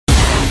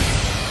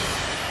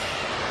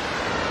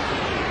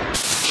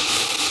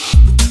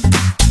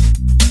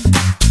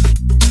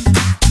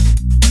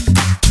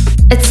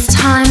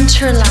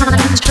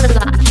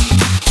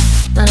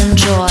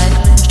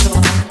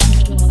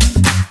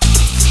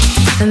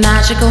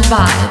magical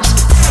vibes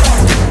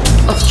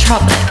of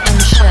tropic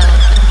and chill,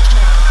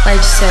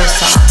 like so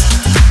soft.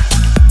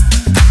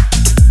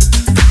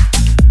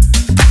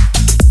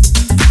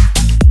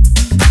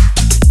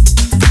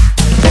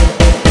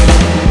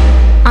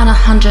 On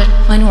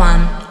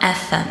 100.1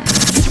 FM.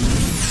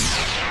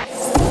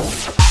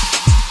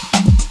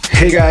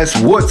 Hey guys,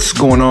 what's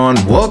going on?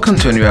 Welcome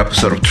to a new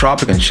episode of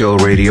Tropic and Chill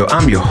Radio.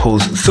 I'm your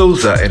host,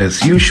 Souza, and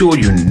as usual,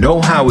 you know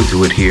how we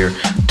do it here.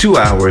 2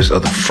 hours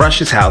of the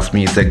freshest house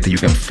music that you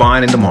can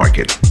find in the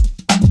market.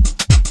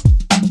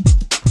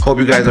 Hope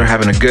you guys are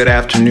having a good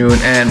afternoon,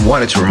 and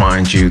wanted to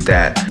remind you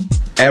that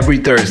every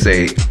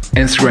Thursday,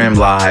 Instagram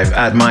Live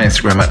at my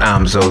Instagram at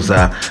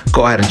amzoza.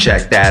 Go ahead and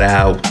check that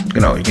out.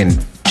 You can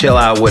chill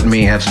out with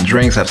me, have some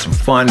drinks, have some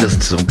fun, listen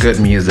to some good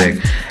music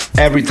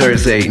every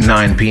Thursday,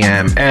 9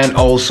 p.m. And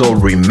also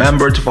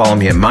remember to follow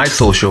me at my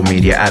social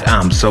media at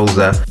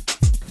amzoza.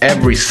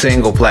 Every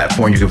single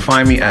platform you can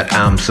find me at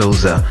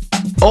amzoza.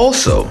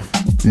 Also,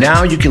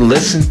 now you can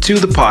listen to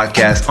the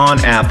podcast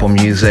on Apple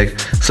Music,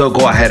 so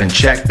go ahead and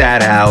check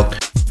that out.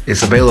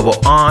 It's available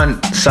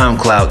on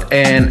SoundCloud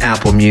and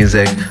Apple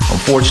Music.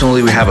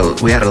 Unfortunately, we had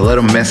a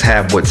little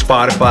mishap with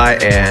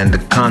Spotify and the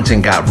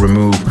content got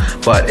removed,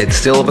 but it's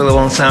still available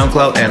on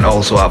SoundCloud and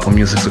also Apple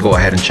Music, so go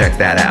ahead and check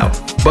that out.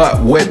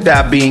 But with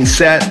that being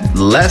said,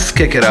 let's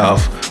kick it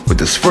off with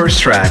this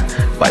first track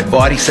by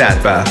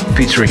Bodhisattva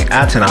featuring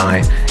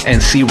Atanai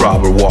and C.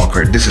 Robert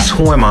Walker. This is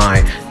Who Am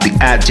I, the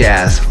At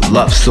Jazz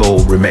Love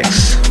Soul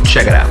remix.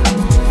 Check it out.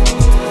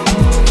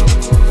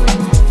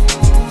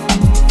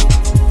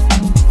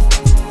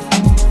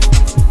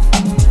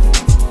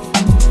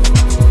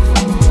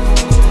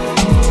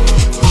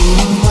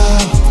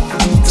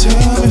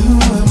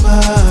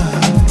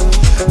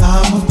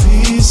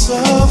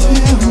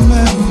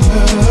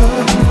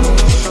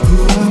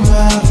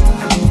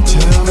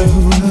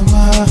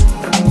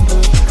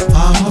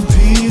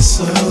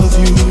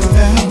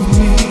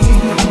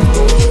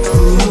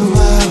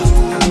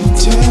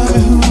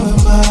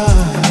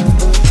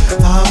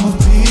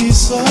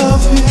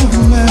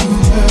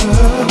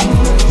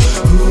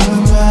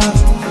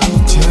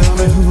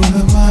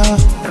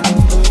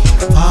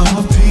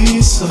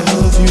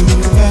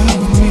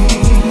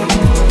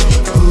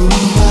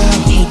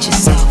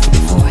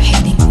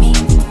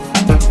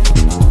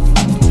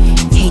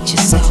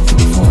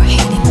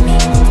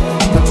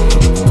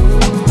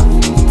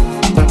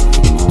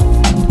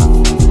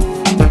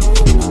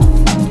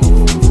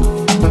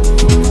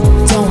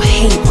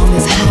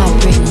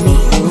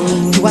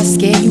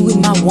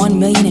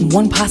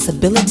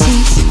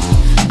 Possibilities.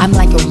 I'm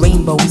like a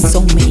rainbow with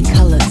so many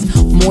colors,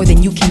 more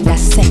than you can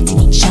dissect in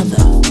each other.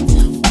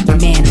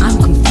 Man,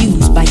 I'm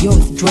confused by your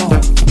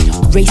withdrawal,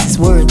 racist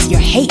words, your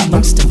hate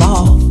most of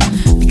all.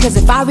 Because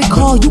if I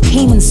recall, you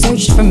came and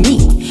searched for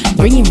me,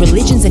 bringing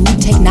religions and new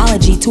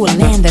technology to a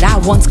land that I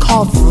once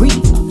called free.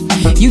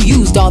 You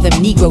used all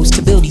them Negroes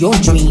to build your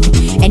dream,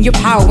 and your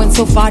power went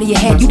so far to your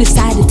head, you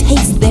decided to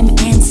taste them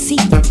and see.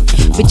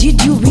 But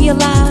did you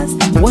realize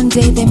one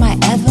day there might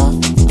ever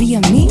be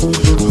a me?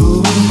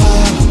 Who am I?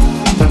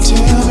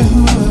 Tell me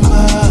who am I?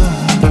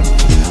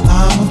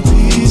 I'm a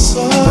piece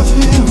of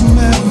him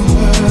and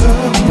her.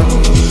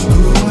 Who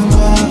am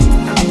I?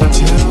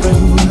 Tell me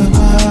who am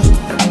I?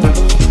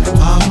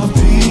 I'm a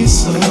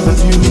piece of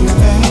you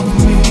and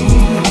me.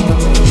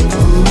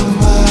 Who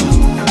am I?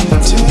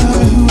 Tell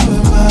me who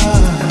am I?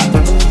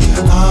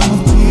 I'm a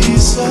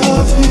piece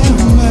of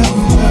him and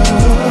her.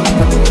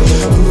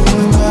 Who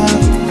am I?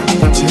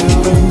 Tell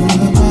me who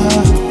am I?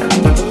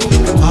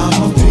 I'm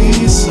a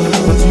piece of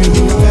you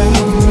and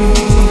me.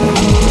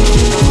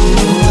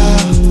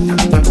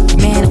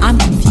 Man, I'm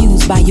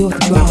confused by your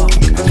withdrawal,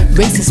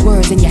 racist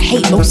words and your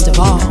hate most of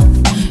all.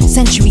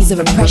 Centuries of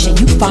oppression,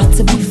 you fought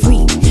to be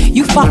free.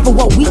 You fought for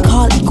what we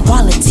call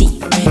equality,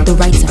 the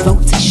right to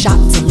vote, to shop,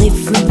 to live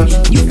free.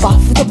 You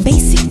fought for the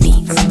basic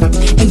needs.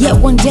 And yet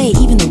one day,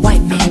 even the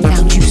white man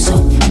found you so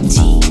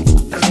empty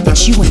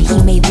that you and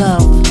he made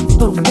love.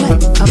 But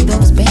what of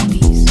those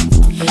babies?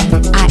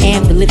 I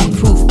am the living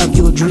proof of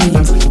your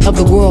dreams, of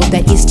the world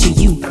that is to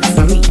you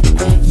free.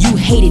 You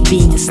hated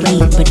being a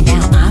slave, but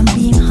now I'm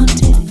being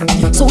hunted.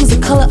 So is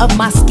the color of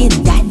my skin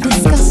that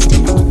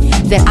disgusting,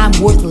 that I'm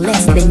worth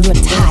less than your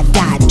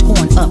tie-dyed,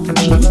 torn up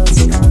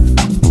jeans?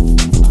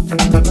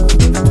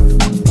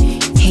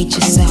 Hate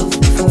yourself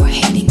before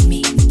hating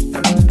me.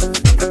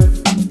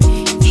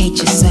 Hate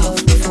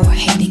yourself before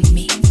hating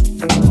me.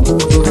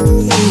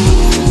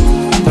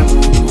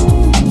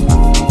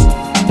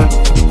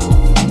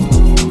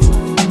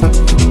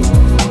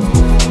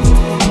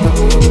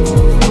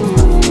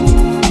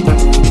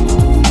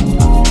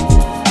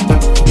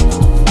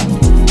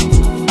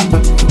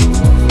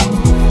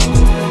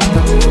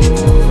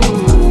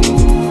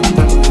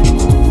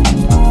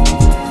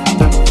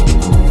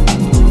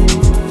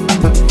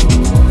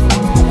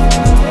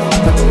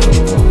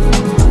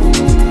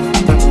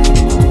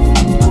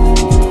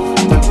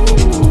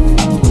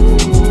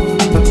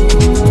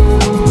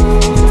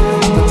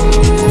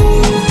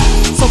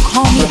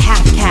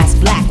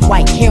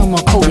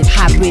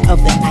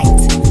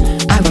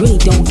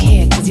 don't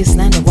care, cause your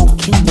slander won't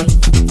kill me.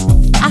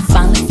 I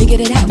finally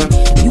figured it out.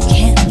 You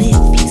can't live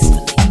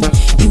peacefully.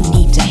 You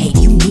need to hate,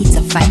 you need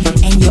to fight,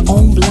 and your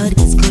own blood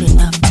is good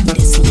enough to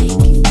dislike.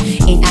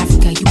 In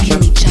Africa, you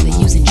kill each other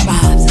using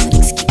tribes as an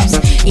excuse.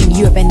 In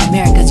Europe and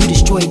Americas, you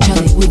destroy each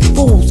other with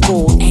fool's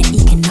gold and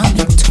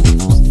economic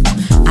tools.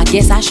 I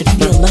guess I should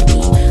feel lucky.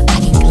 I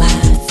can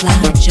glide,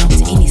 fly, jump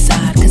to any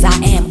side, cause I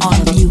am all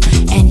of you,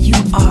 and you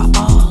are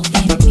all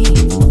in me.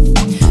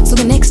 So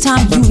the next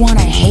time you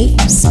wanna hate,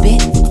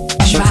 spit,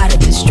 try to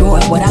destroy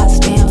what I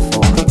stand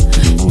for,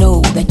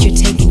 know that you're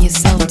taking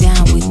yourself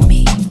down with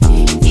me.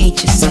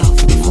 Hate yourself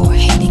before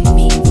hating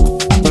me.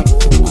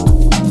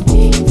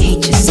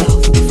 Hate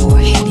yourself before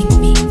hating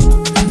me.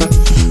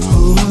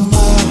 Who am I?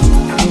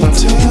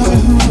 Tell me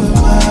who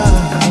am I?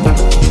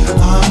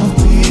 I'm a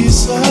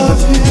piece of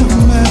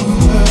him and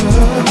her.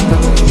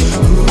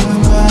 Who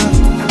am I?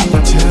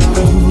 Tell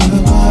me who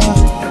am I?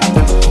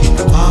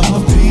 I'm a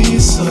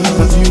piece of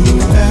you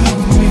and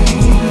me.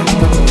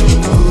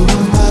 Who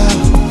am I?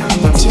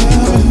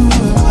 Tell me who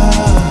am I?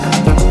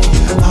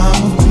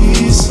 I'm a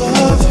piece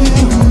of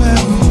him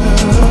and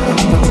her.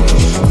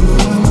 Who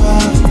am I?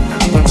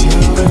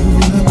 Tell me who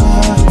am I?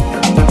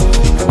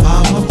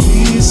 I'm a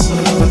piece of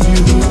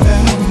you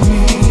and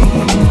me.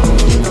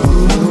 Who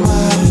am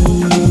I?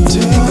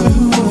 Tell me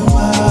who am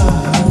I?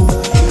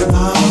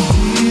 I'm a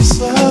piece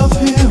of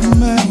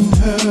him and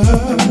her.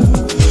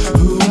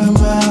 Who am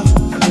I?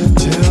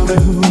 Tell me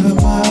who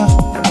am I?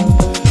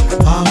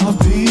 I'm a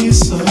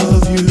piece of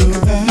you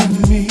and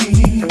me.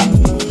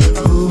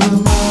 Who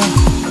am I?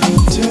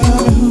 Tell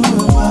me who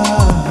am I?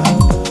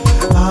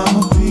 I'm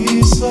a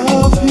piece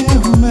of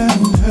him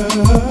and her.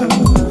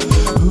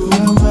 Who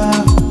am I?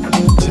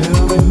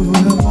 Tell me who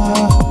am I?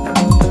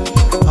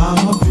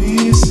 I'm a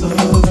piece of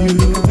you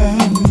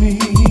and me.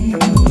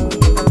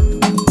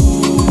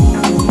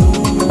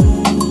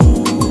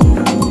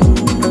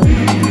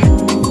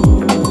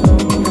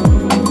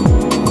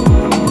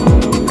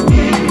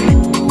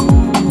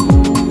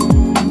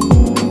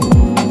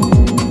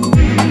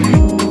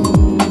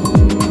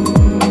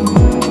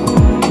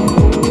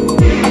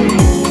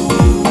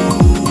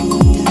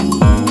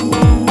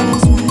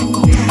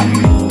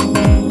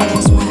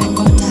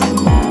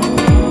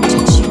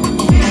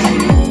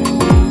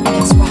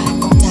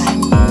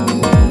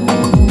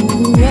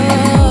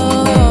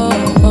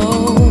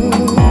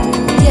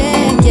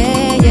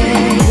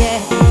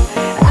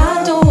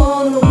 I don't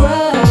wanna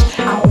rush,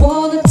 I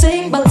wanna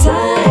take my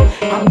time.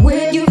 I'm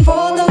with you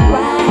for the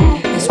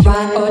ride. Let's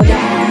ride or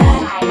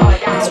die.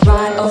 Let's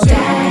ride or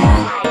die.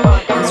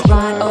 Let's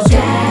ride or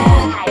die.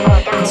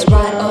 Let's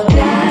ride or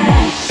die.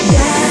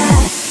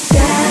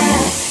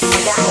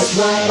 Let's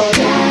ride or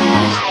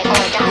die.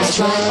 Let's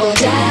ride or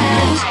die.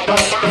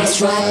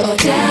 Let's ride or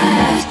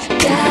die.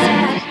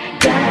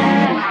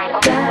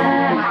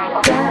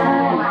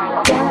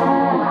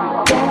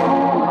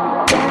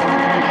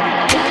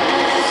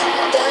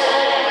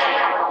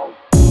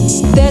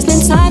 There's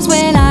been times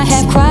when I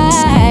have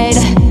cried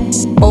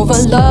over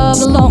love,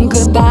 the long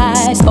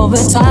goodbyes, over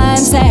time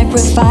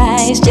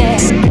sacrificed, yeah.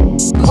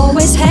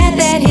 Always had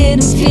that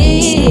hidden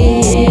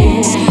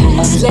fear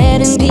of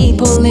letting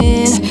people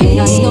in,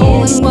 not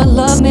knowing what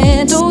love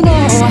meant, oh no.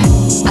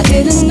 I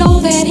didn't know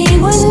that he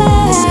would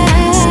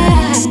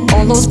lie.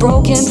 All those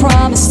broken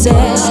promises,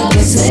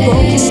 this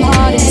broken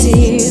heart and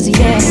tears,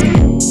 yeah.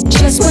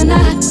 Just when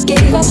I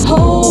gave up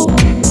hope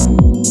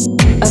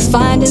of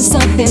finding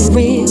something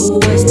real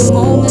was the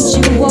moment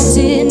you walked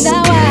in.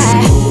 Now I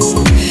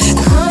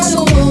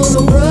don't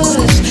wanna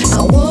rush,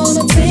 I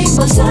wanna take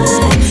my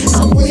time.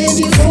 I'm with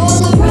you for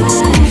the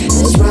ride.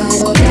 Let's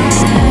ride or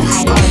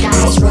die.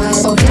 Let's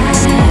ride or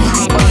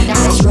die.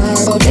 Let's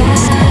ride or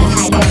die.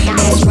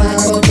 Let's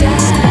ride or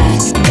die.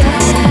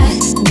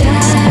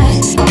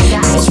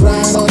 Let's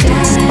ride or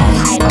die.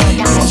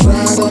 Let's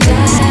ride or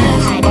die.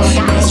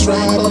 Let's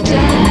ride or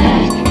die.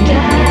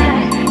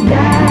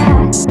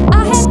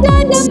 I have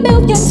done a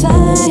million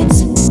times,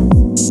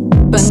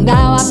 but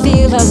now I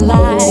feel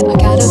alive. I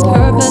got a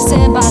purpose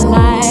in my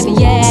life,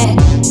 yeah.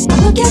 I'm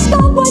looking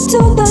forward to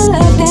the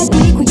love that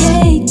we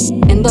create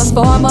in the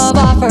form of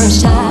our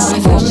first child.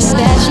 Feeling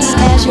that she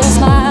has your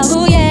smile,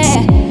 oh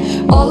yeah.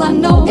 All I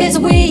know is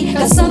we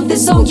got something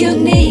so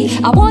unique.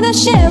 I wanna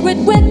share it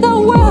with the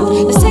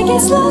world. Let's take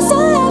it slow so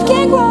love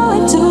can grow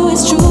into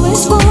its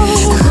truest form. I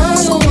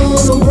don't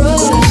wanna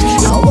rush,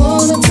 I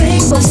wanna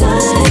take my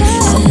time.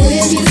 I'm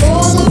with you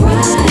for the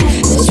ride.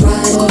 Let's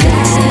ride or die.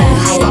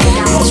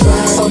 Let's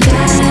ride or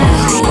die.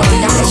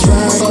 Let's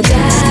ride or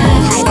die.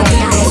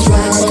 Let's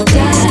ride or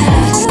die.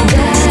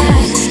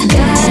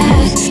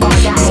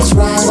 Let's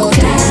ride or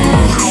die.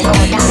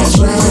 Let's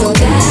ride or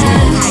die.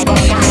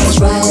 Let's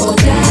ride or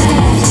die.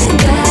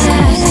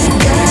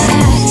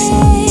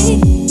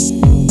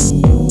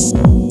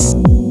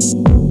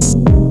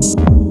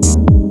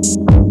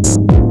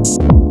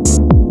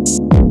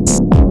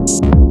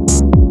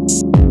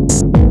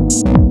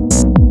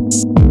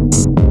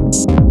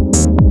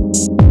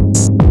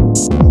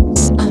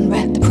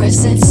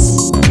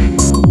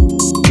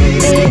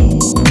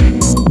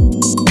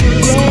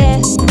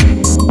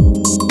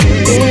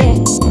 yeah.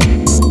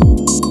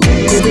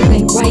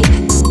 Everything right.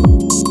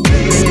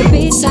 The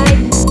B-side.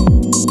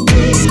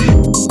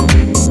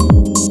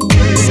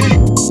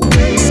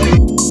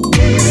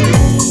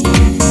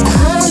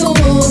 I don't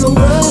wanna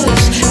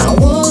rush. I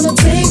wanna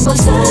take my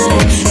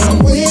time. I'm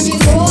with you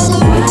for the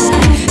ride.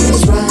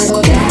 Let's ride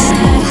or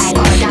die.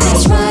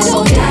 Let's ride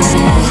or die.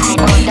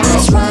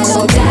 Let's ride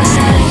or die.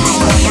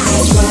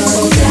 Let's ride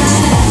or die.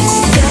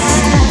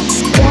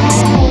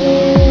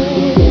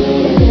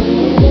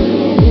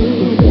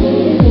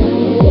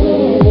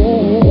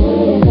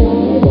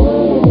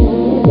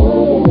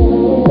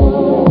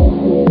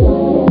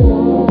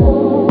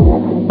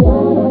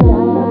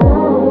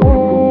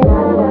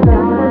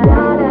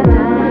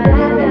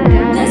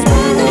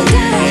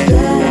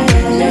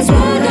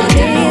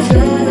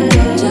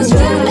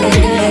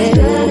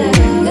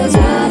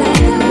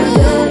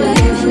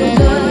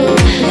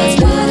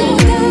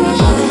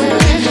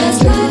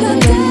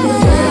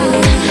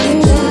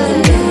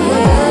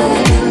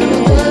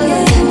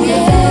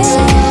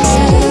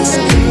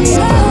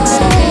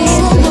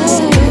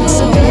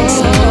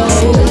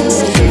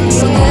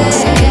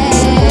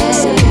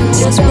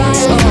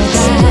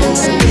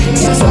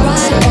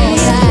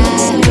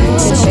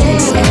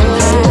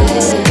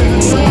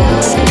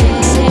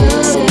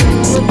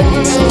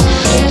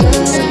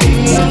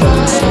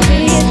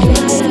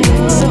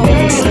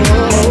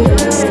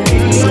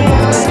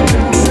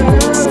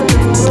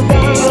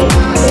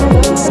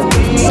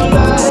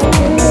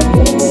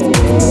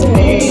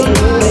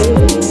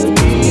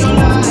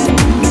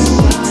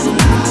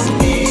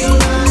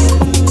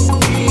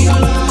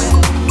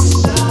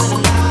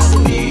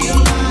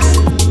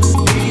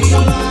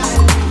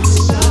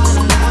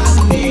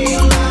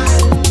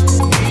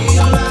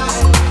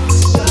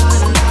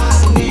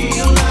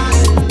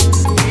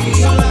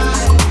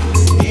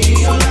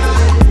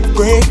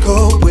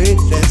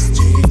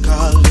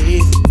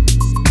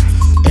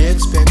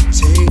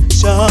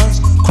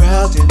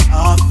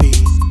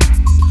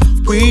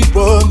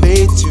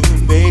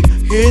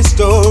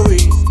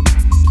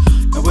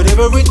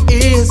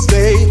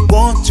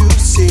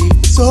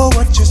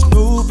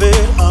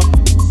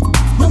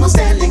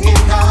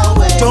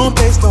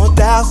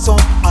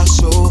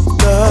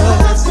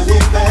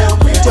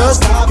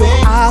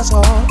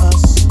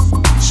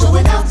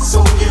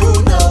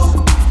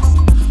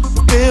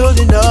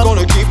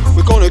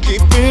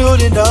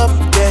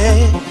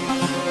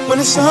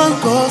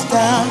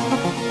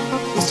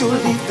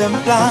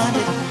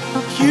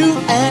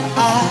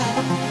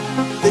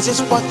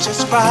 Just watch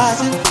us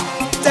rising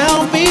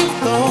down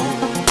below.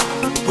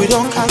 We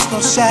don't cast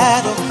no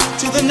shadow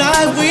till the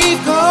night we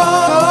go.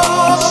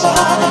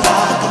 Shining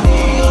like a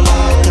neon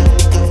light,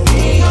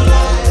 neon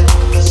light,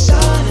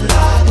 shining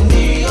like a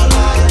neon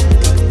light,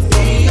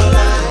 neon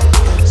light,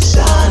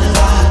 shining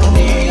like a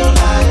neon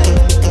light,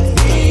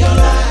 neon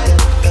light,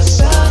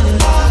 shining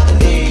like a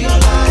neon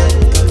light,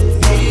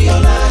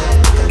 neon light,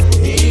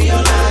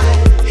 neon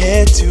light.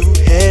 Head to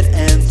head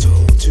and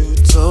toe to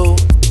toe.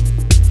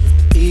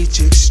 Each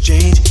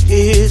exchange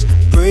is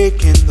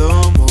breaking the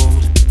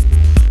mold.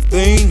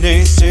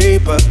 They say,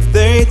 but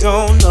they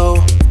don't know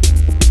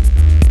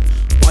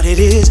what it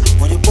is,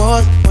 what it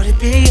was, what it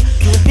be.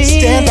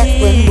 Stand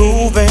back when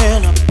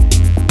moving up.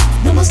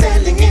 No more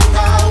standing in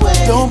our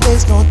way. Don't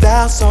place no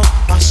doubts on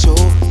our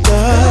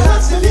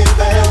shoulders.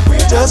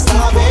 Just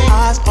keep your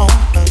eyes on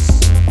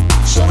us.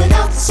 Showing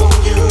out so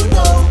you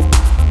know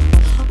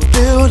we're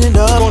building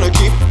up.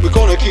 We're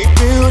gonna keep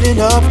building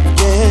up,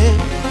 yeah.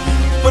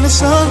 When the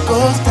sun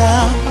goes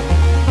down,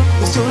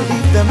 we still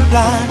leave them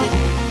blinded.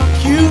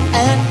 You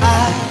and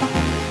I,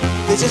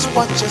 they just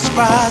watch us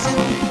rising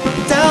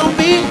down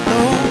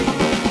below.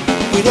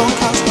 We don't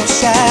cast no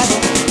shadow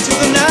till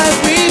the night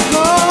we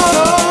go.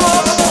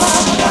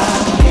 Shining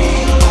like a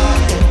neon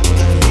light,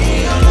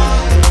 neon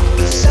light,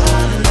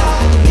 shining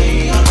like a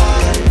neon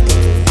light,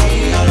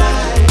 neon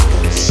light,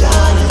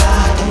 shining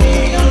like a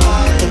neon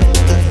light,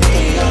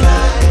 neon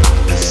light,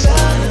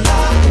 shining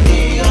like a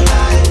neon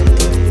light,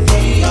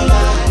 neon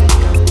light,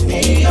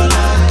 neon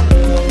light.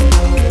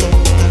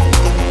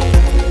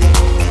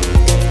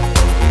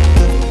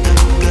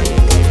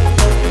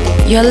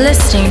 You're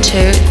listening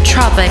to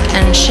Tropic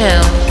and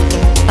Chill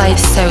by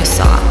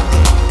Sosa.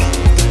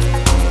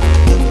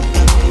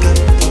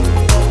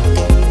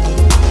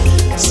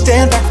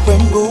 Stand back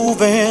when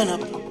moving up.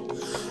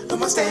 No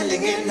more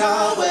standing in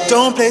our way.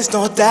 Don't place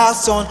no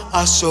doubts on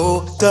our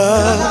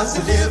shoulders.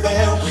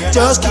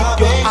 Just keep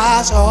your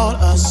eyes on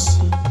us.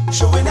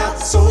 Showing out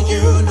so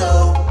you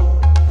know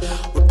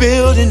we're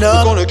building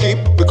up.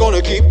 We're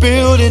gonna keep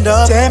building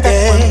up. Stand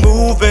back when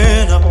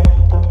moving up.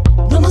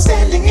 No more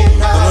standing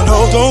in our way.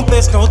 No, don't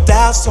place no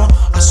doubts on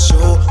our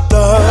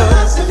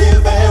shoulders.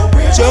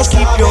 Just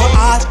keep your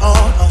eyes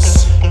on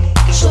us.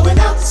 Showing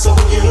out so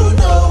you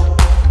know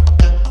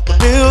we're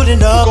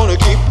building up.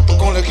 We're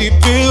gonna keep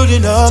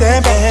building up.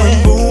 Stand back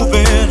when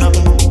moving up.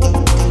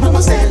 No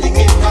more standing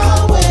in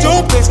our way.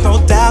 Don't place no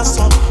doubts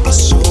on our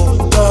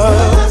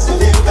shoulders.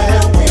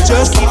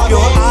 Just keep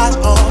your eyes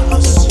on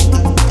us.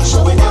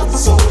 Showing out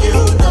so you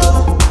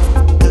know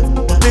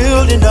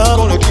building up.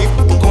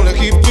 Gonna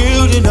keep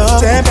building up.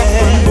 Stand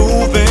back and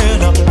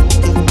moving up.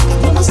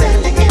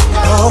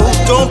 No,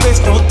 don't place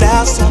no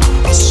doubts on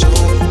my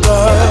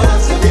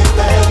shoulders.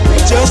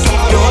 Just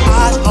keep your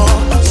eyes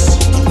on us.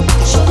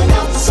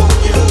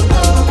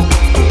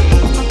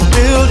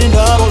 Building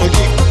up,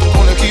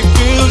 gonna keep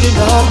building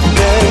up,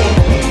 yeah.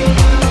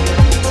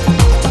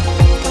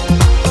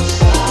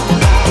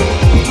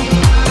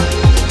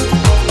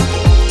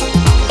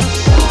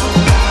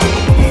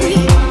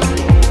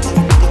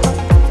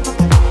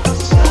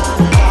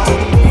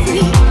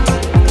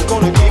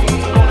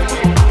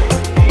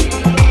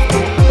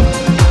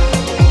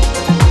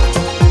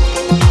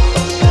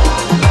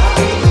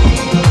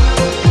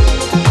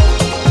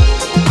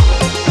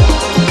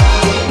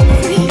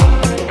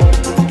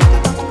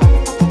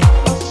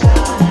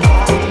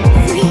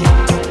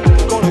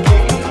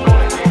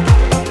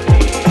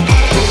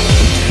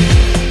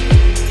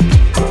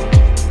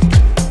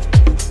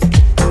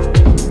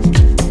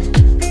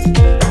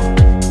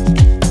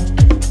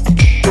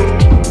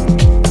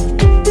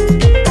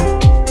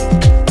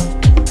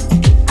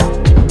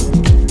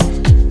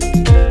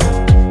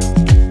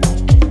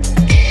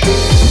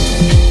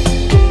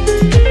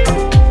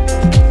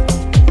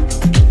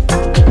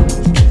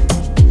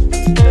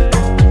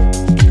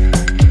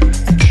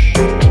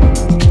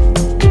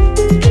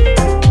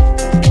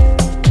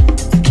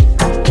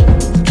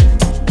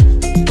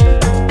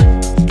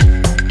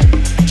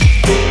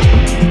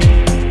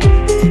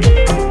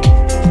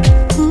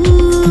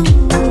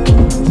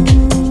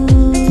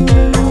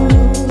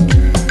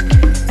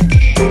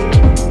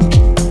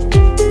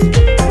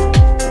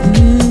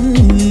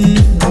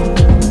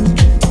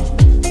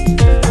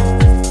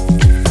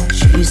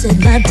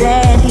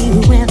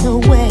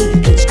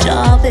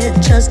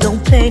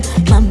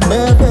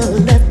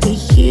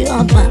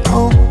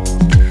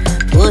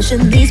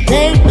 These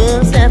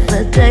papers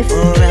every day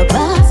for a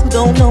boss who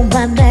don't know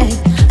my name.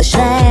 A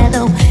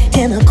shadow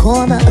in a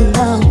corner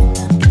alone.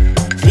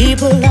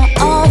 People are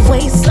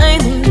always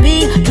saying to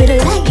me, pretty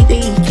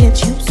lady, can't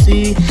you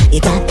see?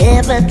 You got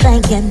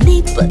everything you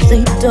need, but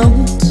they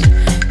don't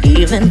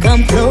even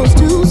come close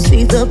to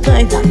see the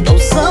pain. I know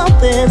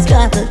something's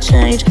gotta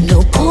change.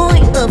 No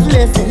point of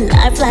living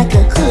life like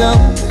a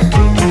clone.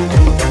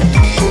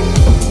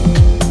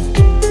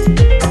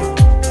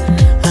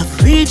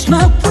 I've reached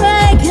my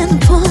breaking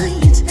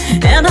point,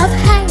 and I've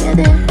had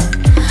it.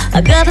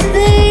 I gotta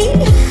be.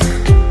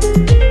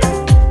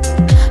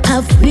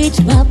 I've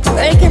reached my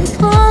breaking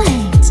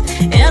point,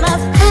 and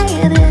I've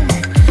had it.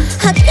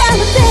 I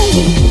gotta be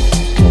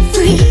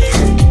free.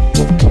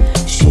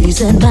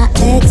 She's and my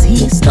ex,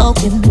 he's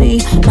stalking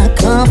me. My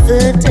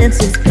confidence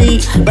is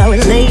beat by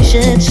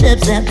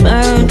relationships that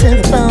burn to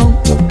the bone.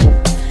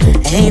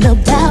 Ain't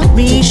about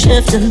me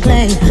shifting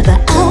blame. The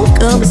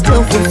outcome is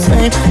still the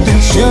same.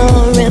 Not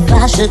sure if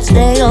I should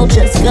stay or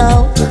just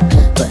go,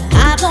 but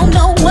I don't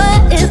know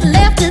what is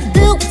left to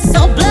do. It's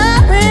so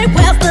blurry,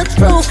 where's the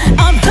truth?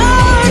 I'm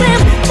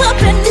hurting, but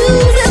the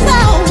news is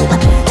old.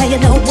 And you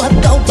know what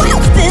the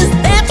worst is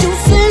that you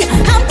see?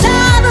 I'm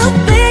tired of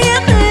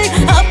being me.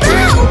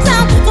 About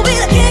time for me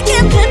to kick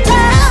in the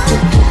down.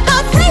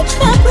 I've reached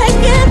my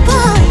breaking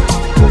point.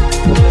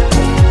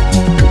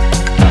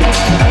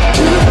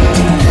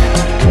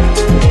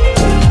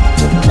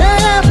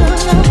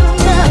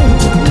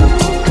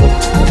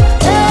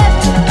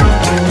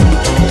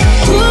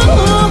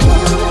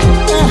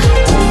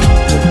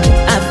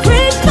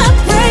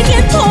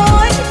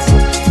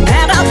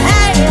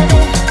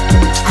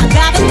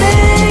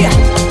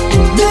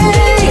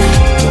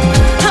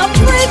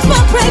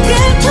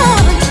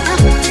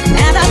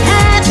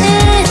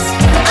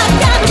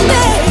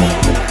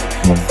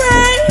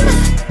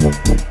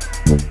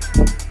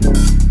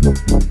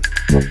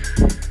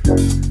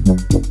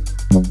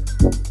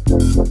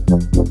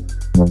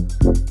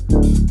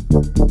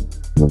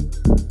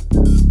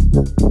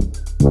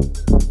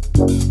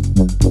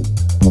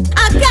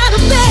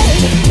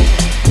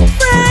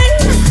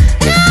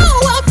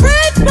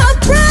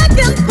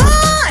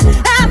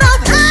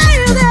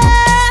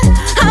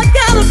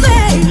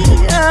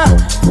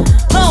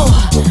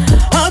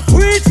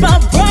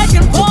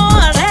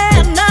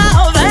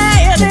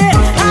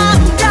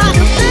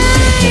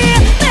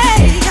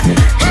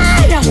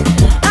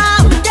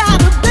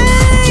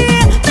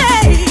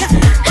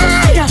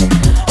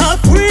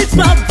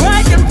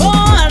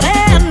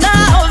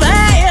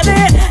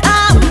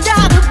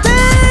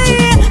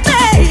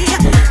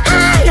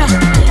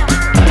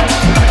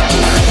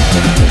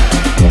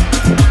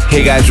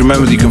 Hey guys,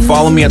 remember you can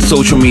follow me at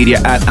social media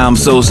at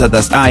Amsosa.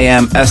 That's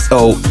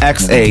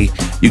IMSOXA.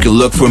 You can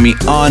look for me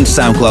on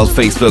SoundCloud,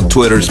 Facebook,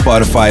 Twitter,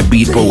 Spotify,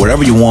 Beatport,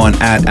 wherever you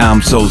want at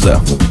Amsosa.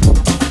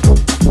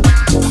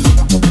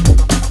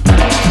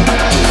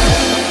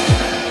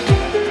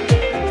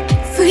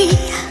 Free.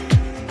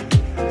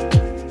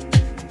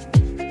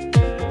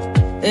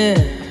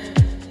 Yeah.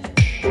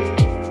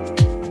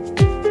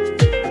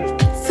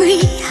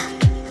 Free.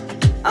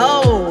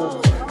 Oh.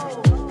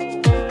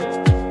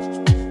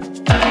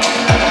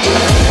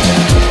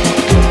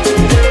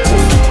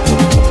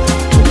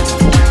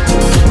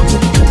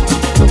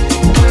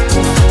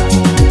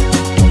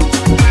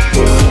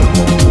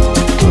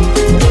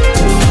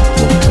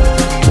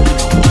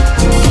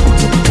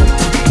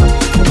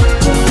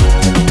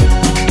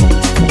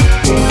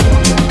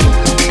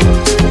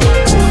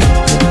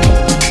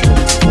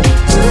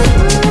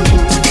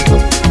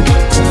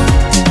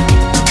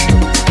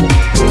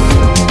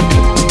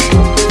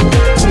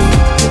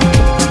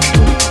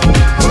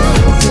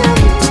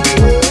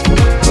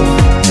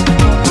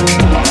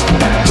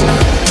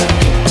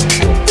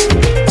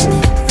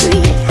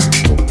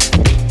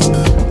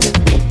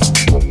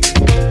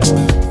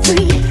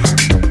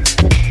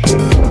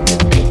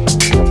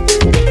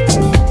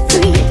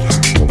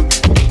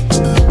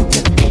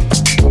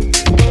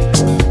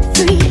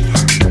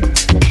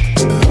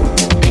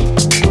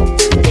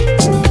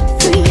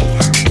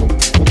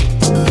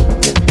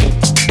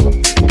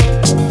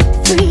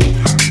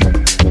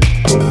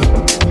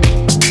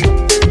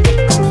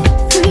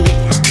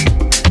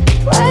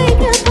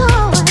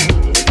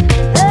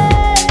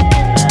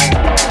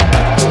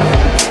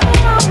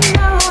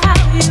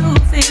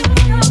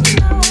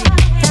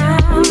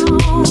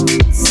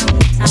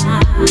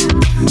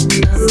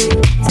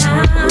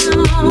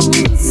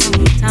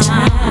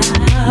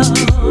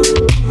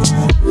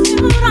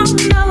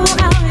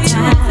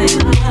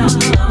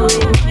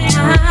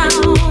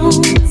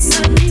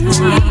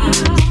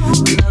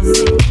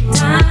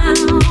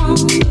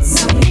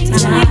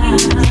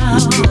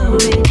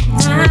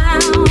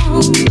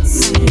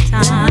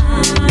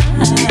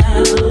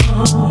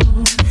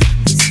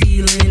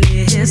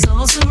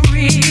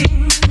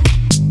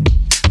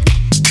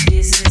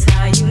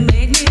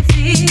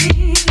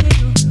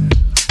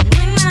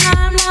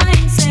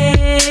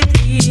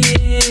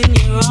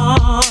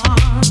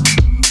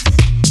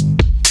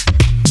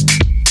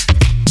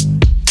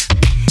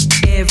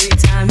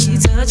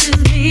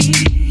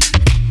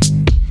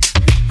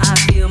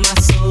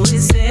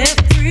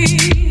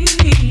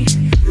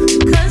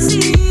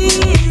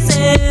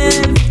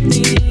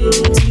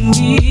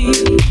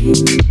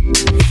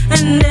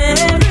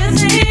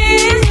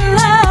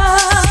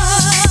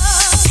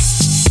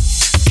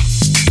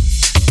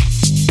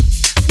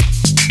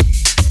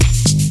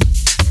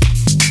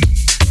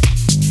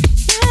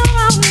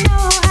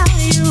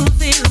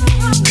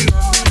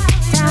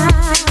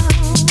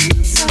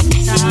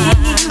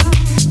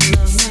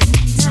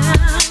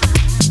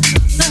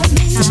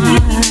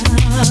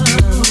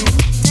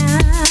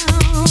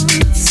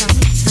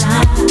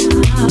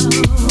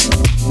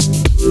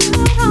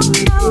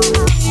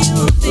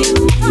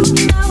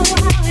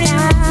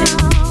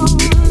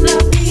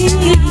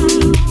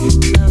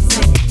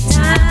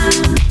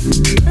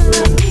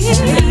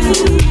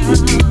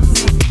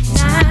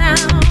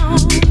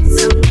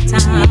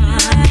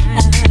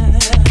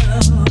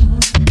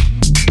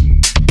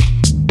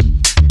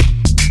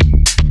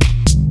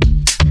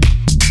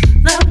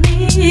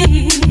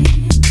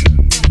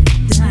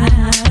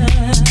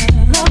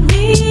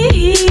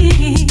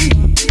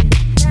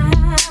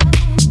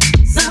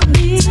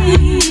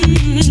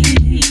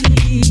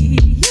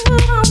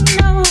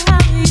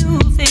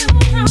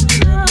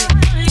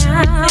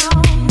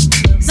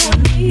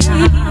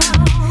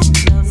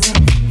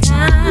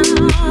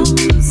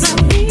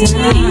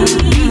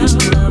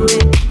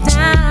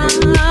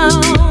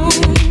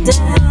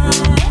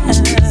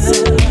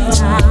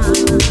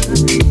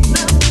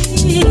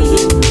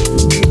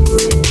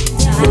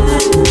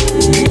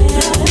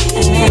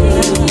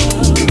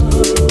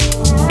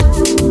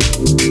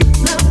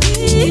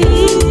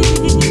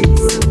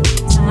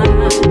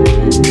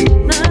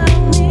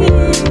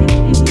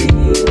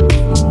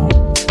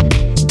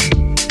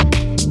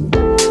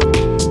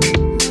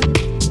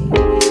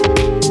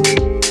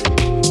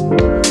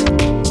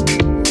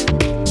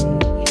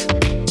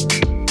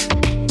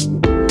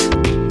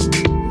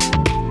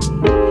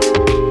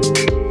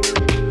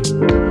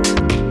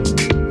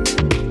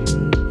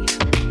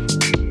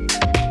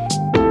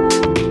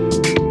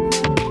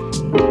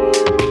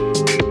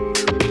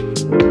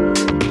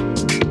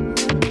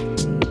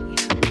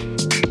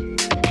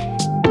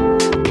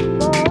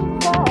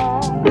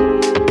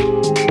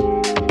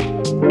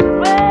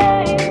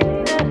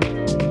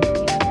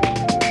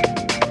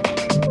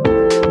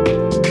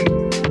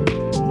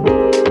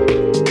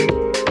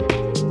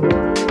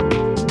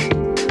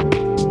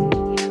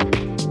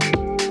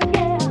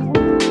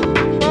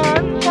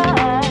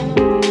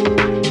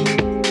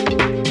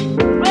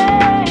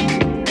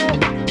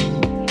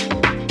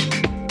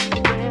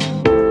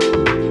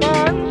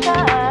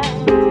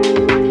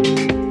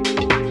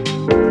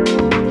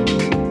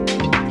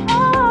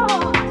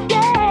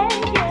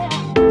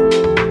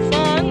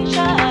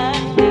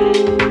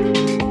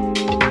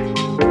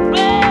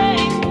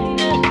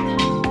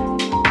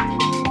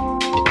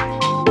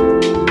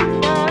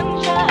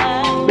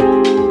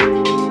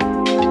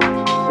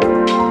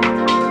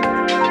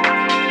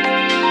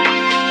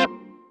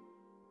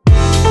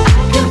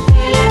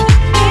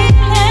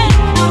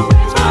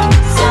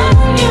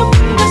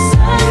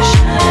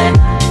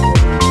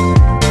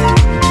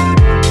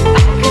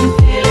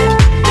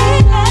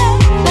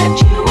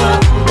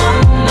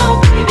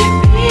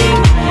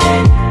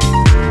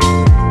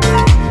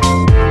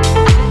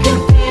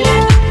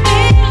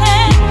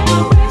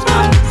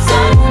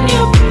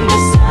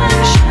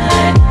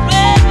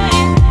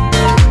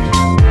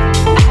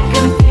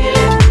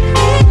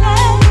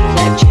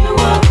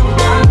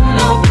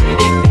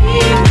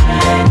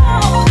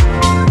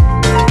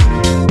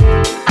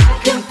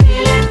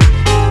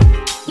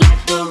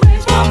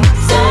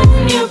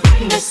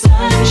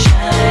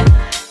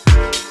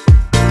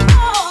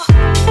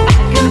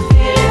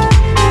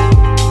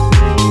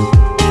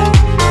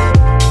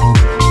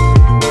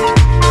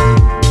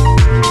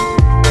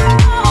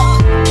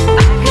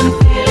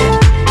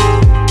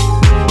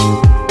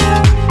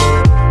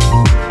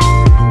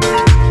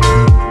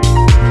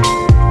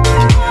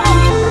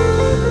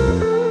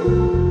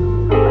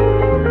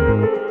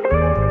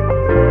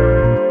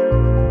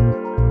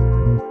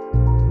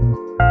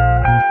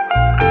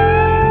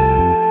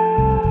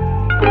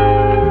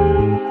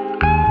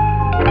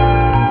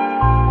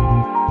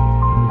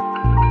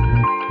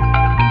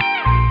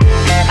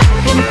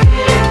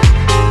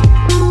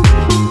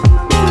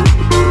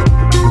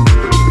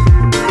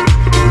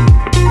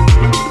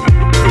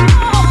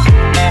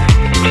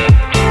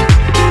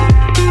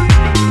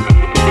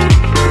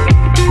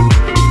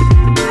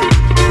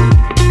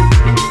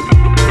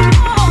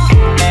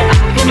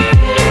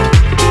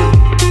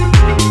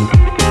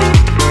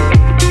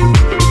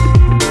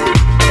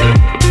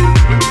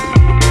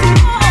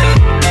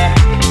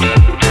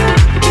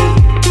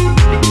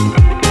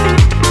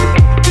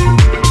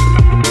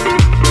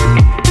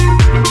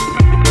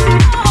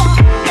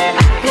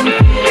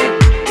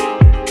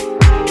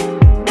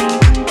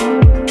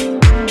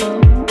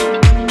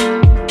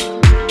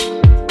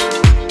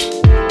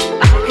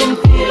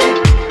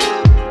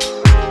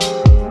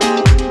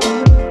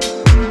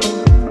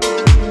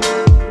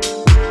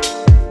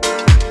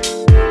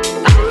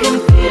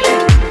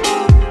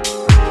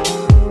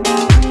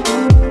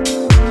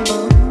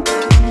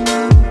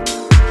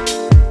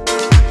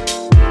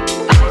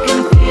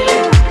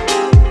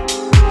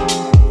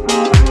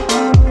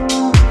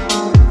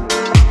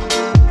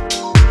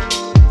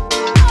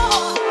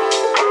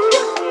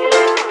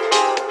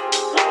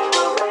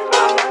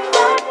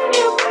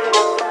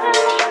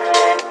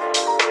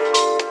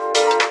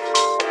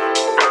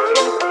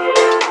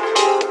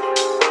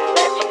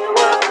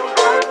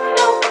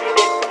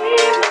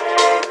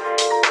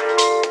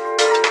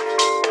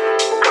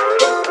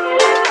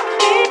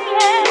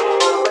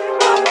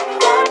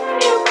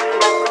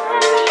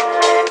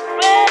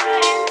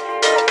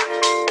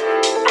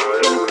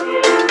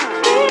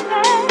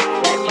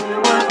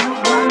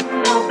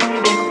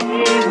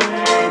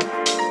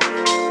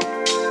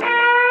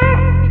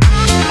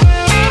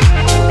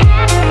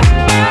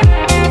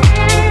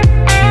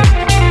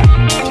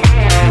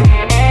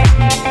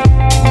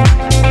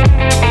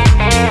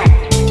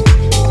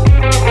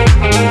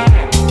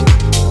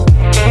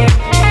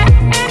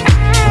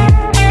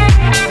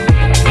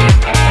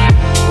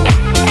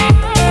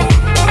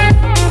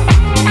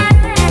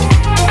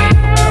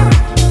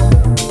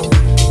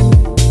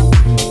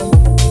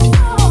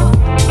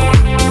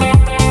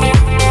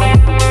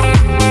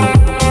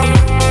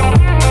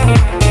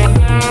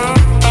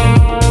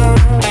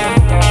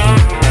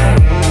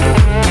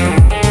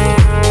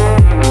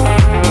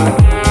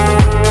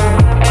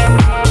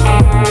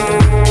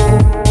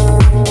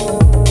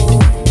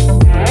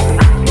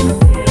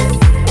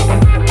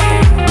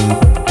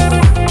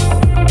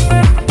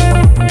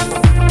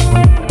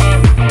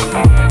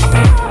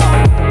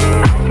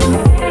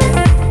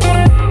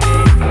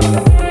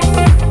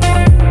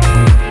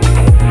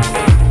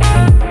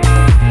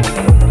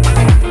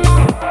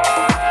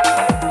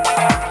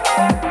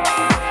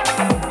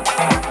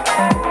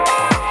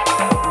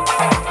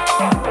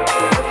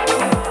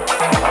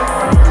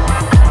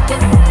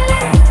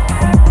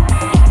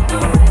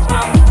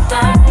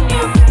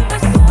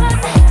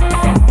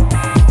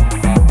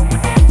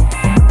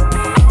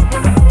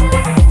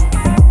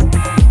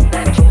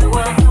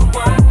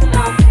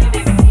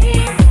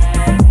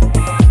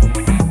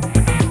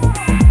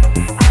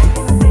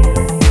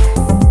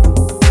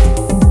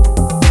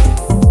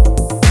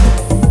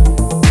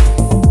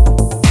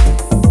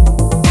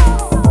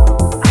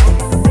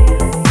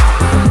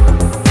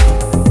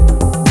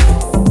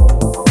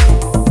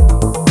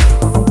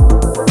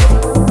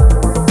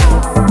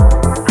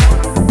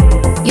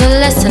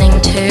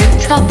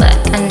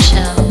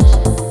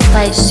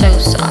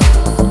 Sosa.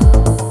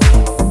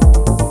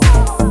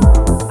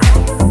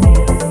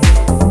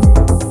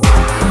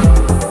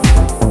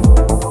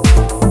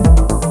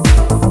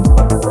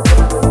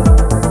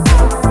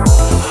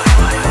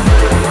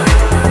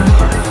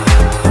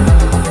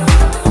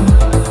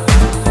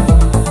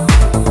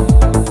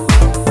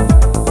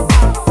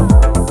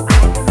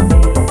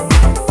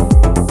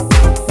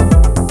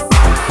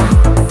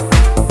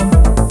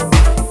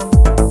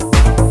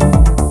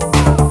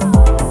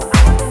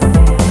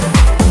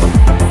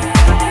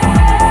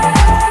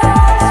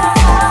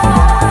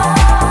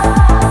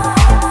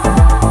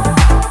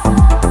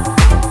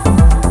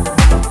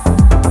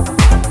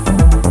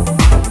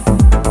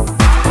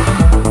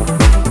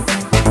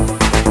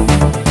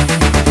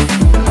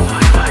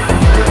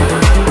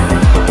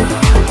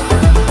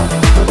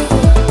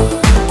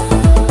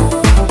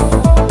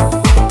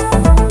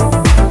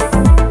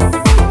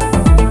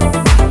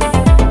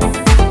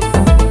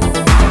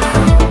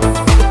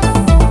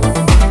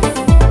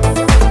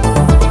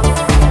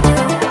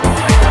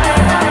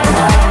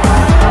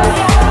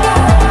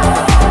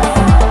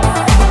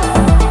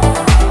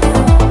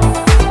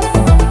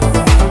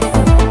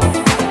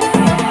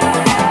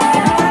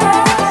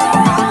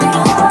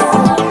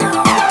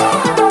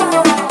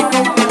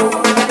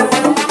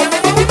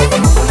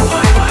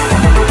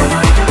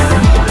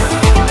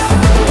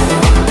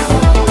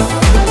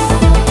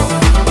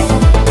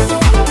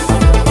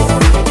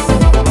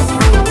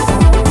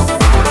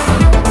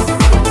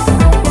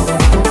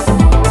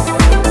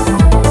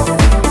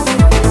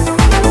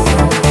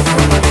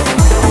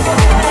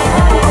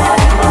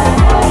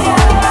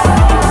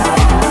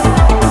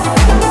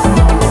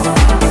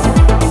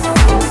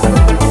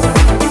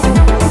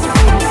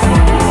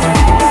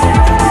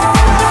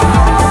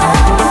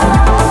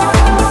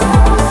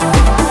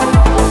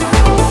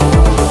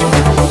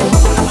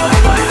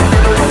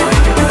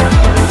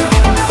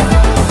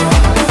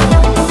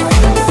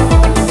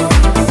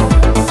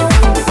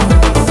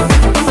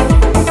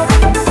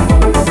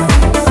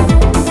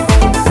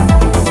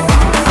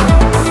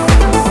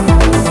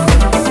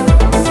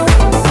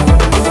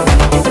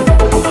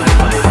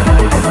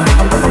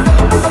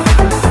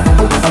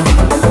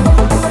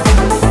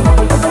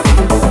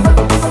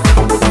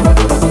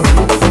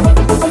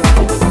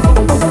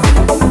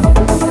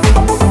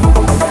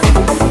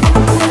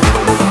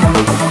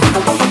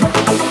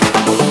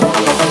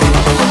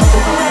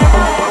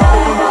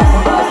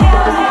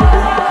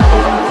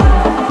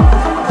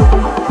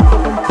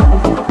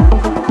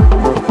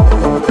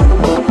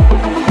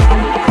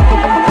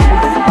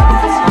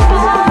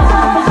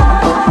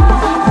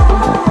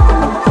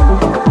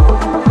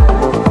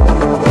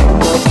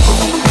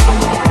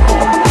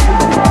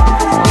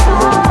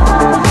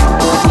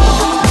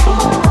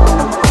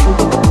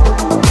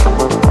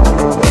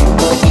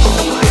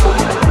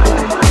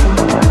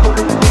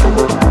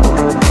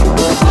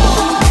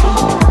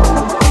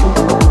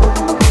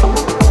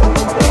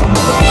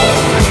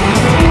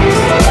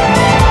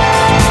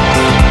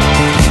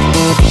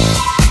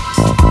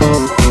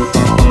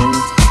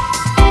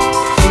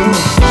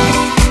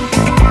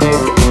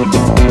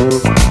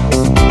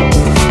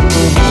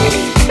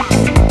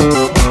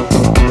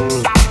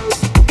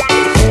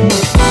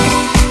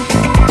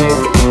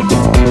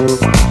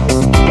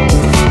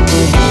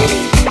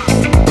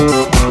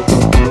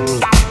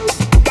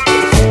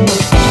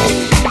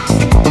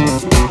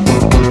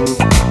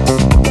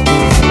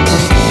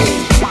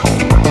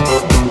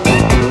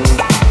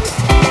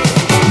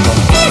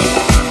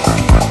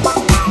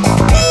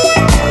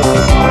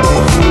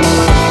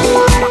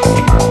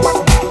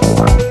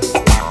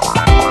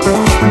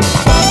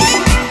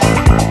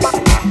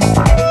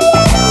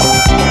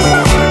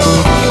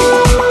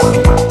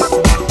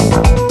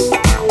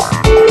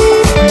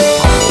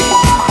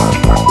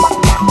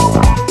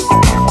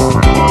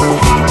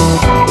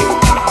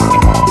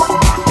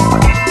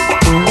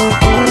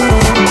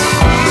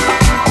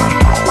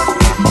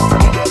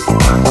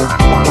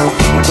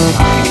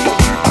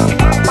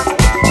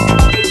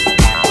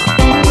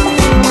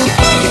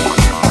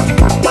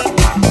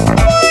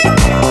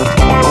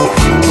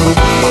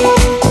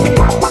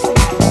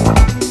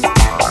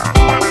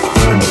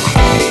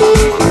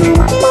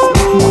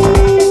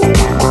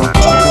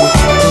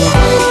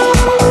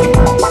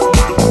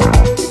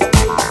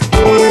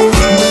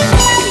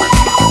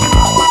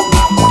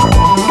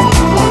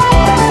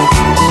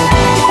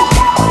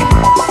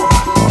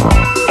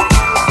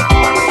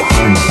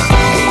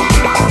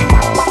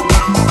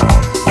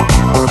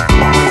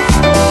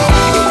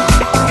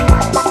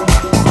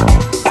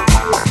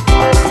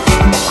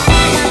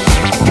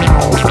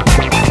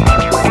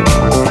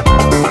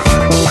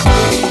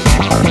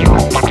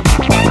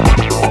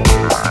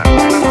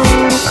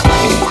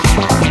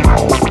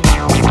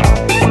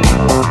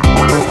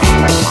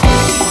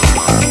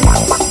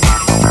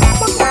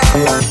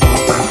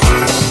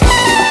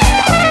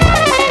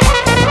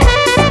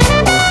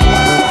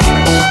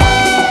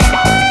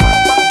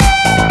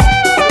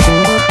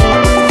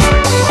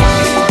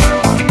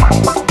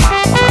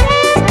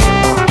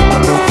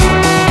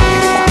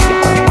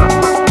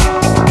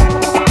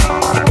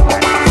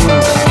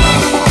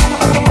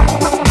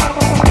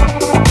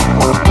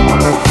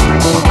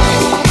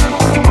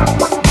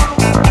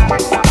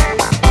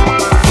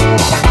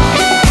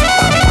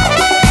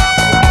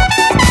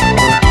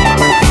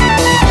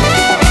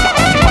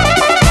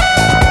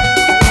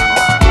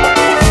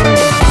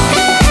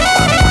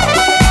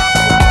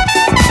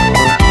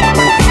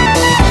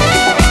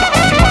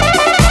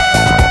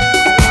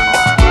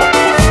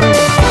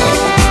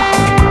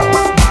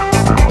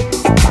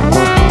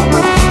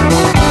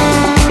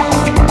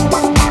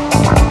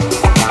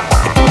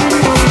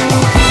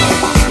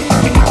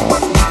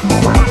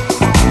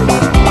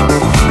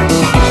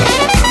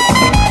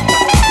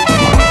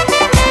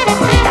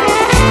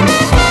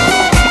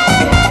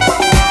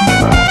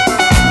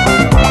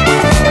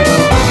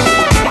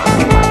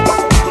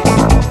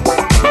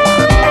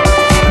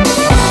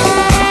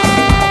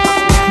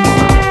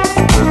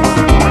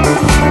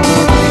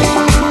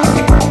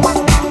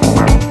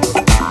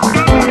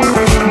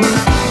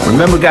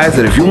 Remember, guys,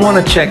 that if you want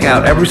to check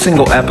out every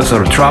single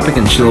episode of Tropic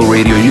and Chill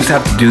Radio, you just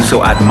have to do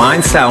so at my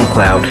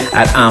SoundCloud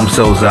at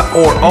Amzoza,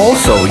 or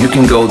also you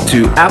can go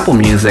to Apple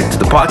Music to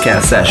the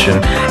podcast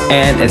session,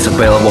 and it's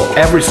available.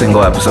 Every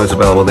single episode is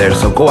available there,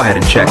 so go ahead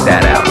and check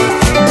that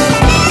out.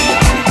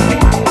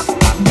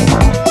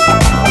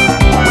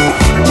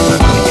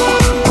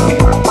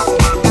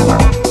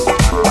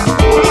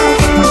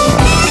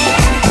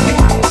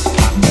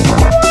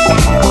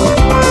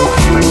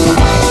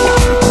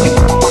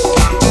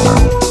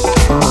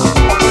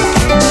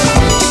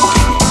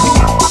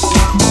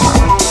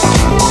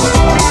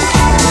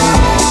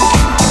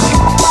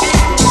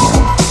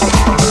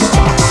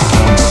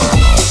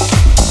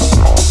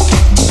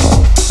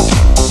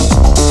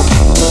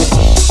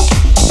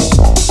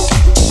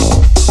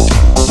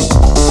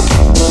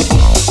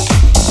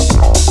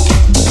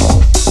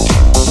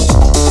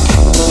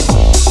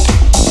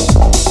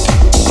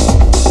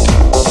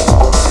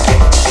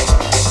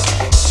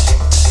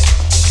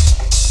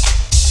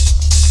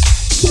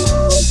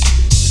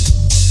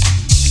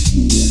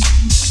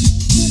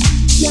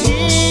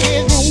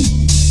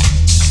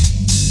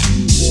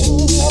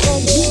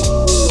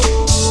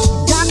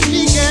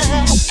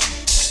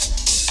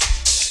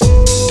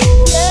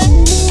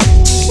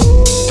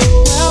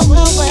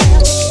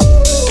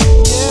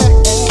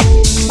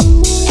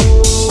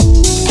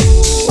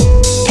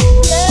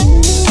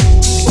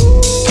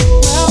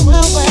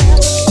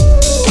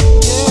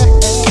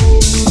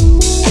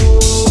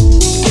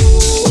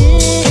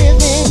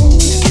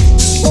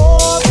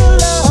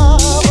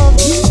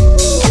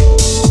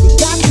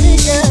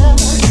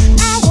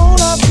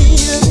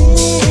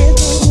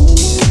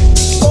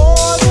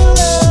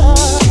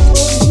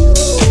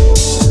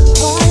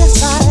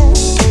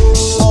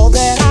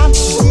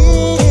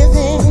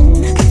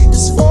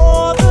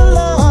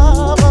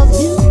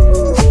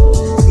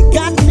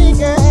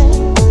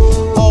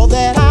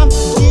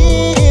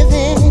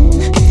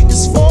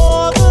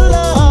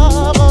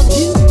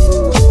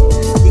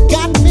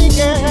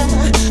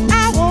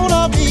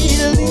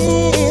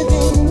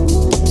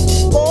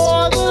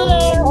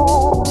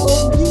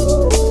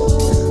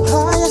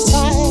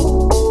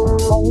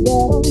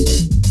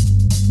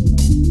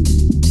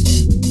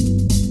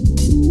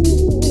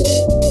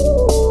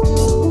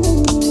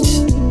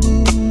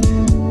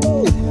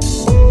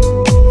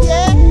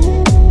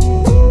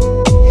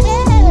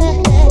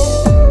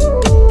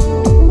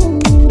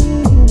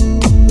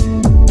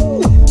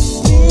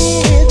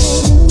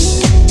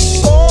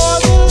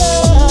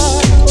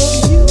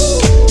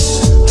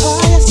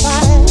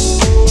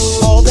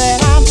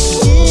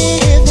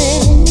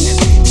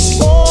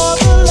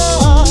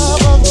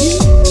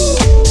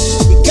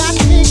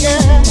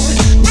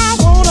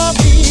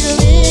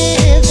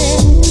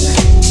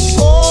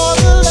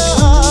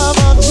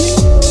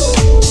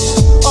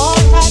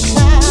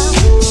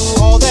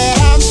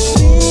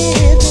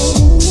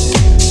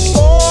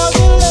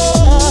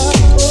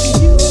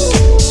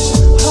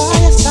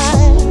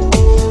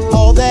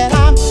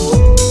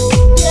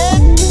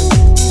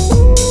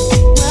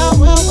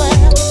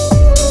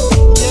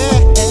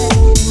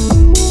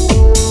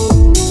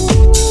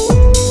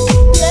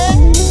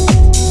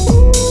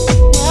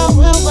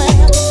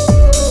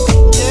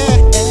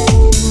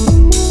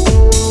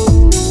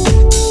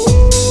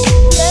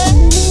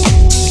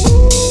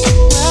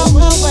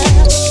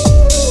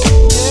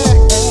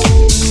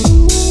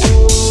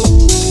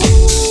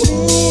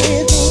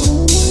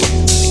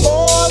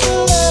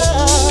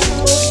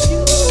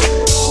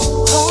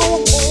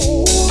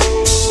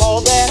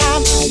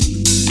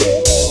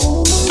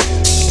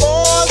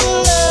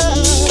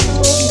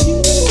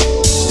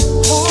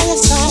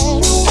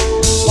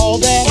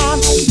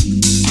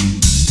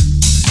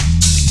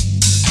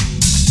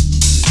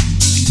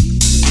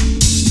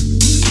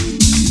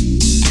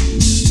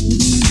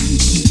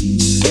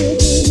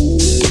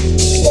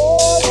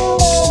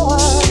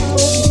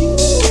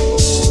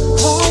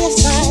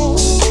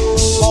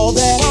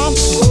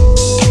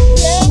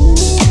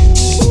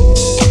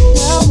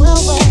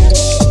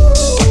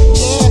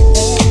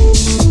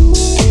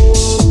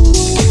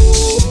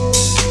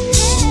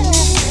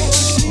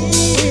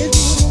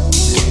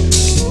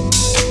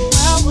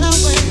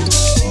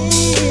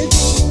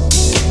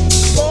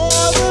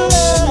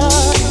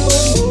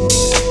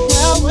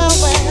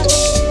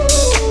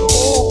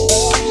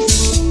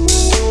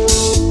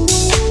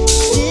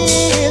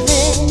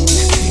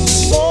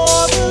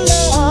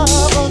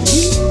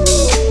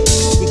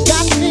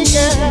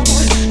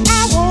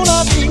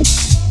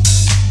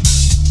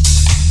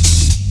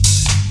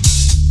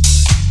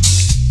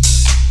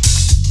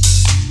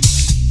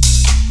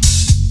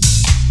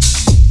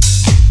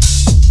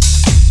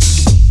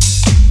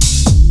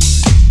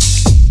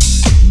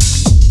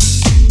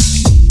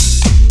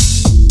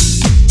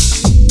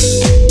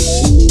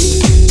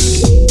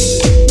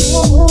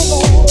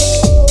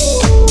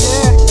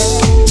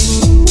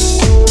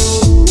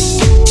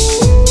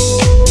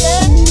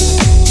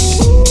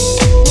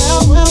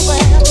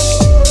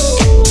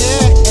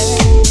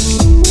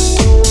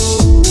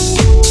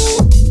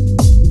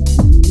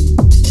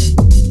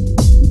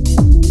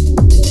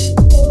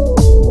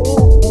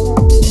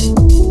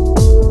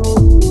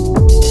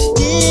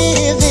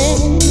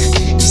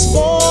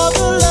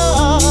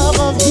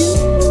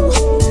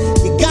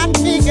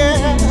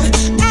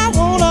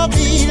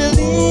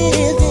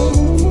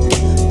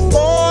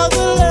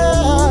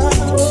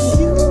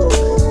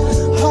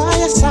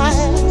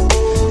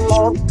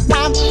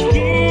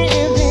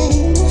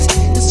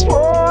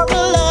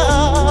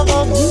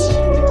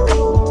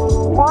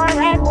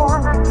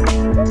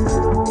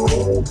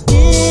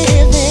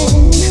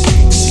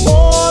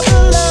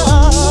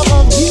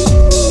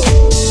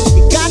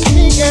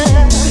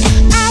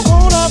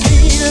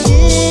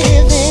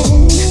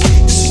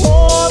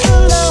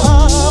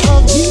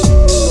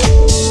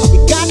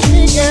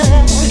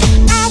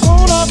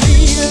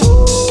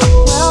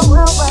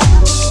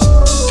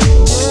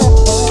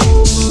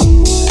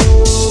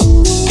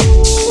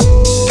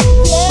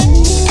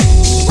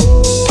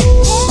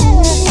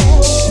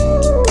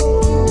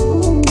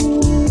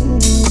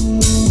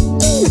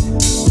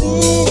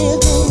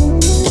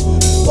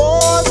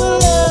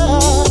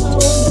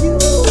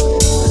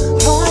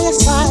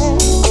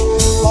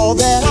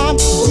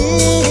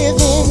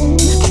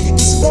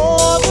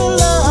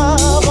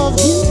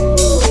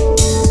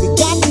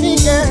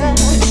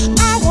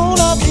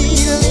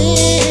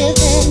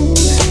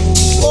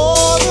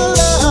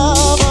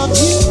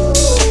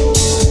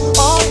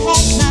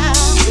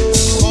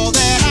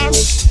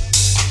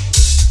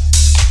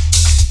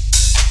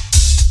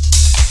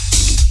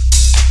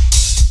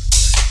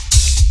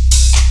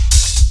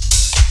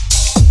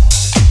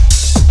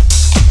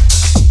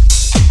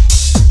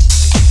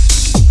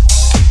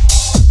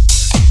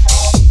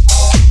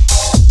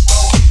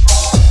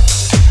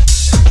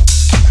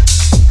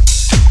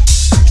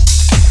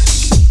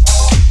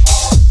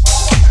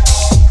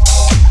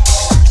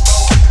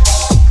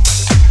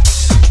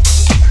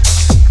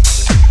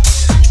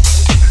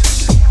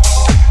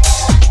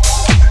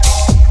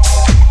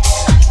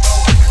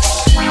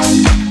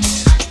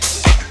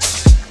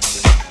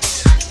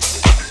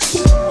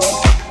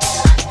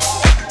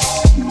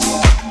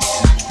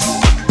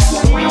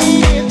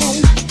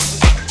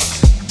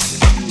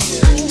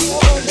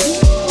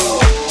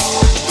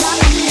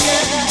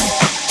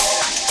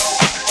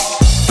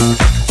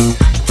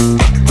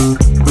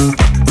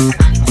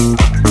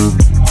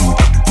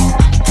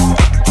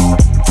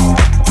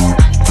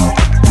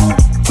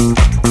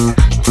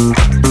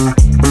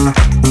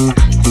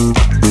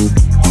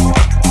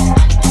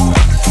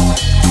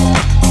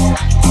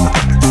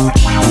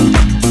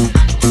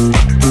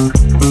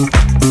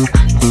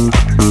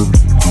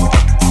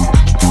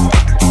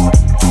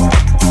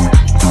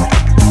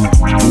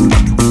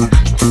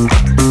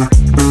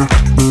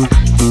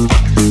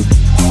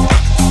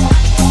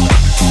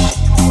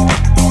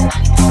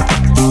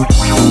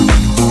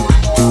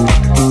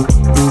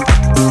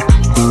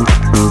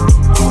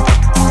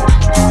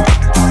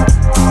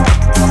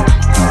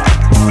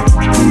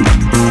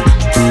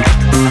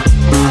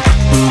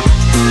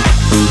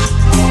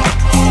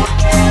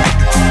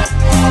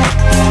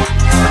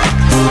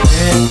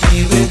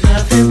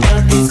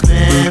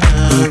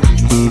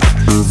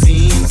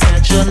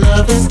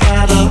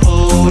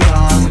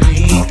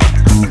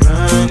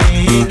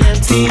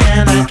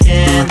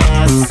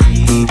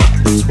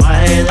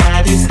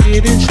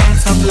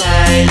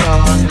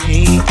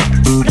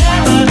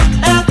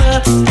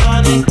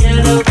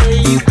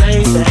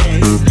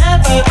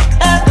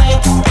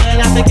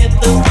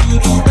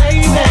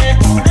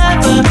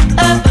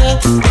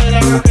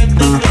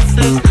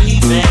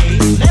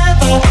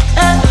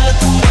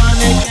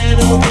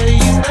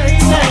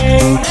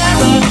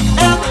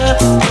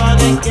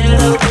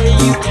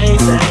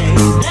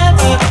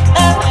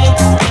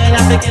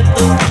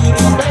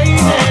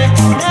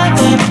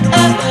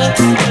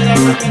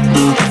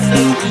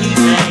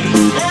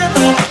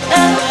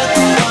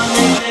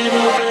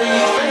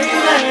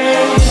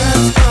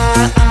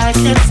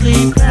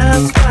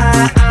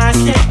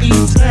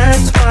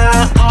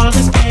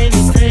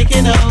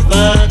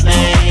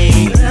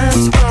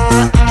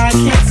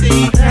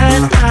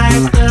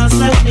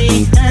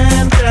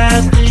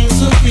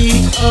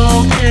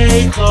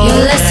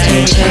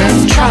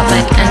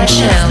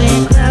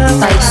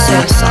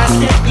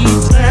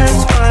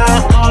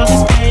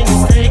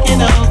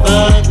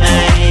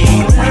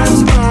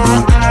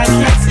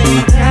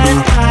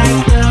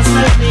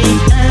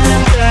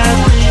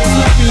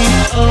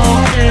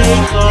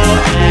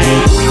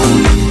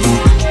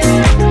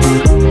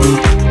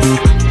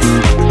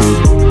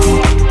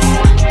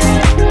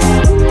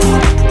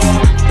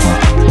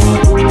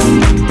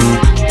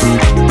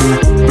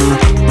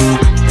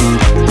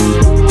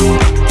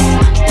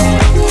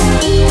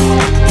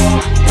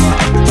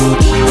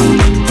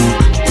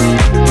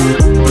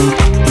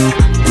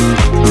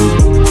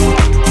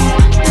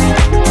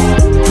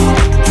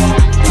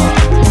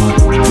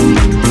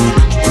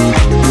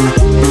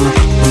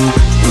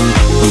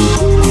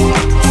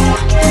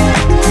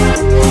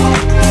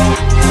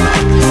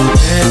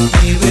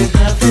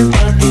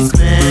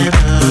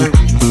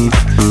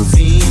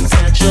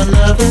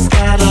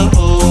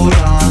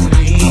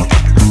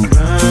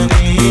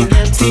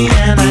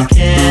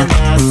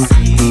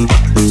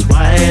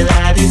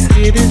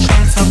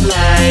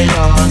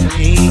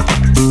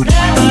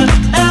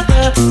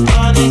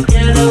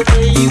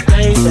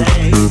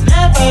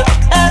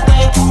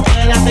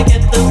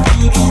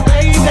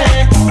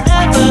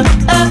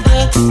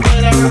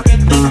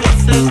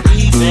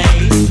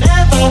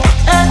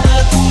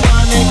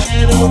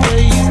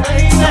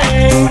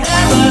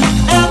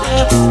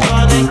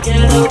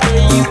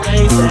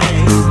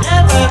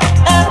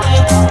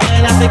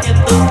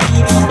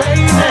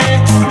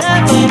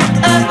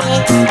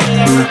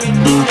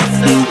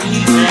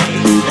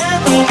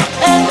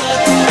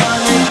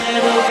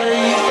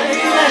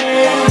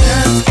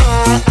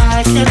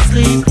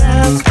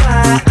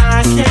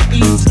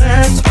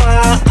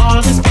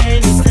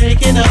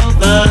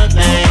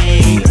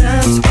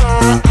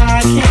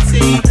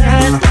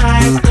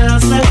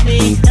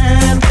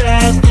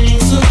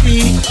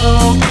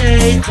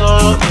 okay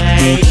for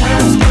me.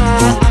 That's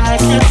why I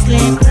can't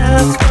sleep,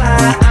 that's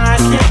why I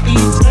can't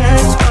eat,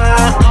 that's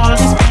why all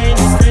this pain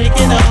is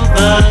taking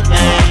over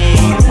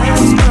me.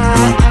 That's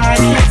why I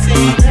can't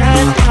see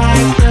that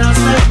life does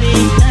let me,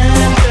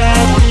 and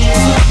that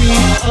things will be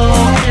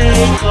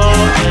okay for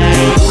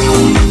me.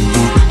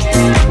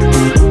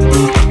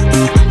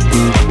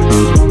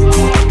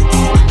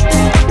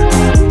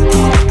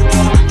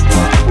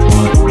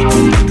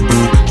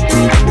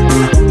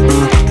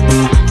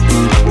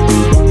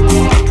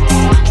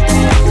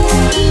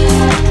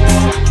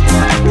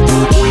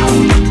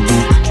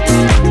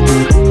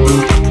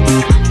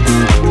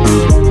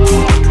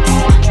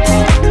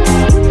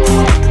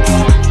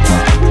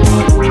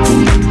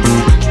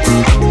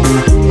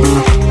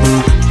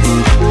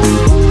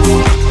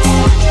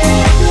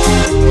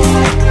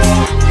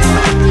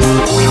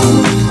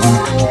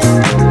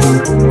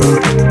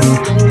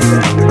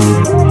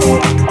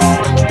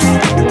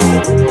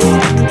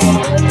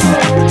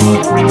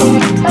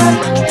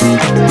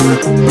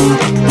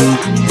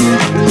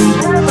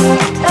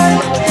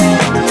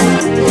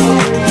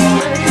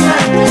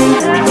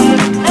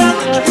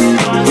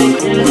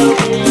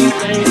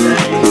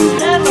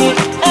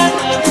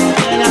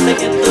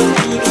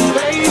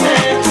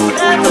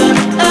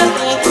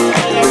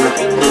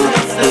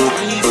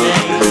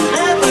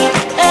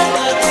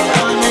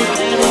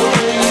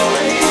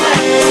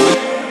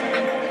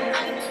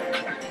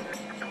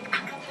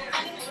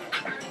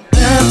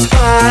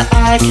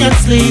 I can't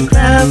sleep,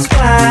 that's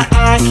why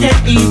I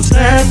can't eat,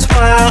 that's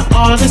why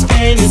all this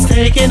pain is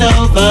taking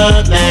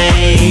over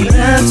me.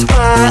 That's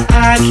why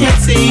I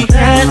can't see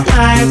that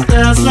life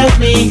does love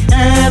me,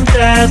 and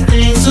that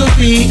things will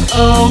be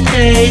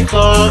okay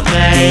for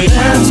me.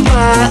 That's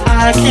why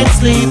I can't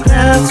sleep,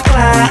 that's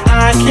why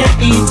I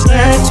can't eat,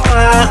 that's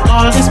why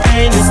all this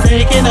pain is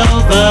taking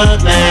over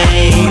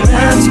me.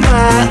 That's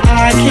why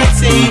I can't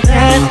see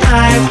that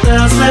life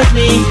does love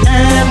me,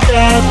 and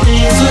that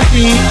things will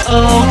be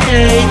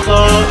okay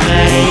for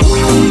me.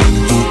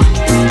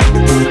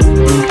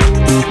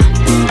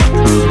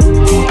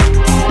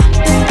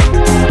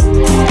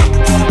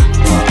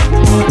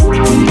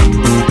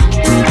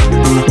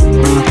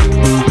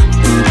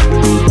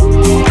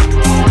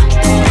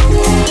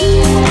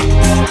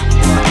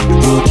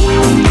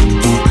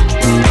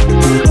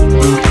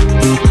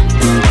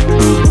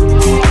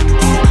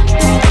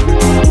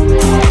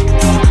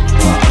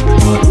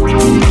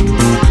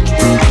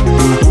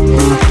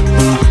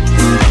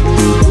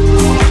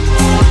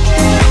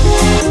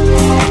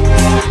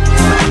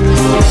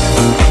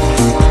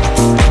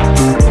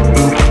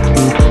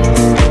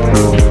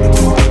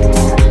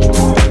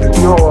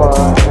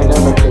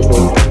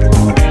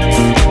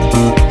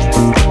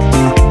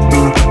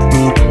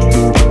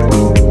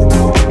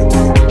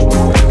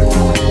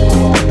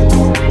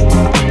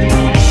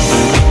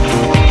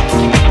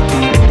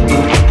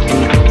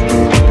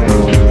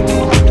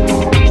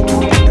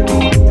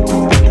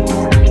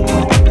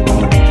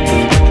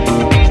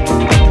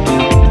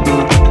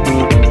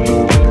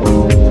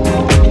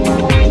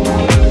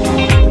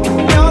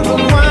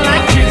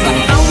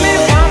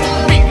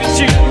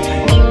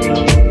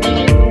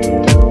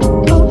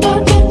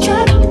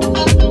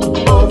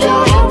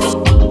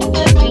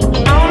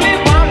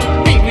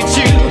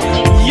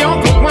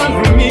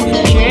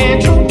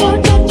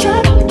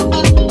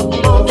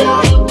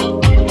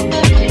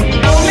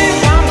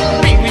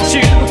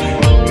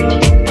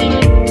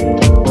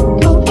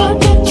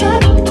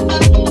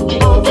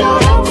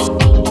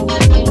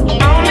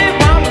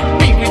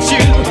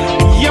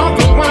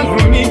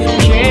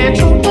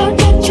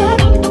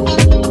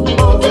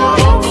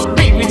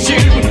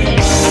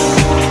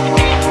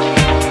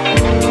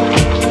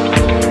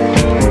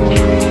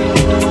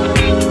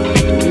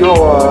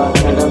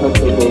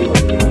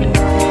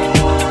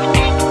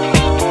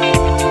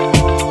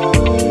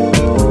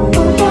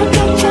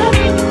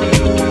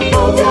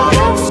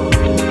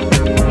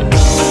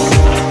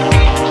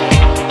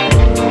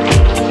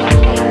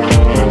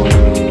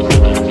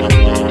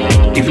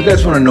 If you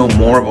guys want to know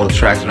more about the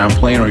tracks that I'm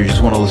playing, or you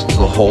just want to listen to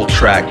the whole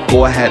track,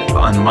 go ahead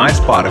on my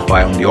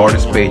Spotify on the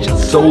artist page at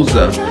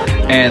Souza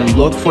and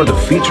look for the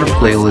feature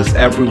playlist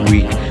every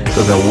week,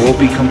 because I will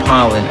be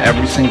compiling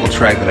every single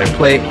track that I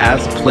play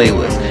as a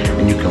playlist,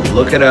 and you can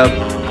look it up,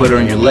 put it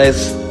on your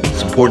list,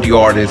 support the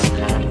artist,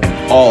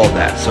 and all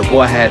that. So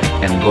go ahead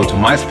and go to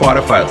my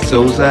Spotify at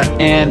Souza,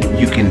 and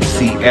you can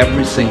see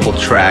every single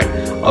track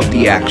of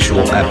the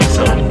actual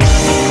episode.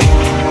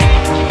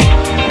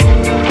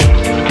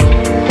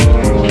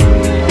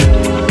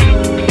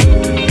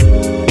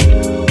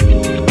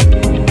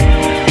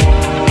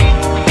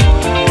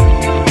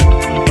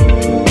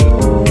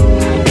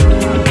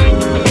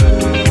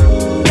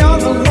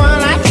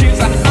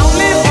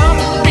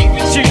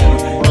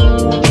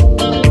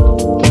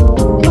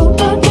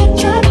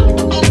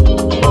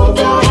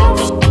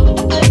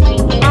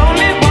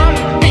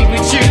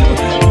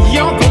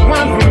 You're the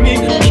one for me,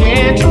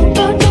 can't you?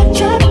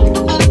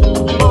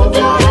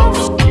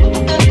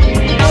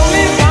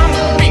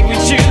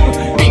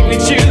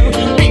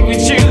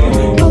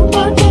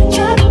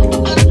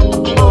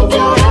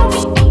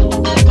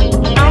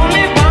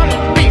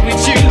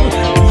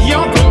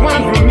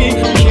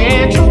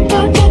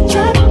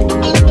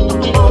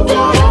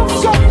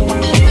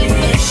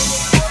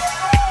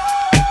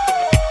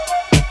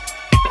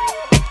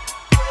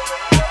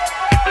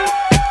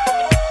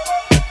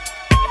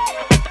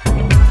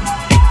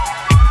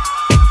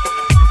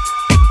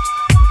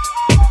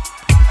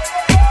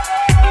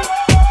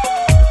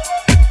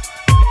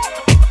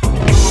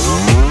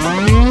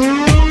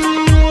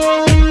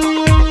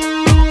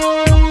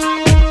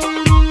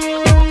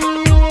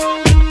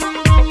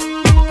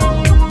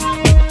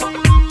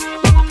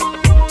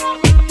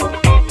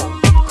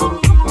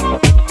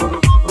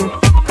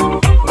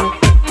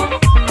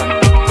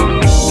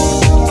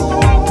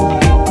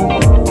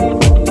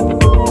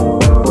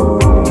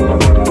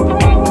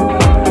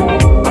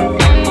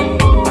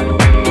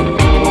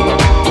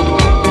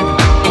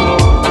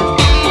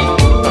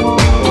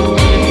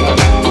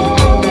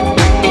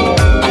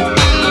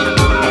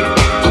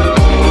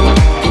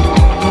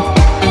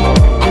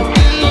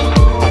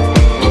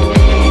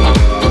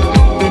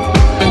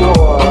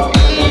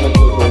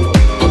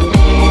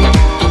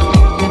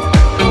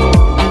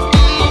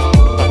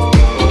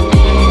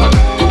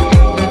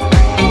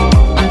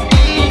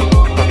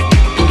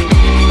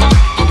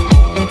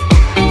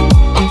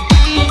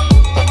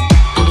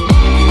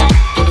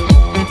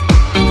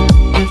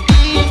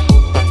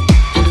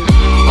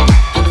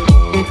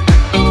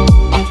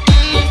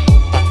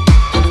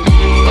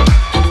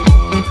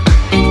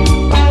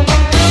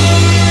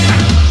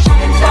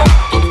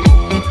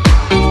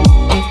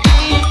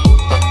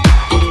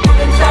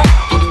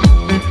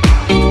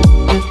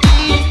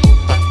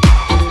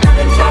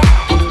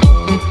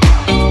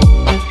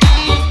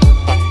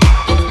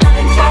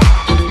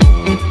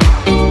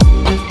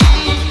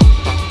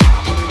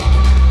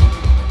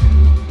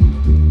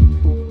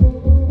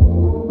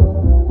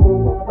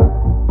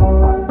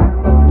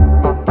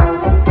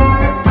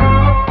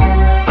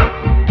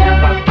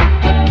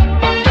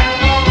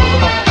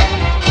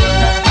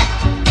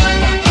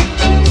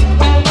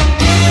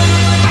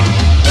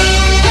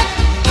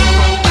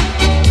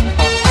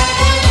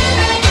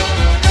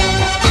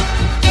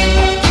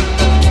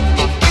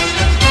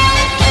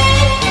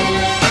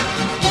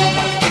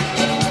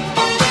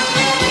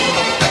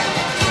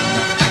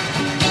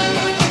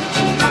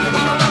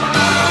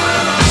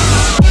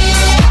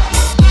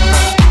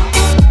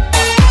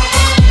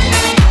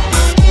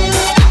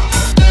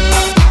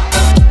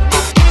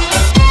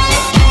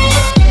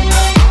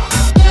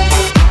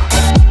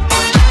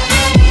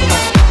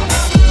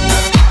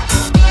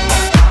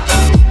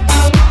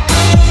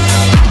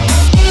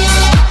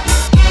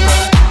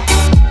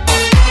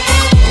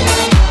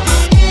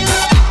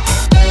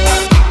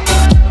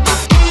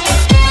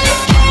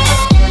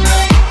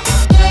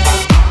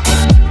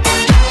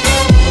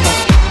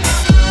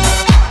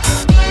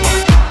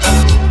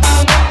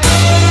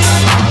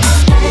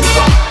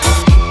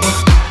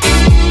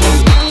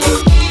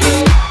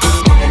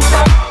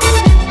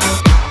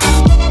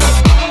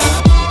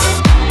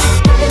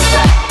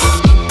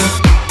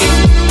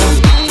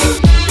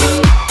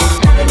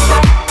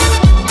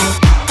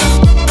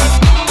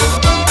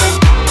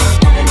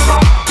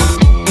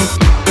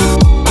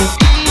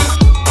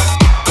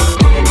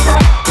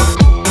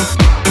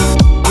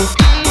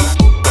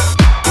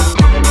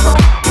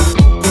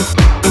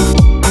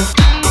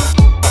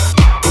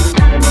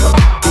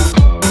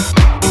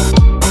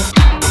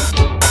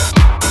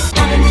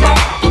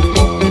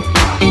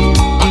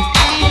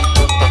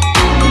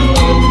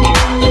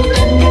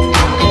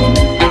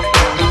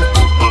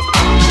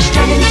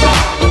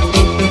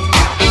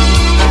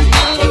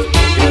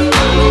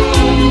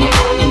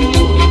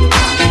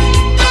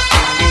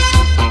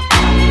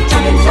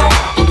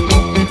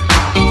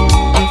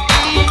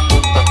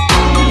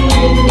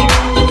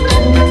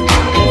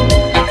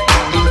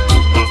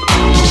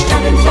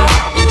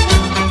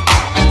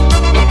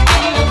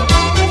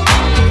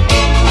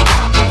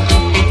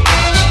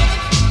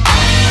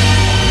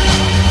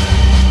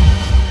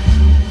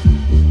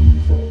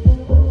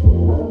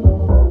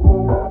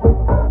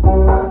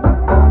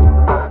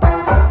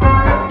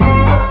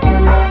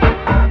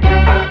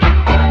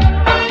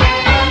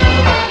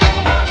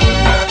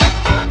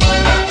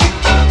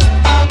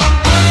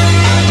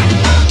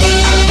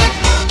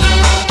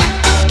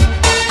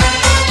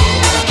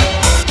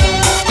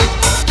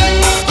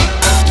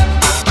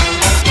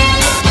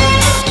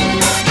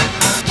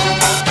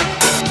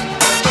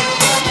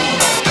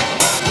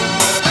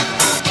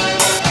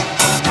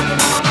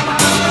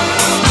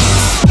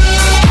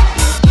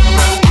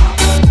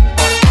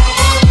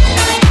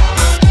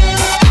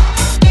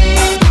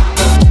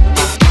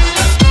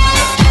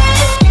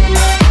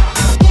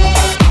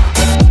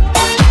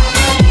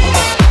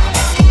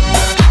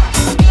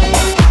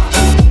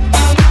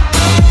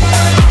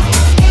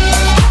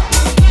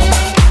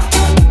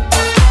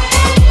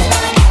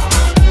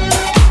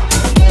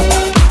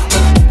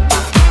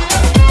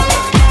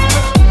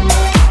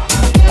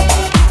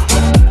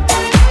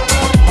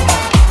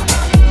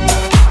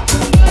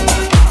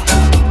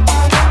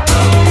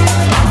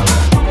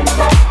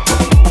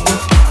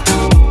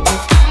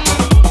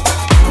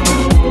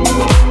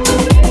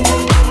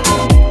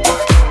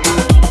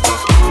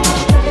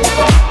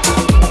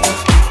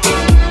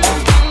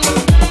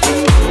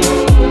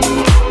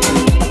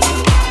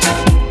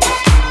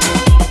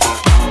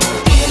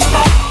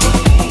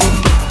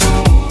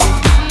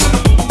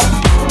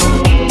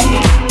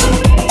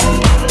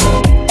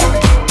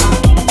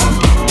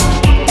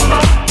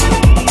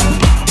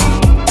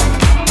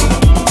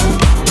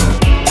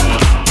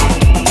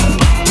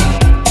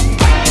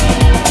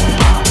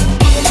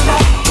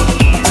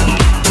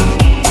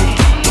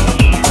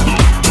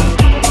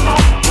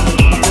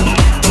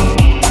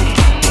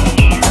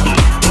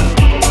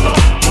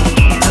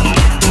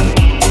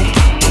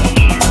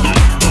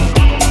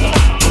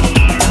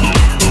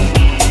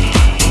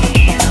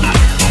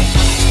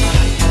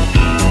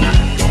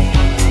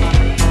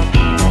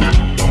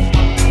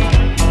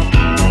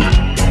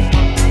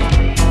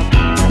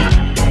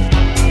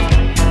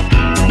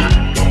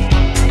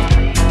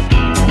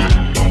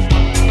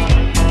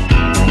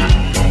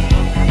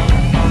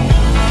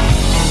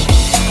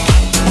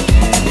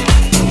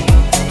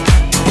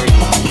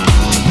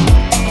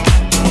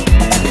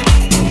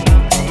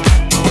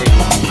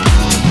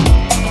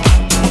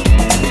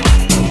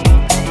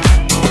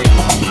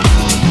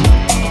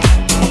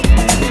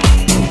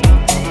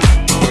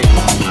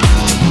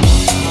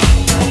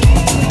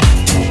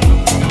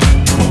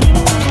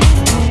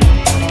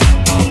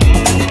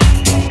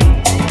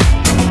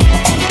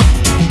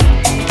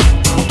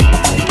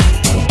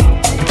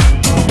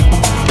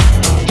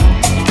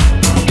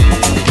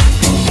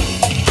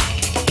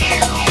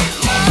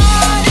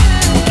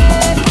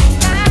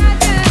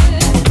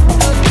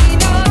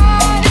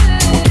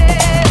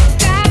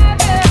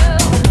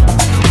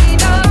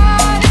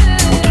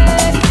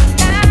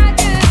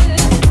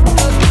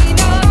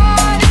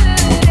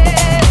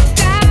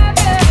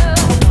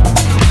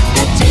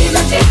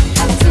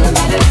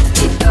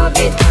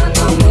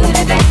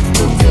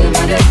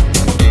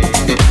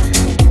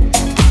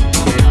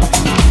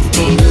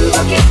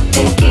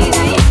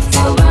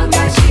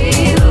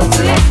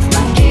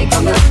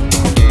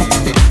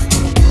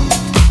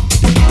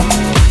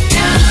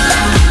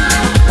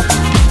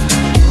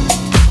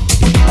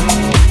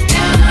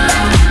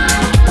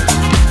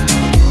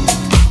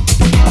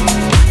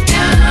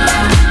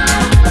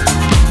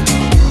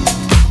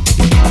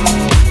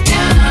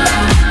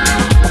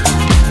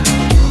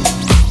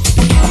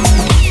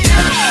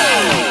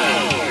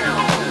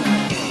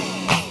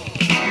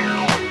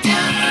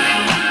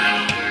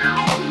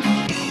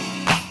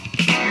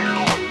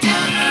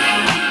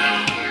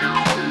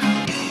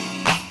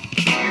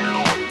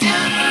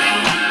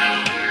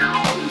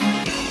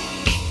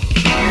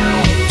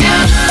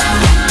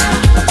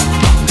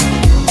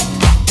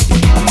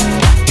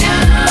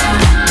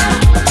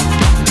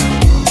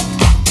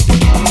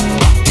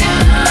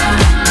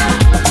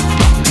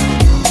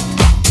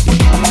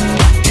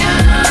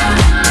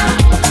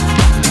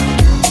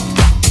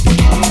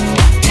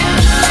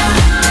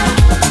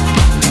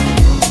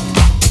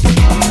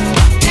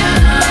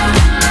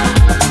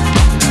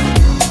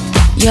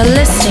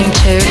 listening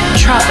to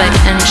Tropic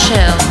and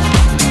Chill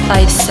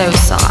by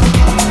Sosa.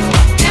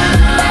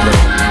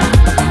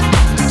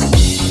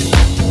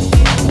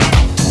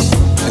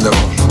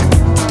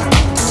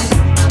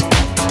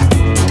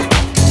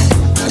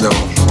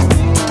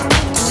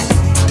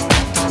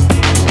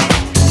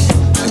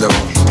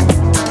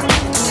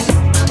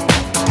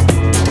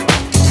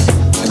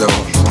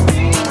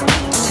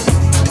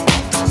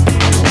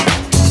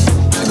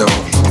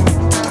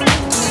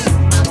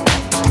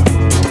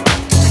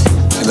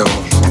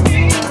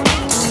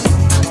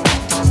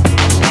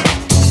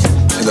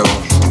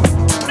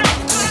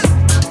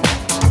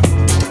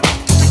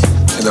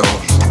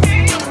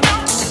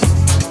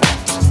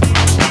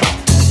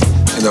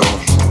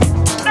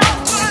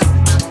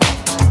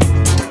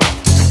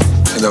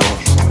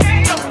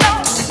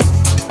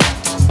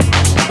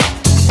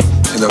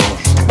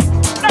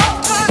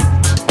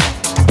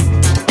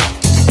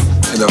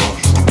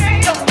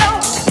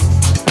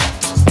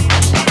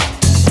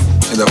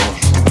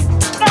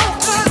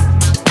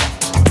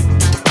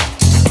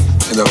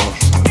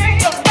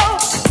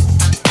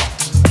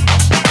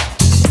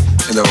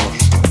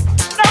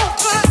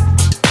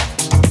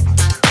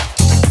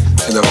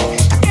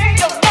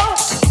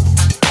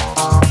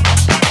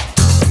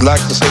 I'd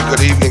like to say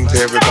good evening to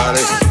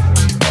everybody.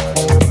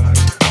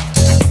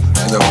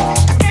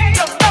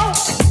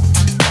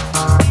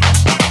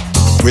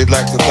 We'd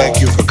like to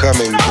thank you for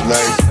coming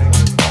tonight.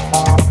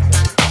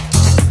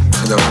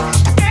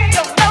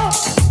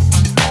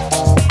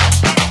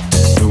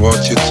 We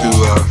want you to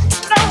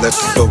let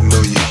the folk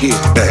know you're here.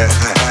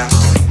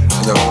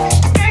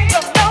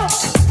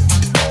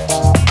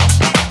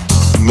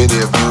 Many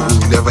of you who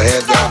never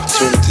had the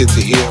opportunity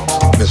to hear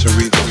Miss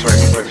Aretha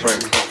Franklin.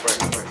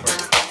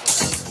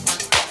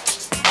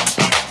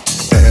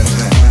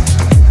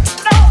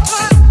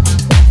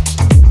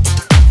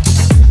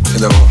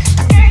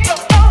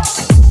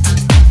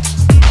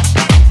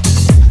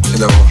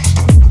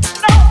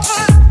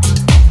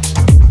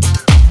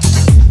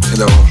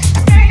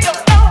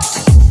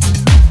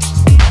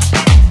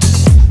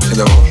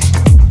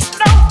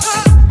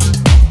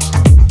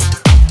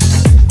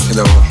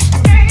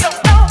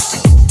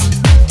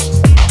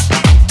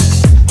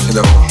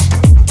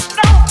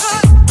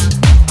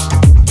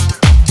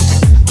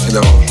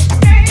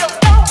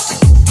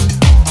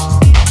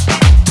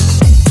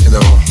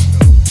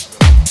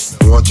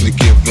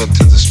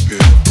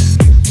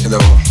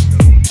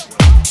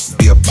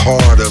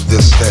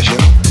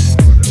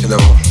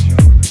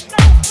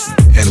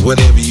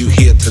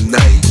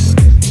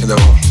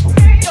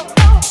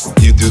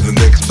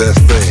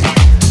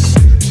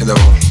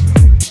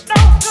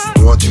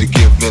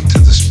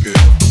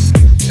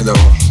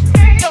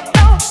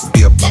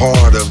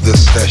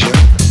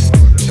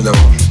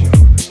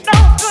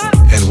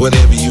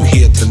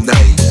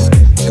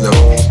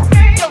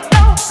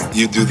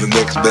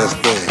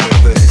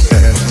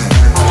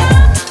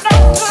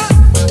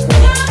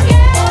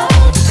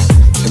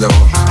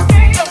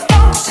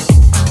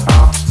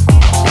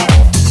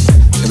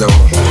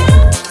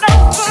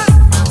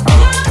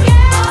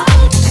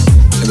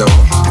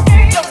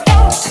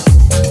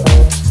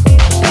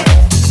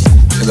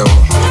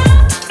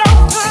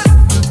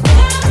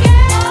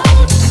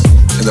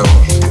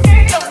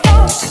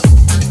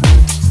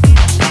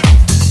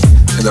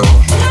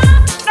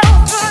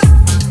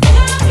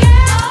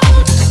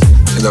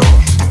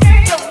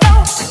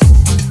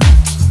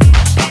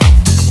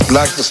 I'd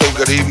like to say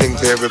good evening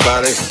to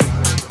everybody.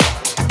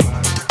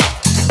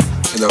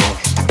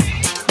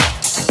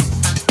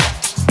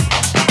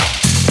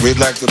 We'd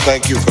like to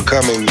thank you for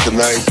coming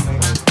tonight.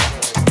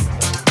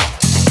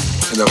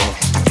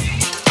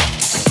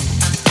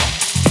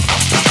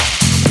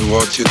 We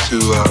want you to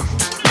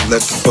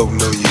let the folk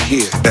know you're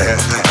here.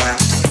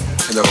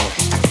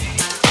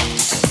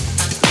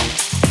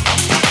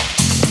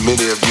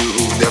 Many of you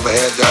who never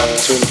had the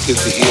opportunity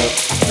to hear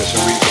Miss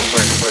Aretha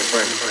Franklin.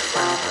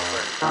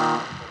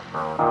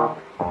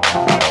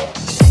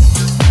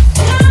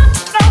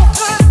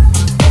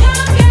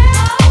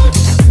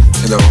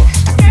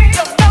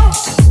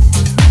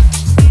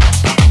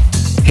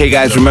 Hey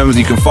guys, remember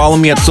you can follow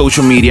me at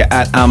social media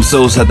at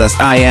Amsosa, that's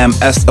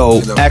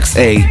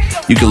IMSOXA.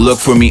 You can look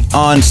for me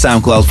on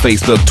SoundCloud,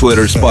 Facebook,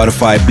 Twitter,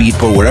 Spotify,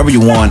 Beatport, wherever you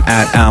want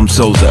at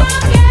Amsosa.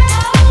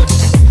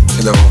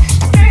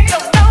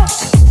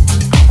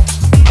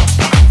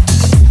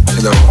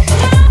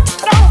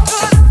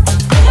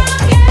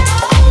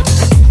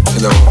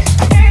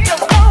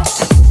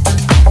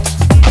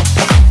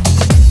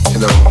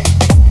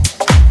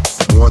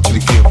 I want you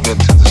to give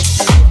into the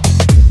spirit,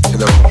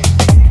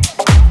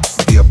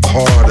 be a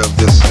part of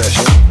this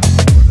session,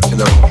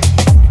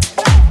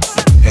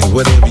 and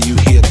whatever you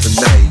hear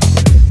tonight,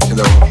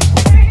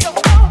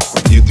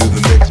 you do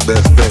the next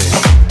best thing,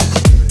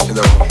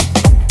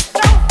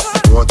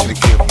 I want you to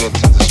give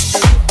into the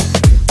spirit,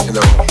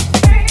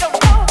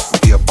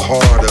 be a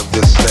part of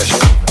this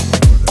session,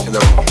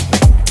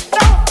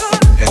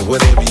 and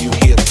whatever you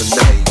hear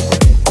tonight,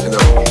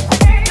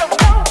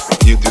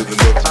 you do the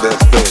next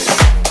best thing.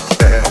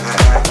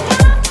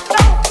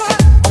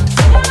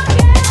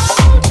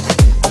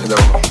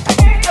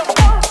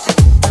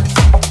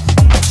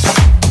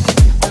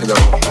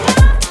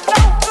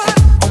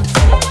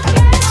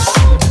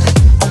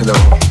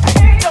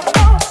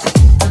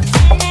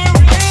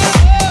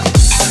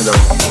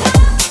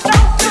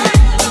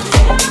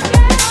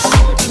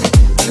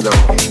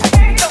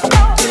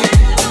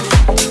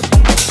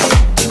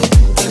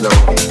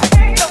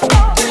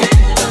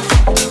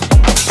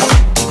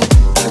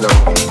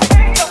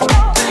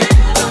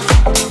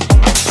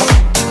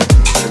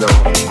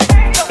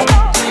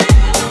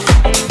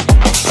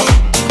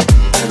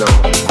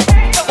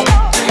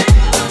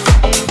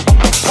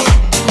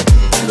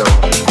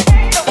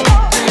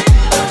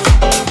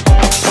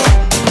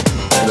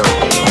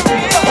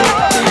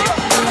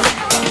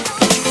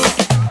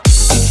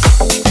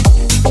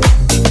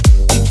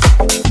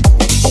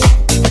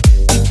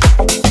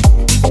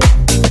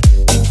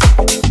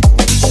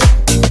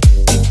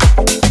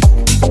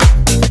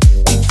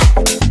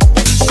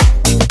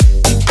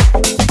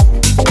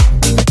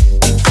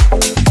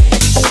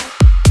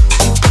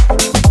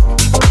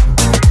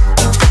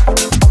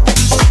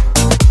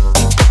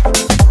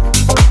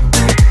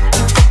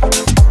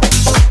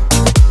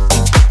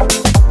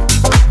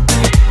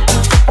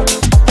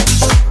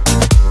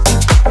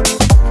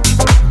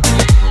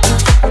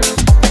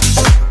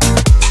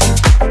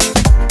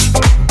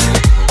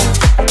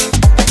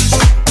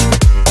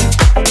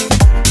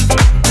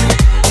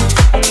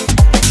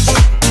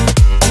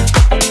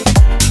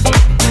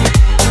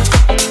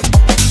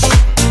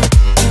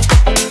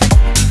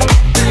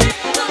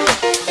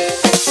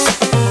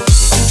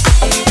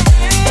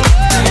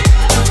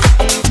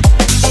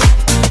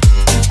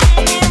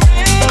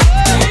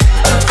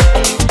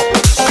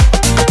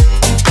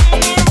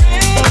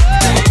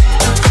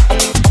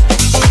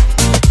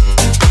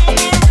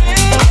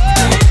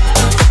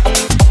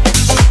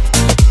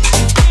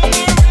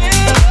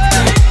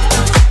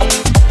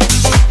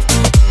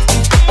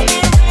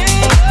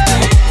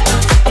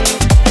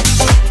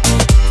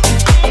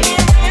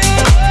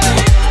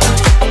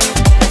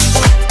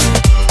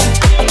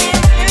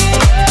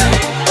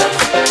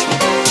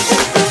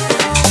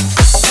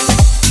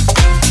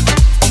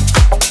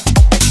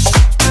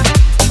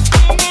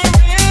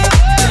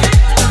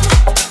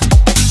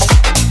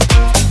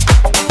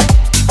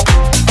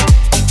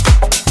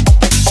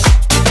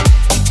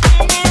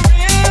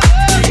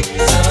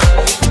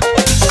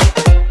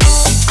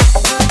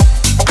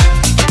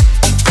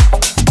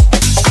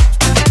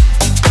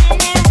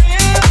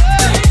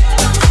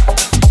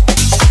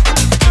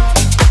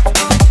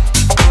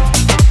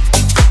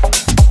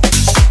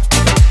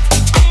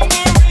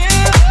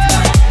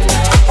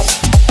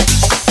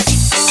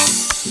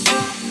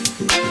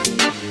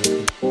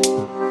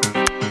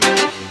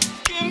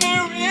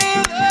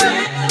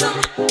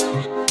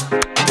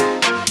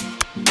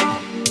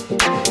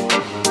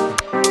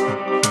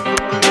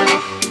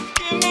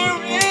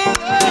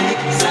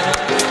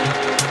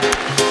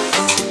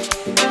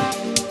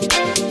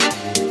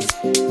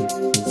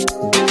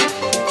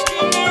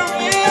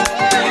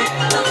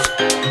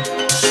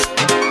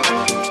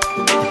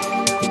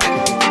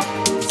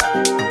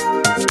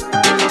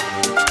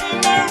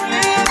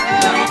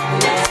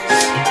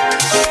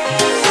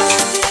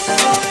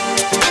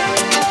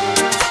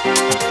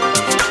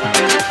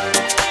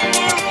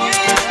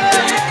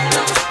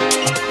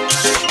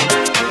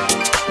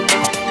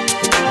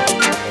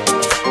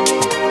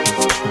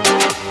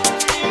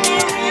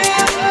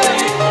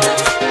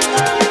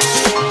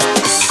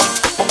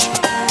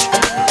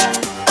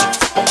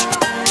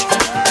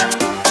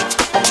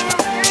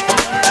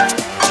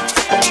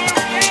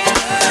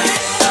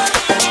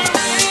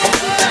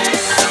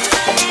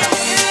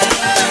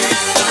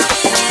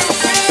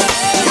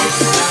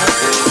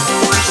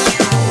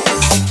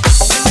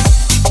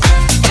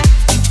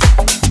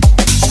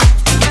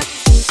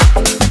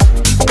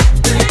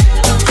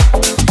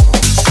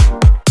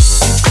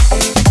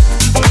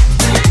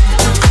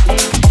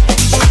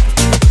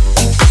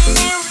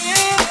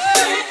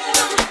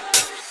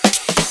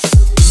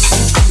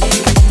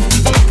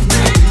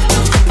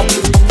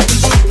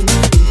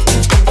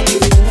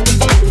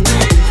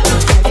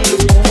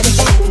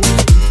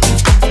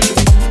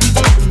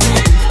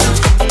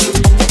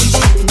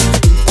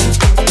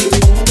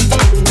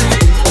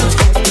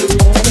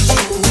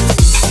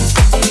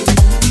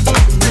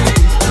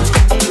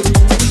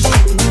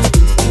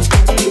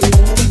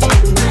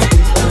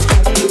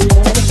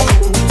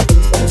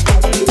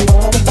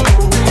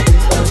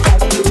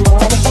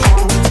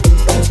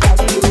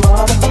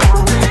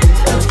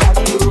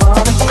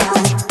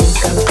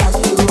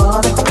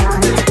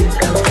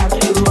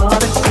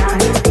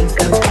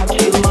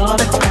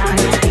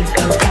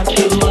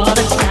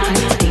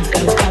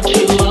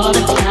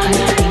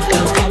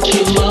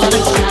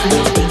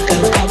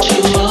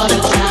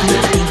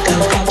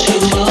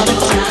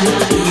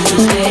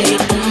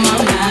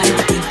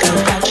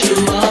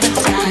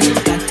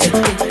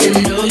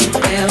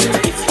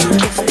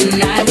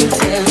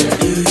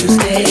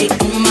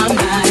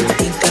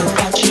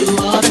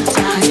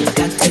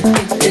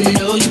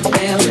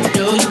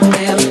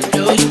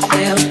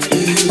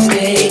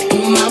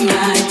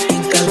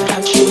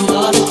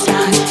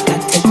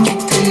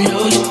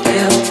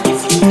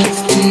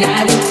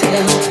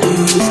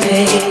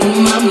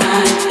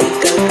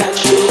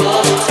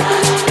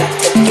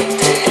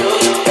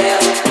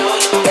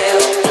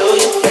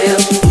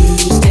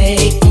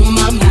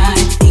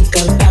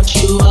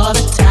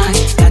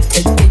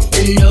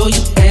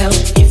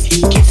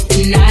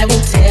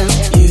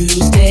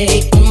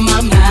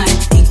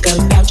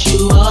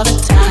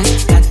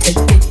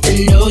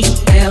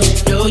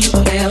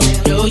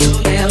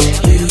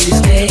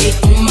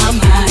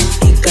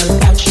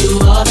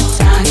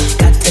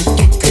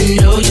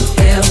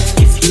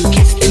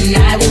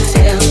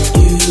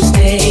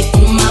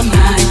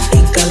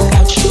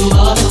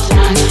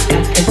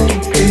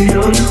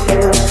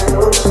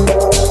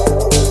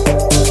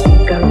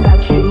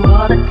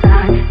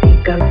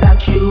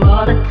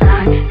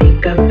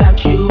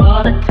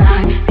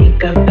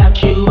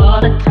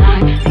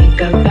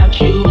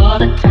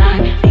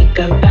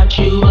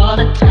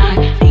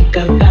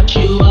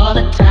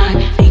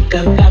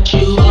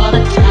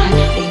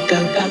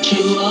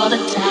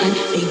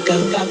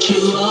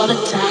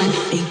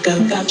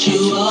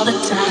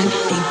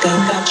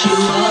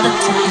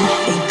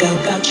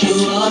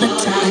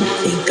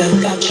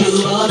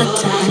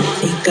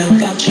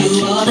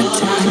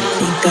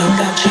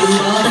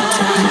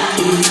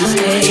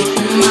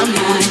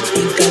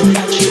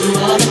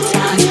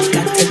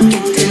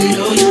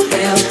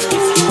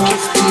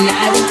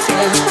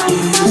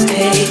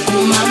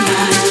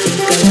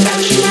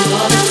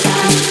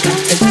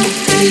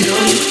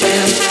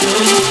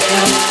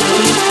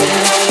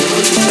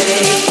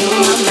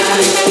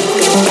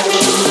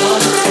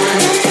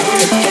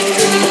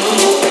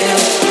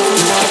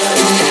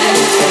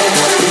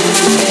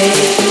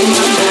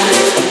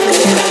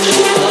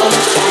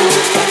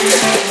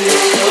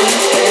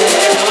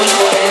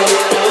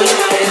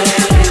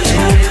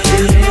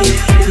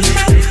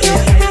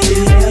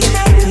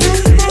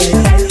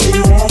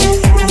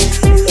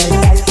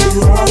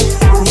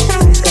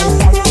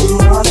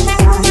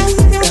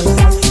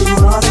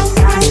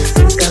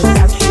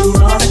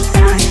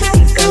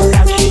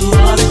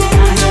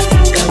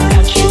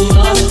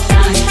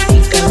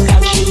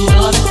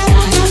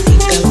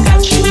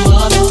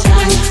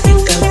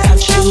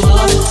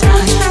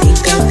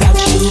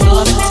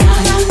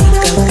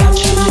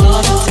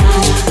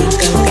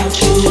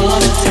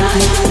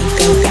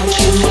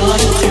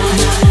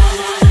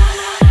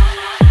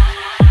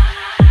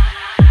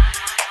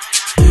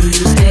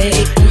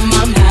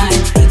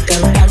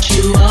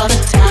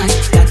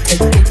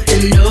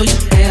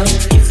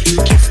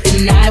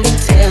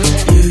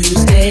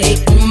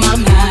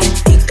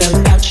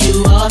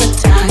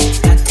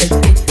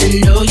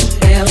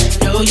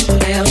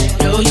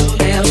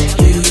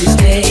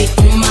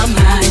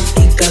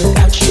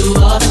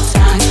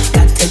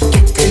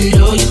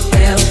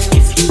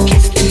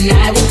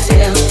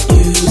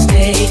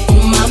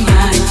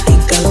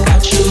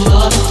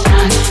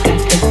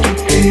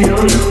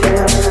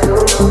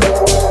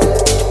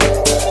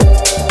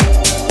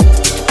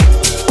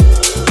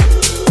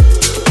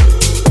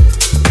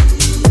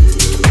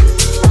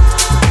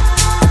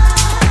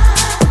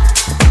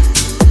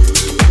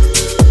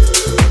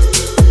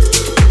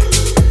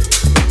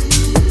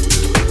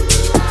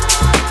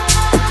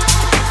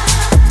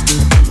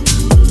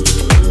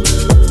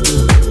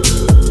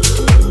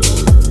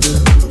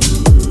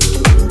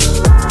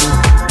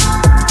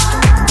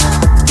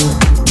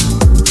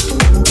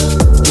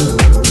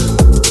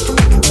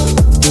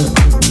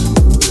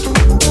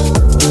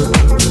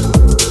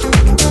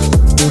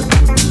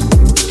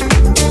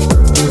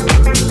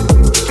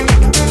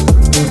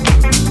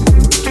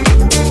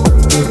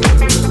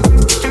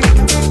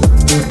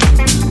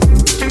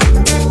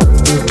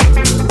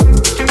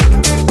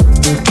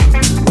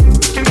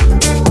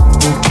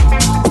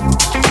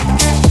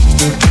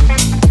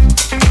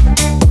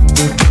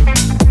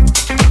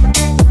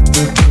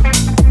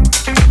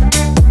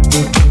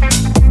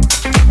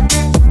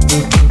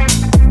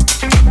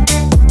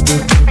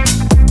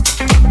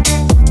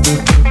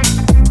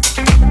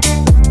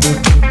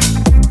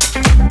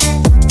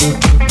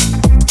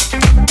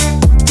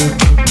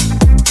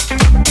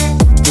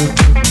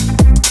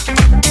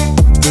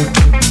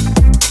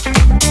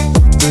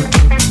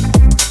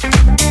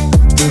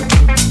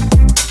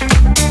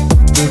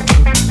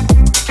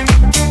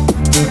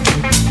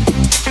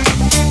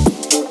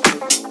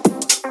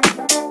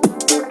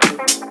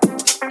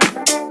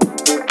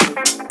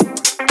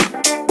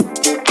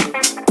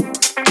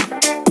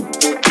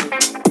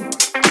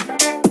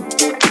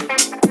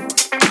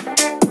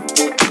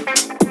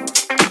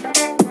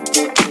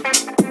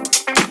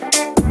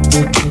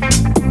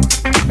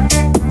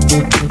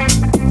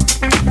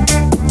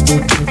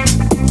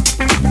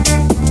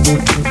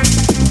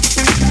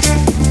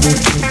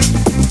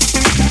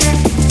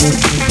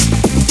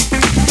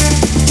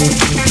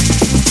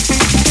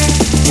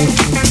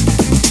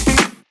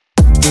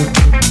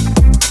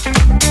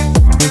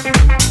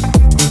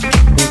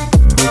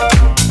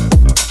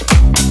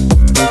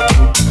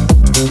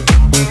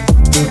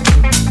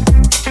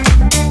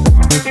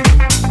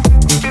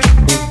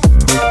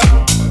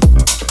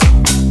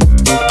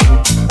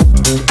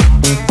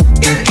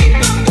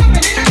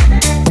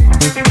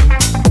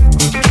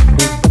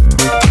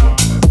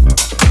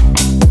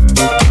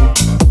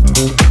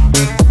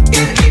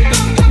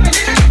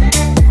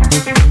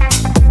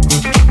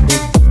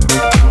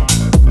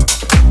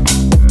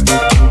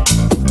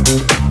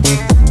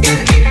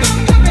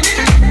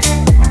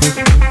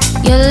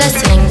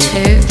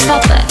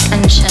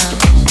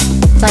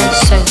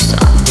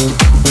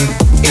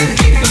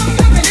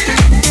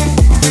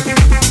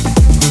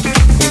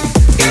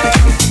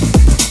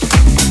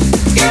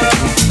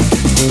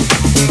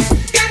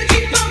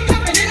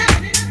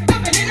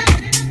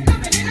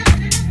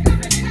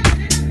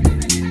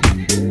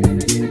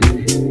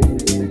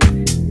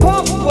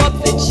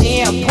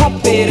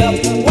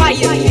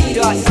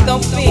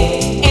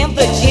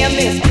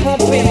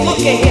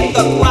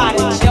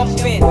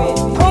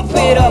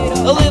 it up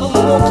a little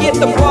more, get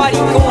the party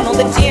going on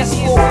the dance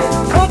floor.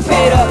 Pump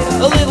it up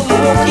a little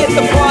more, get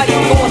the party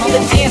going on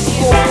the dance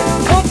floor.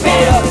 Pump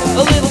it up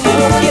a little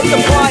more, get the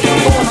party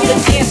going on the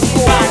dance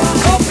floor.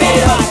 Pump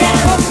it up,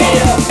 pump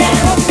it up,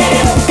 pump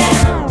it up.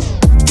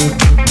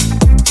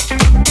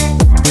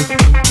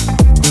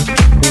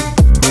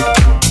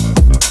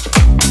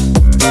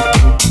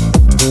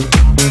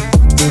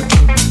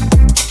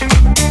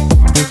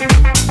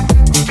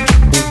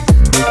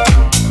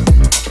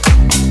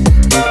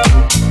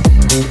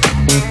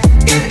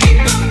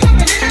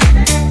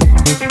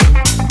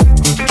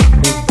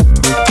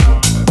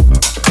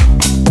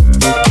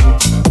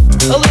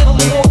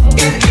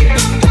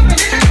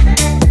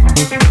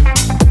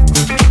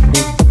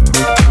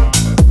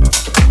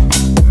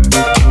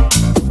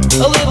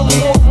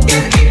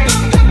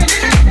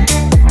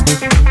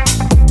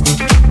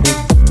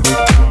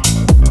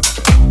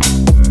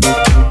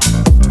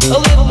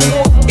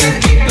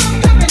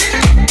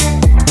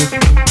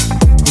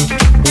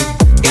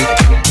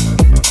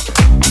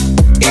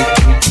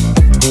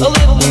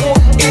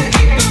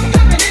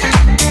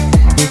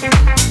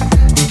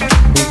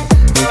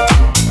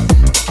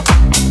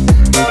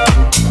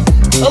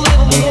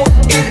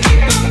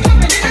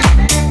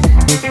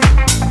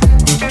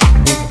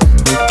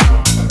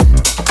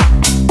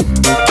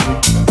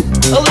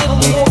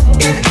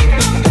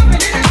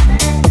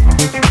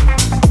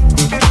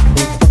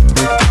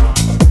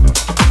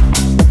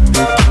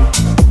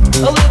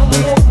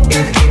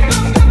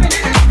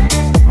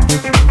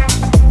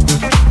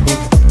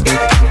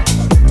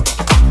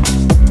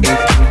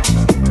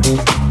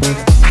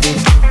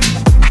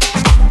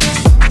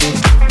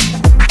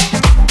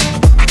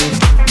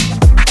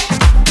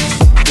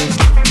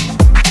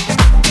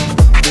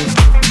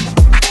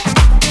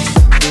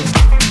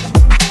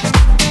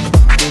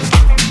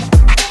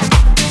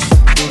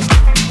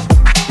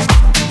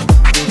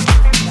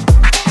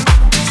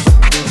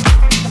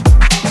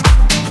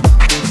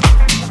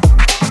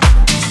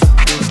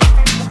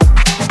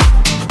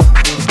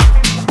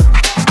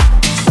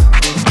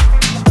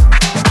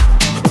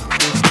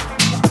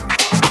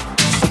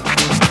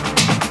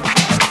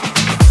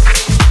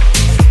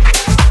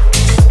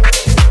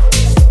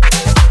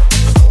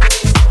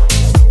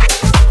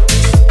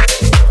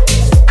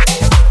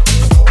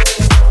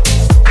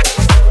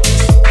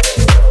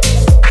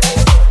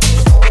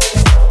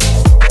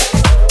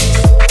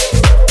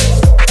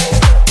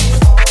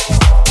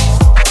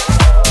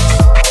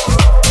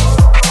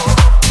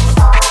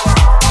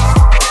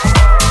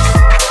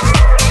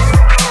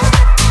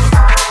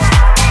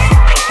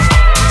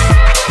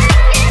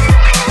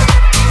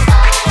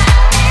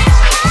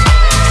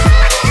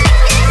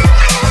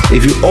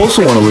 If you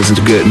also want to listen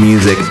to good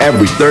music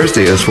every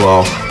Thursday as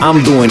well,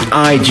 I'm doing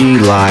IG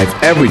Live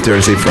every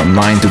Thursday from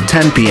 9 to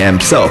 10 p.m.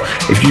 So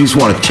if you just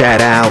want to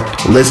chat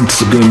out, listen to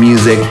some good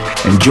music,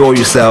 enjoy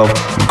yourself,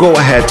 go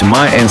ahead to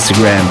my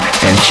Instagram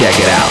and check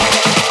it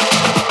out.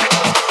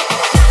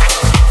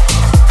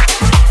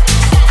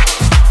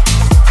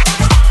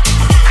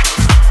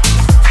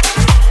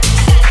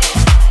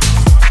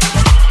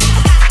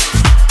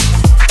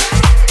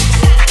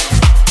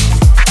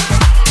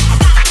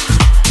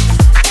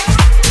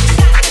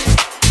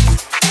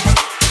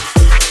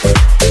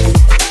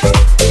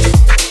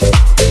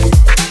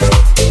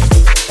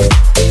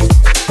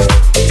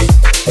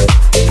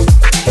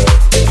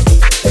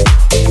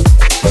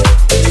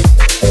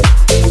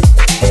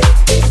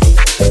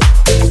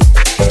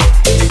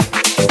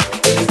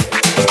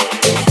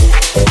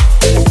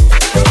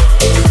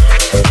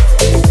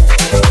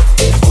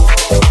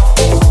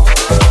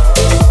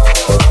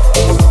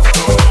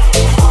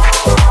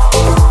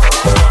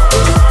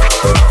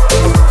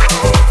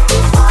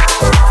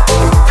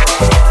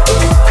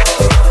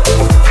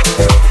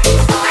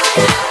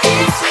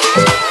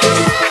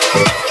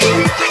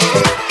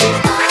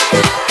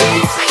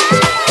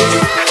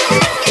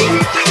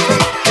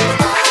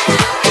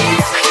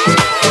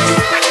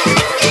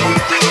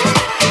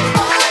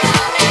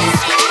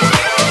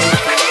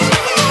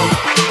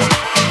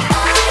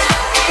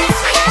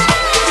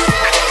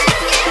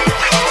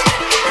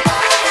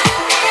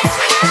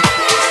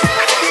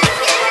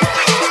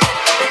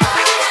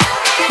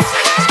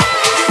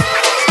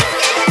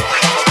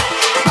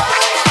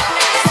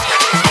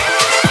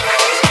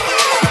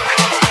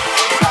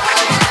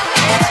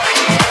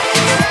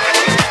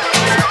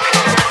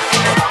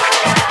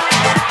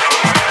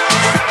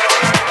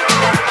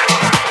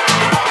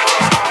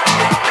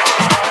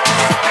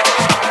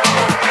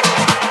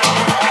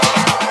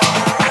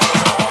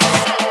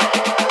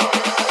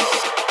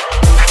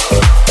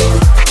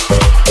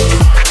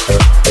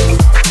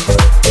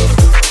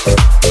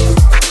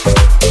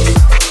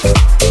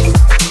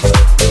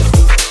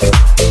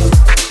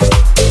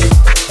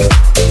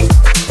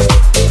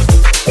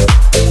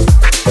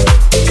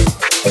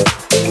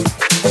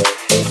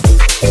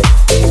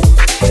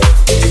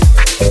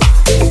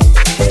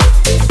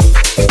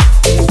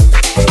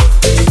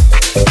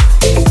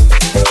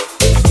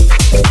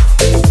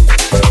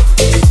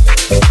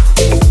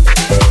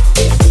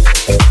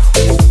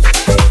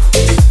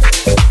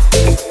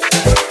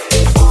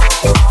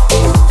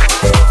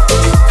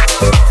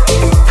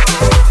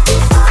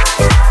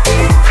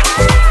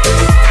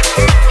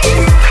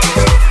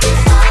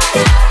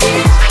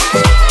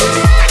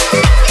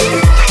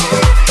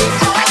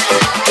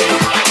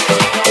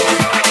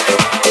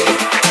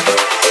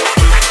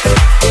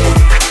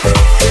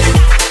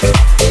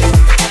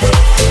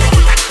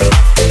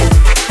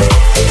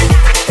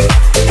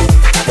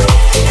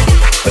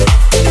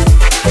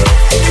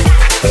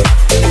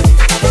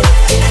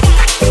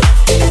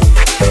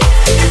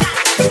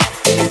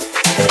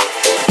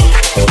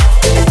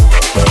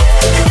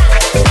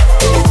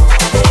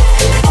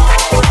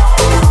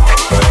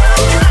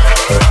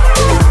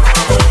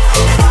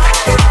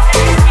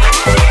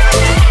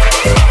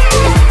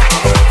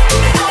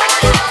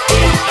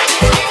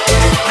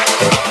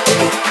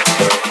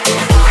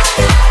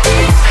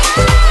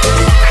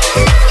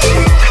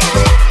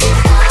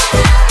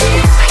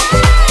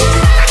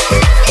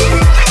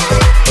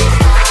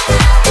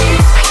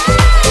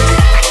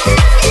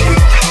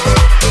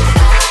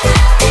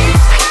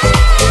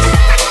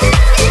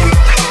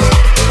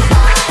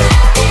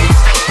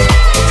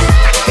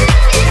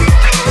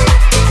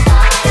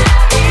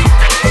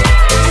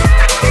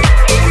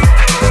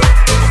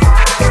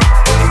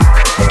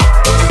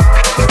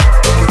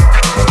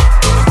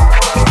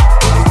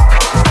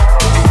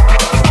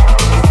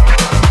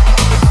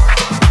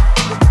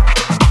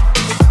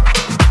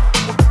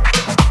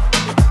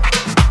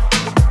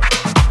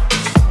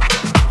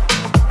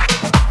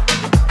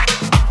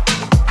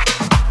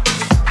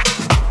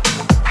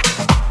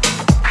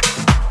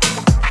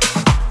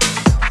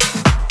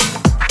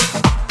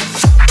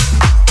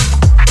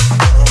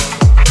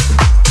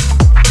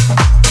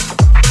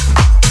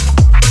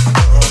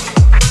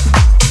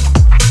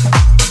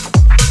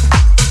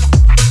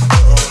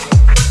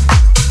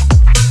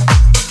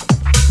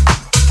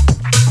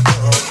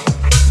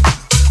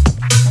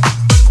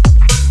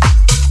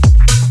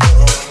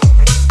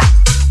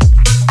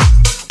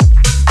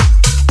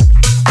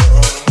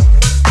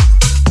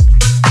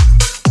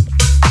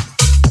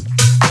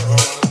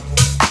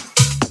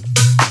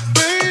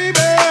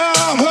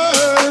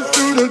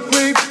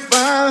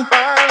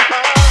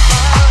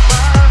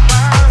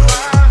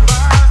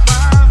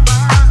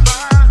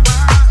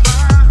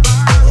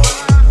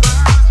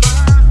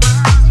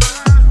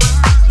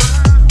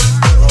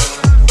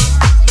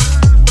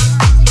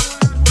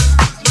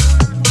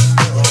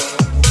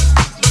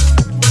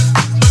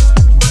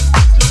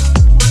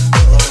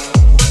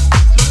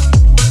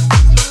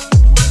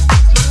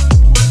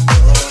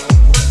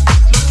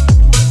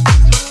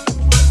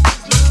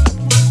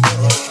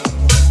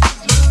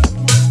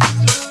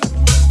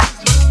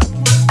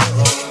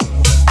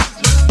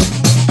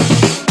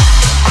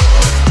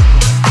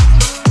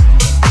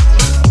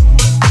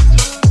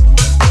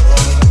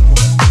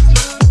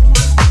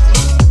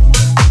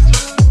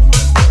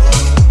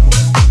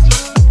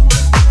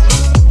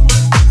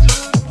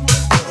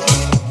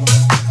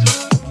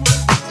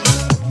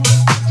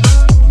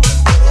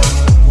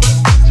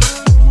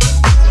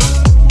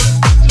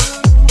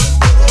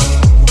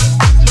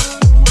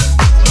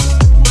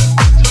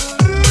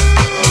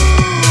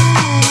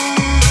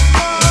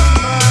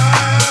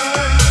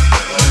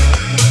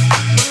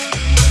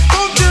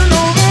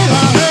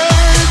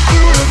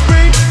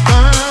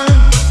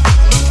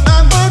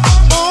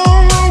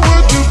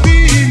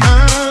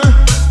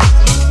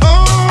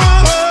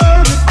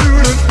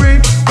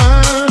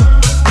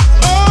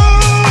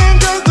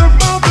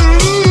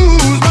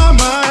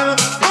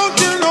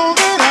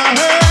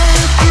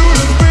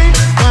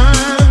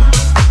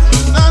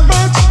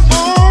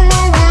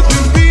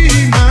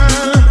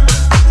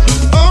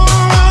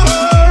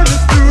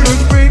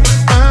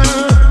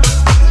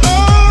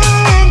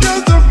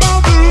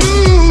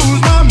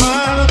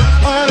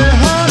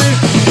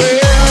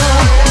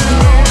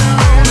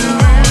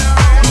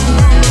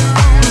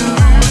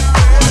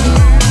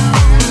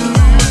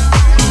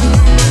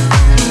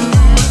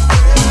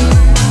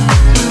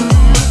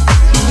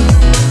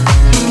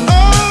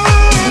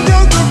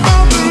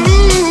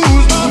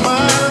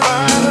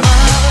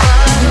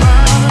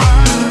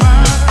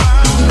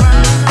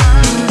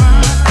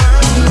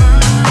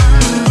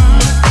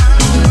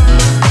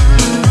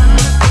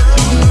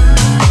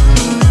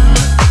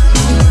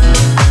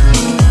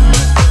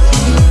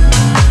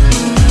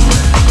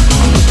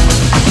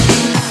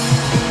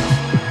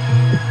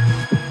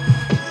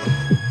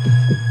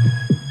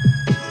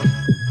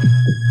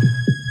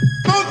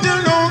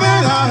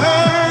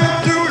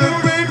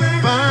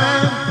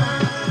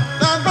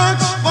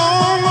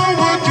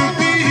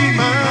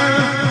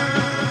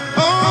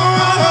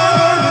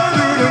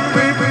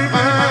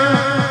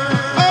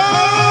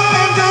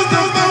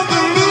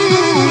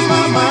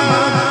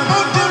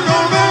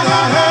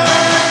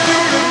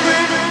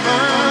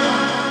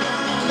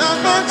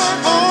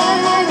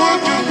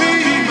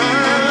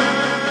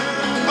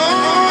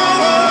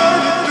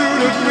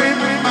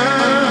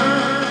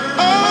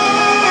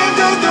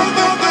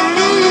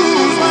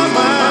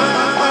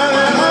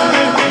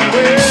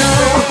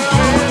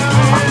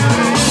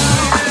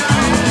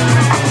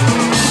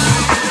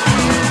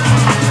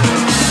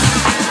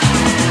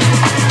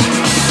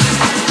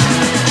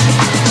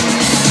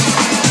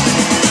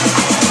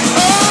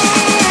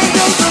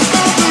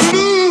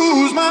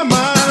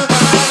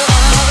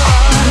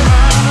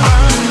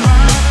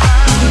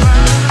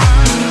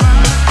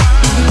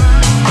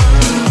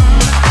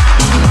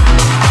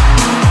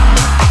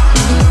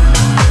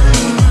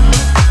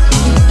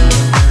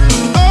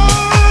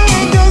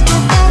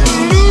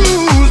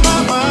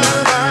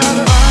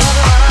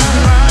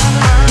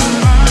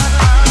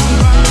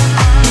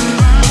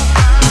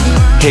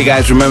 Hey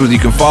guys, remember you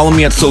can follow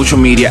me at social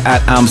media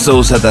at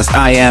Amsosa, that's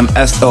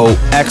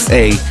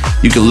IMSOXA.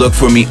 You can look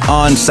for me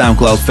on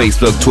SoundCloud,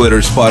 Facebook, Twitter,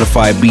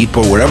 Spotify,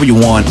 Beatport, wherever you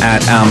want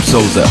at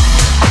Amsosa.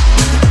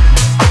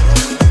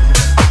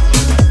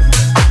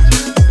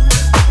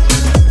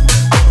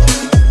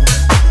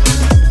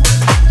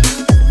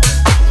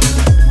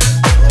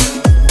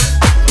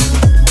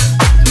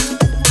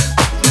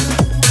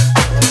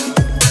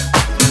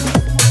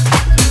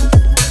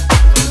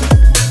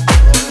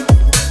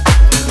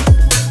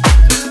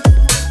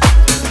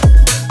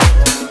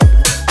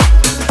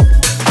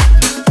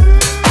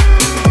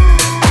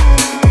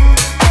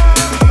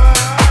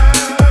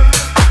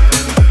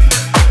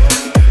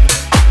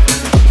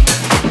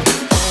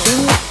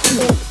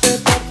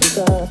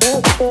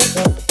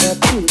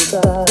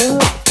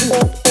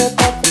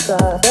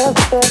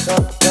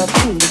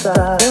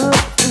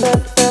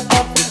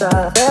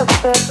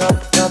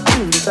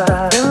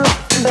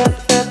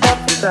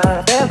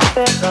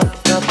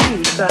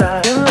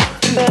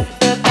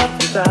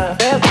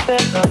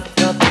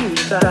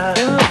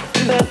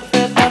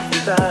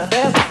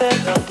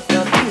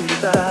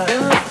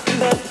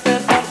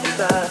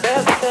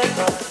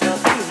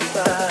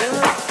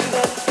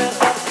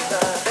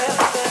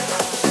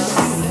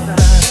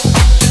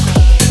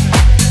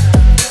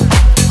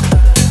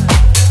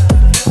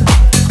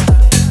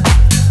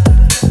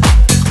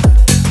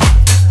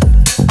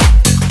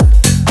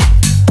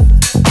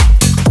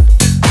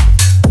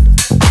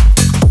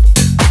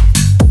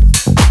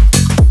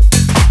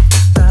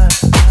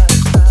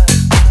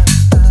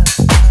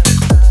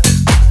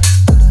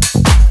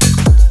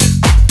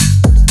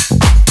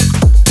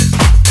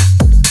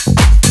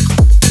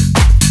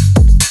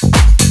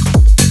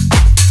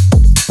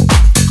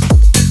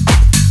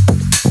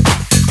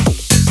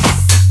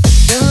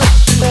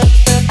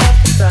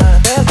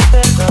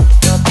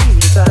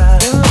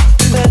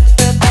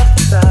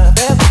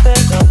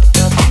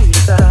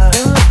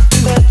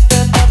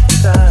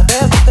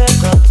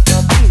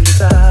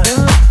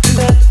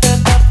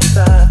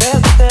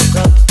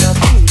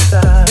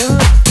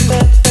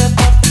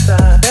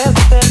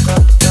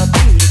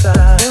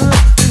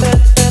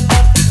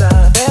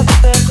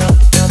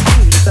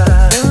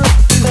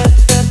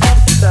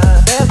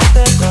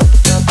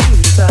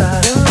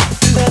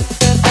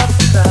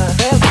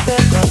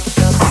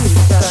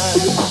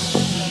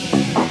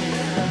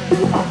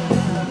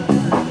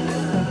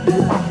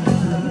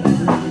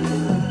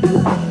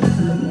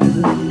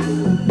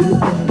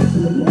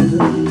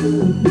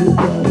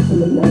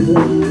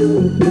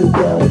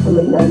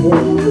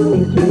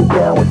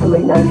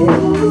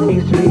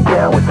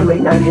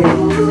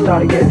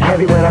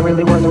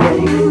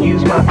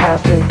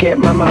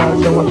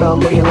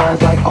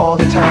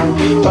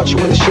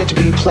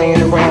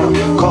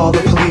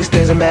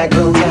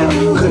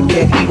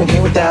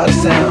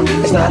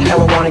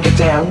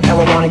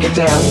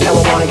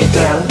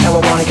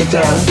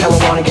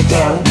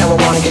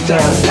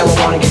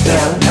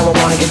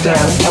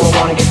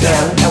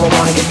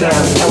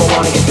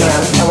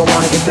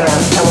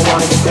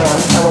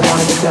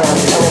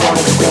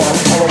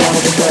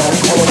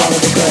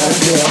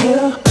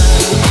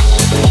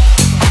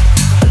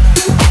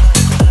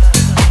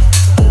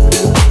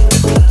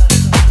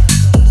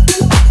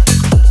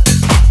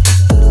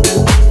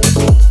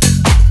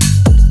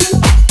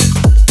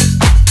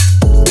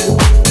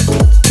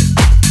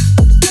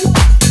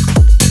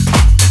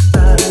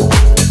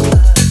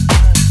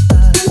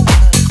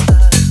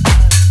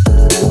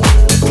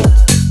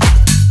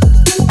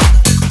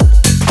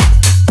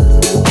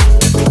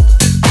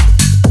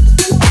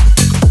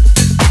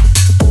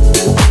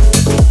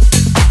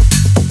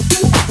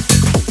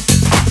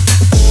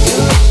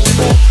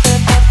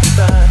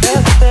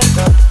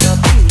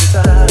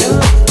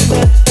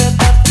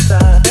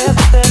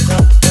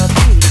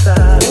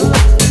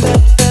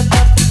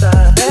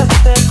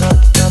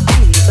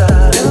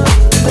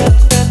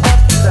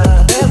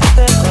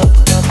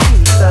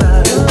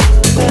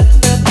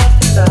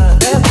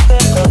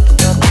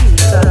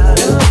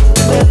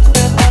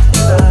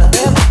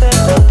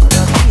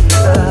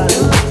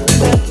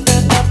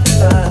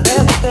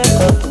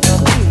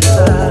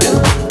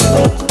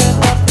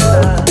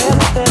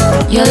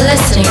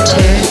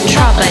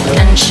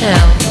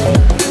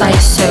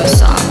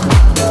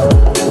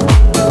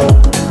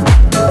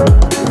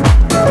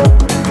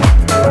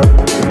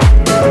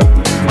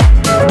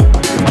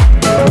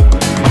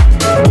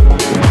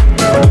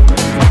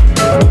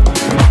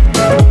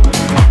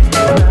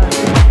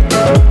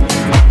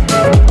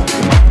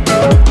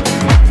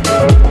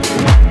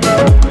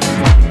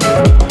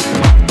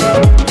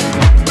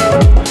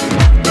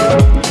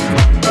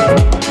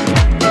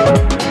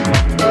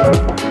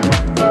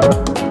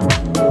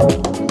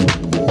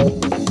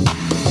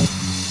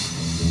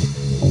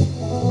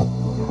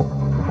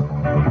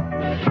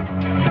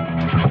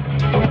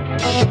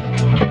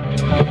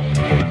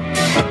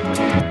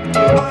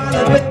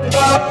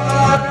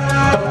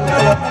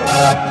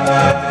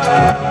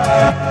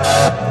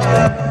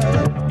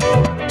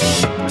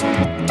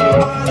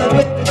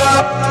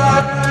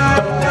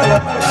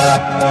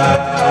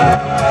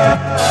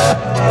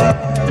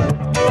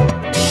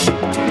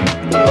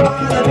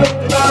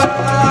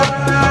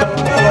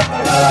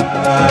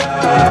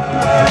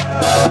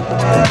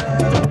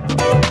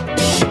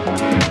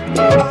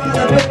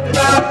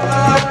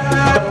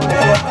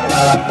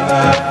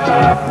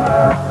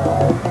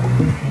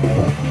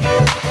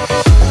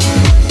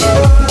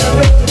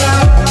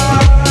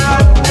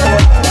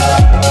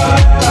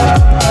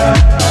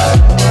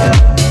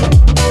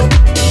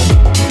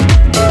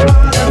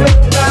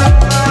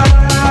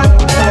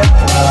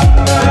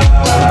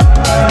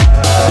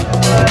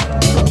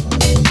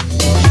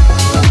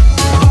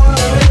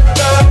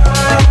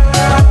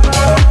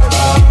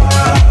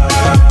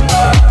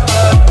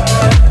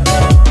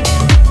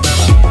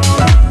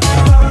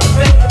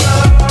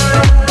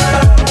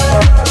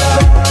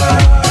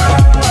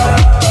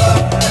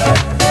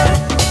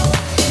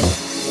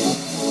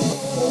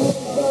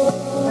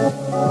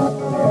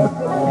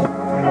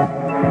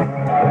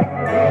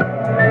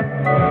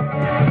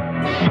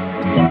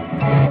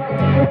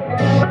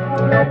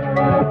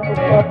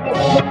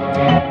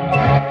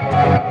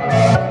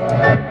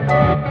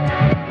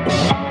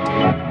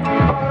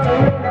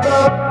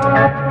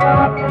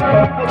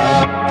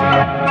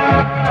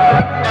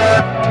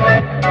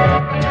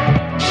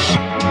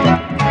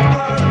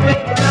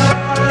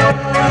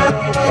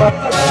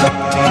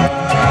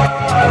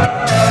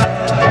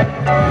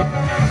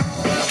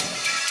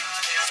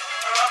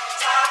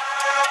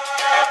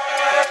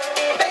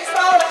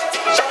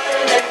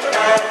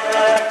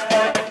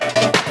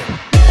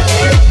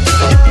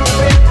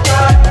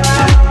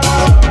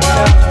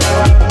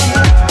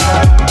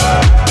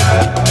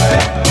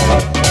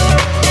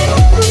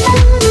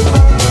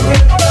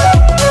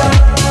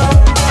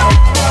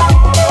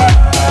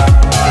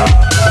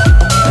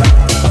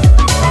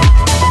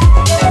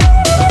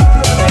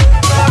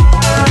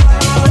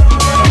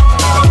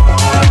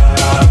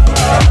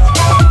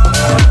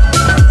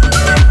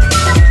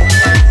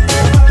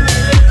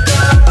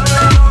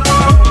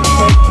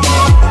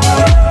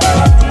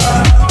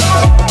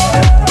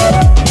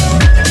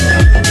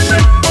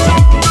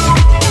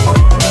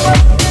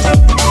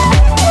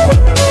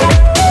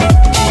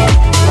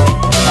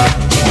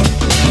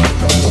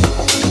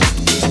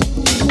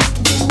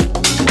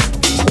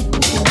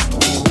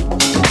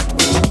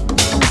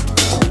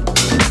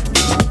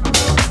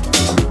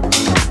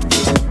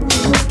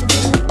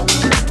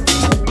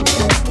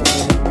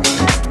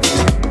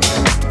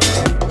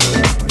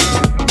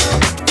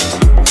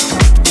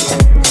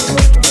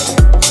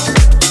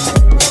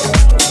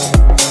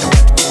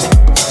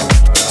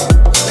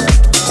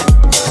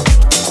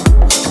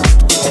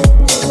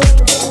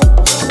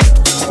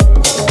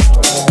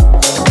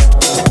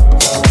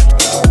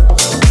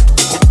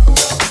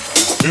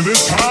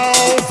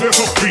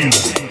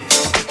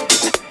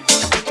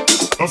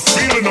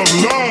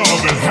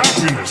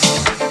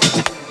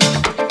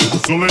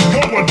 So let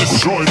no one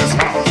destroy this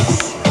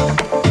house.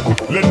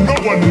 Let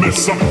no one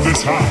mess up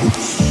this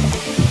house.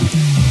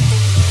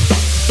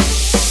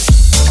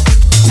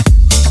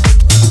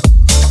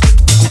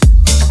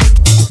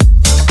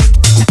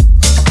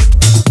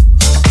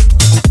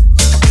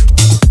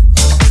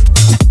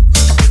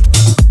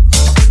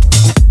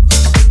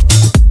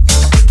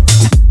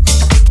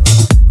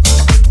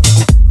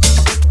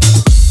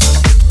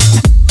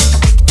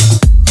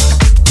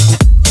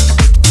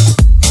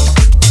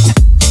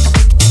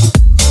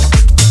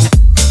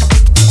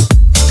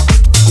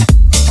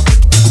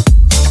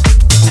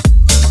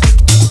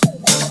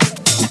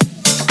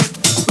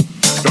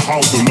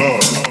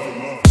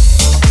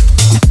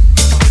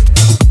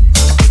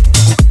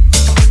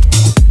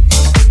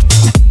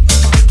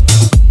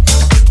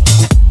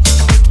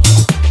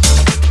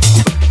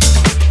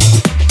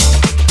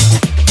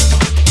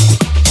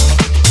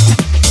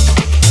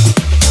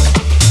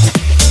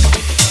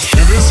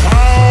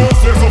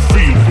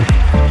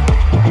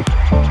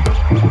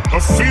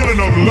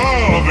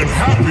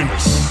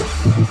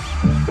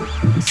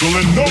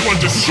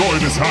 Destroy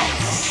this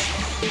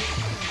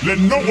house. Let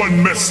no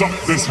one mess up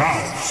this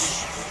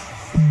house.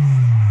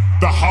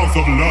 The house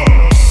of love.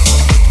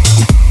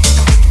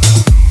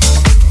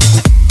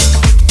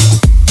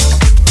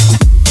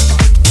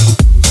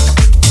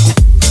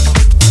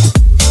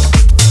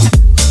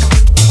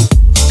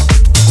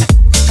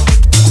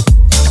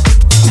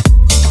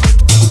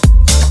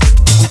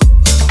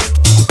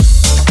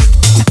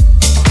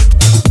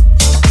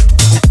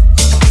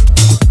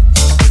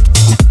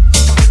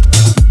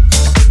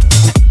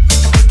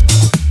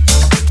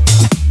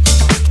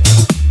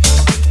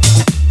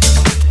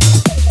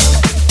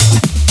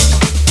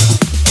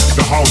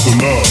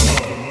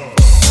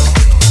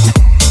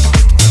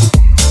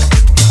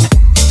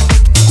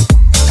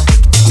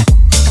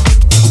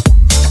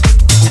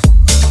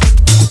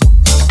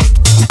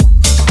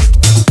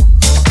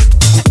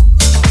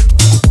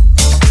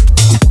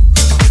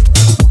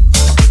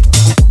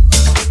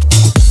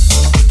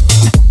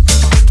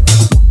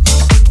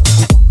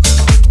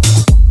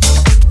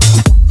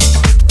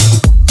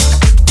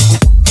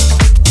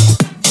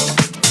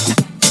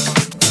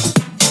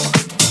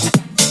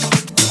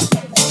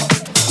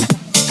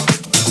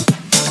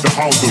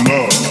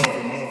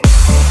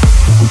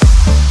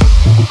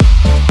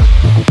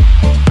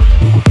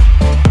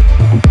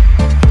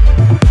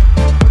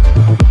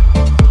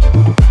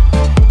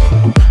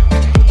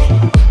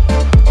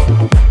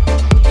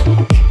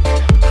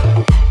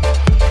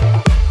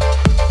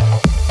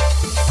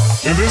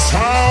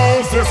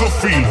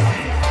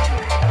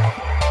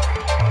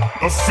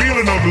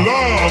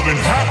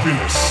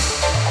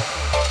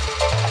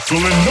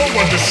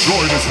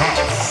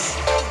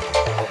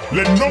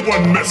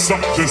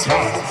 Up this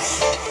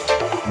house.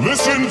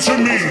 Listen to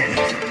me.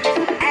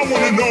 I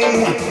wanna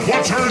know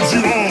what turns you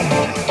on.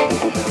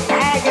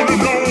 I wanna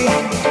know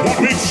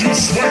what makes you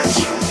sweat.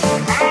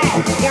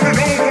 I wanna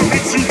know what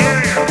makes you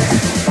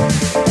dance.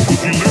 If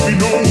you let me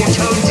know what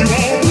turns you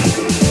on,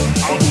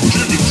 I will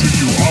give it to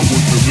you. I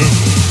will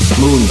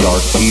deliver.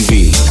 Moondark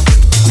TV.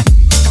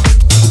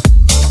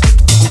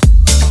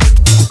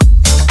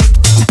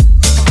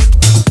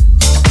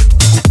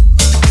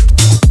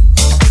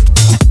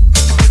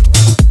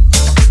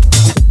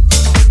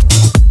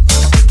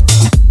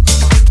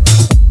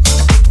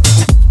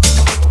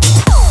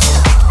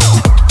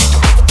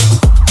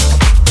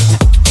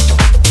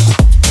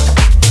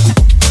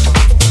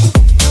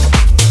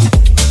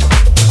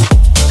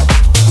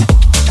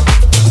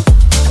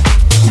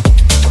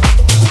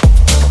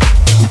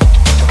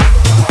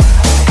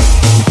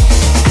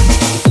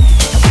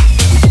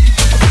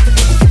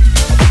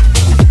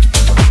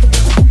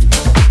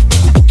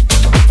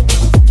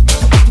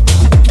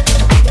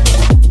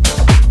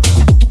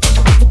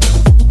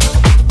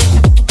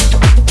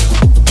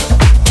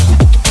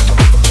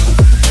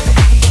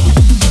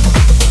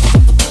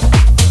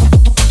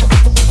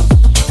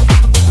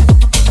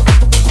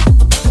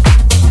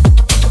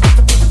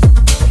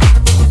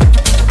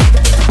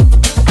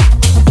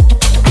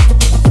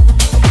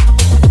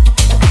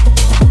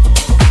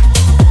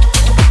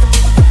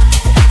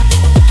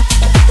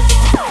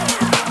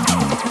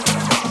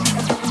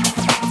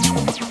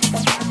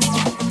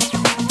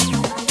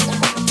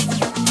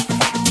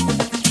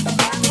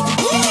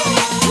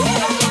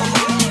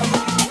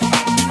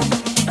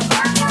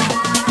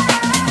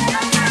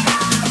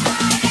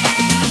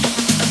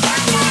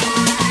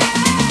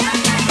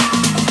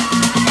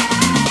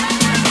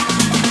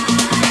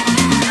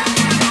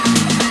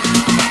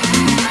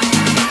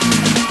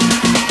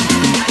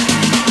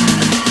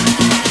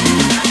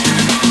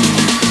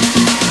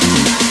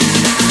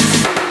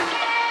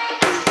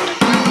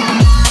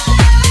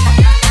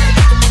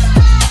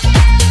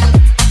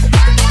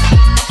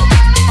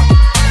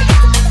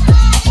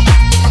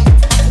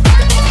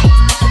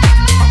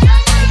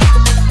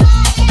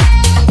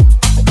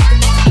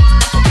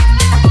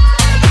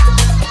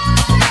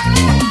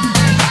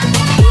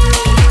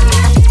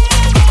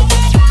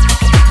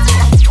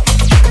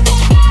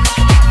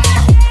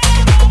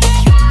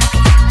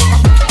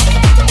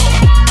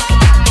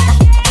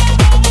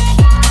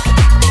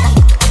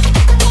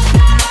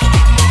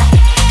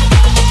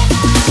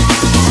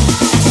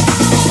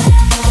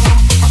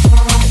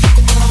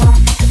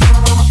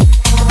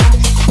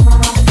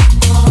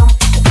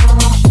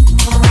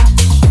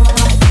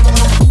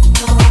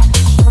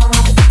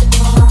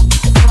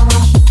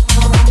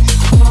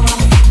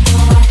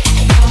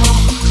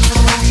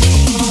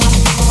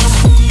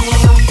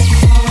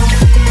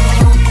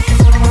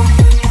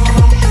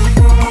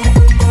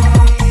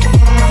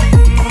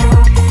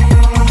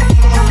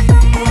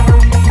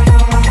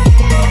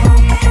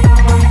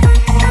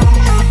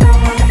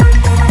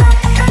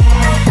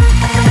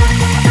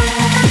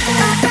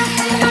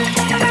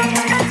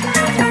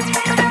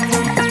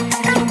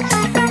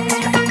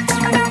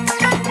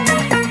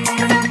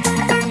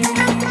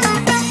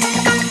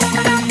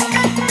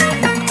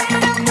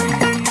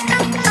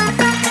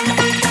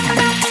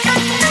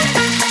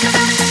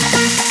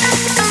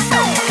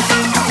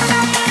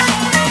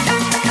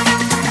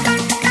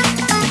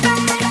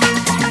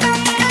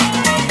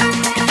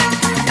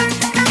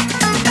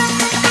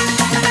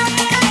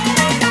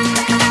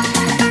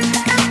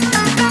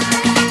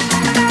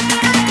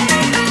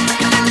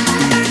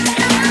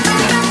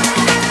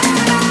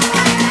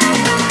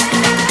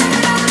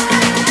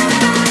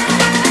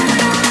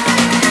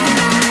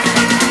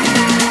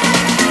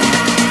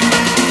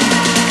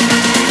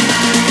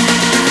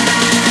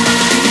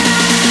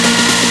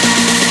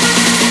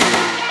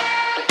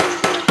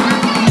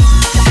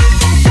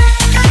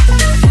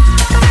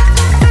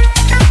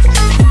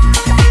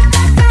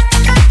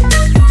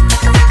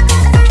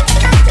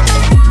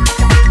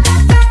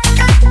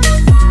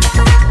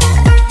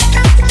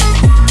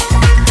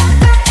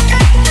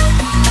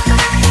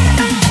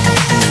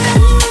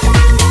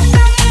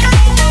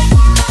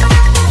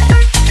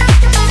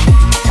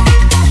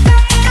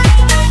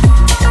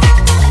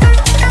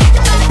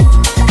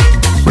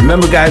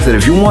 Remember, guys, that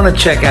if you want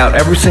to check out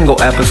every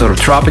single episode of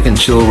Tropic and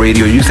Chill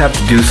Radio, you just have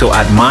to do so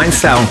at my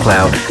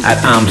SoundCloud at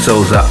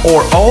Amzoza,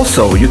 or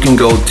also you can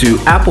go to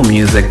Apple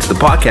Music to the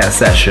podcast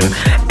session,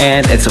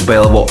 and it's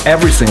available.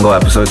 Every single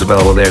episode is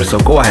available there, so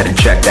go ahead and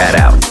check that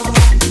out.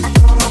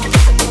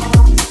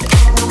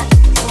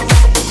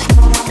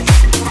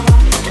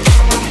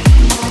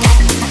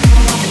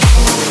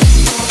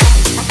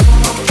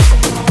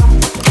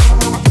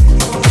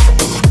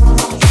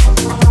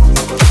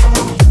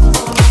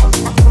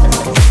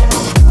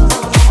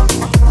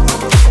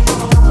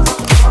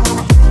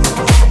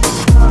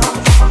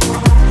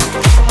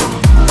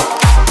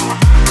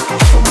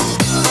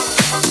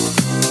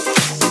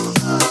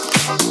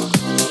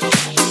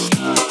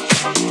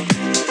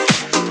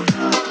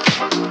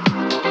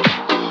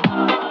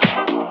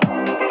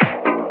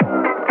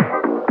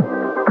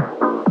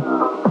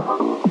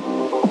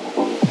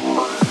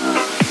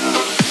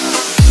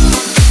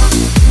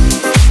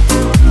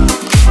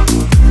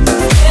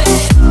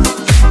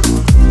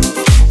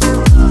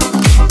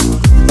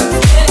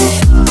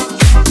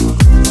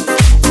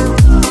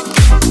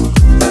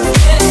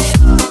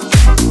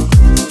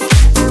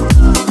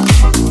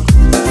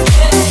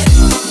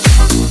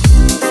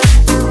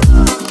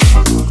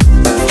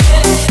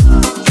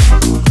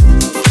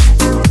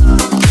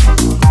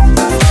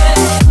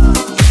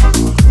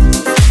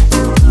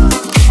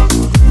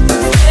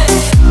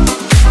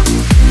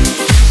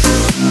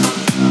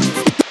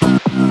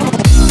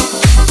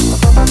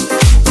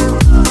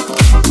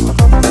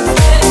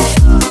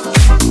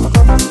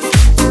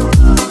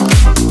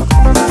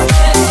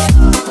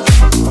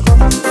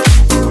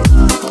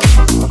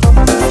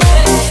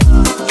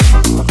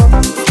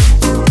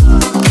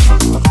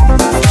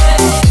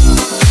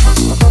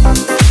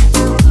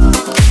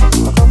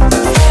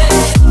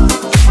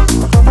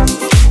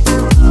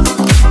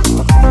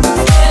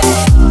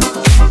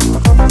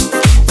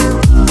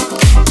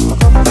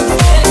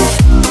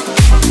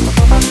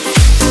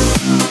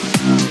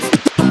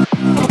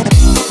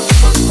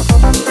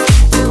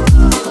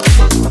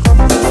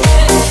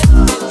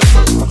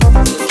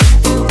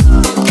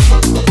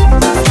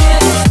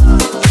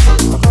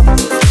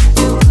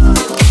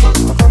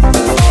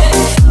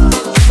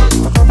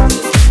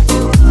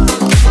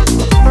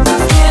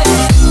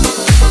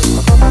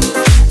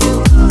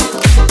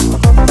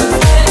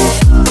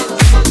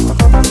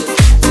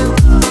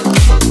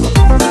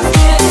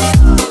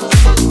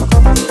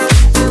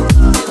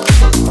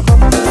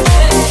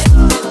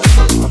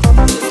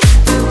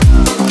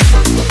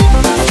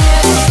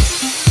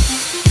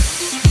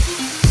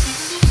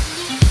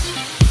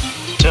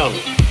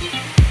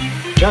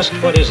 Just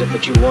what is it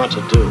that you want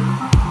to do?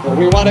 Well,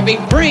 we want to be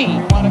free.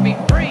 We want to be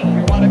free.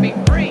 We want to be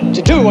free.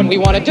 To do what we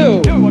want to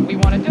do. Do what we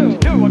want to do.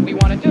 Do what we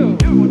want to do.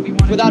 Do what we want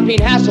to do. Without being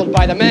hassled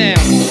by the man.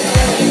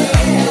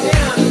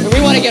 And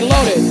we want to get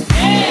loaded.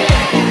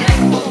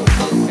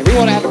 And we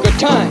want to have a good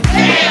time.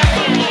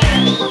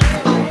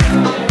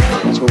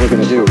 That's what we're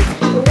going to do.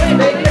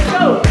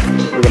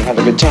 We're going to have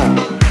a good time.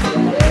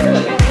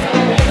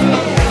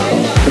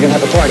 We're going to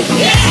have a party.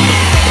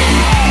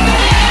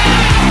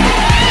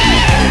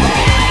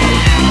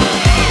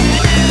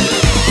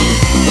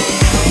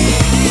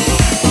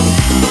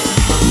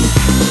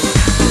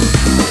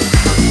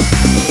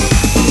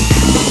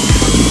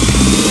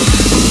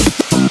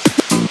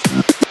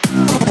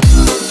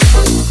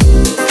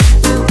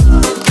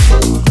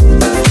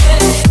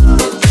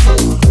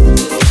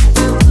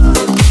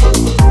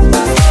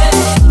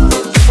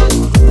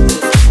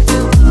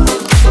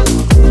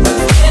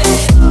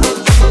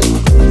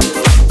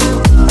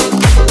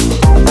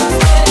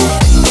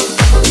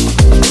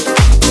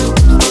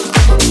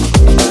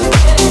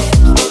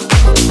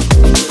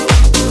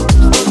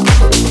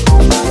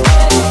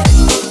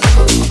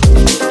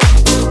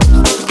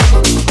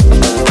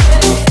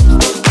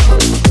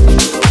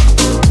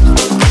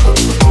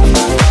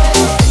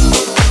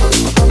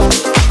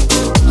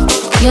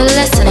 You're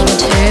listening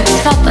to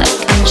Tropic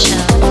and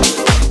Chill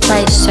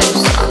by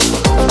Sosa.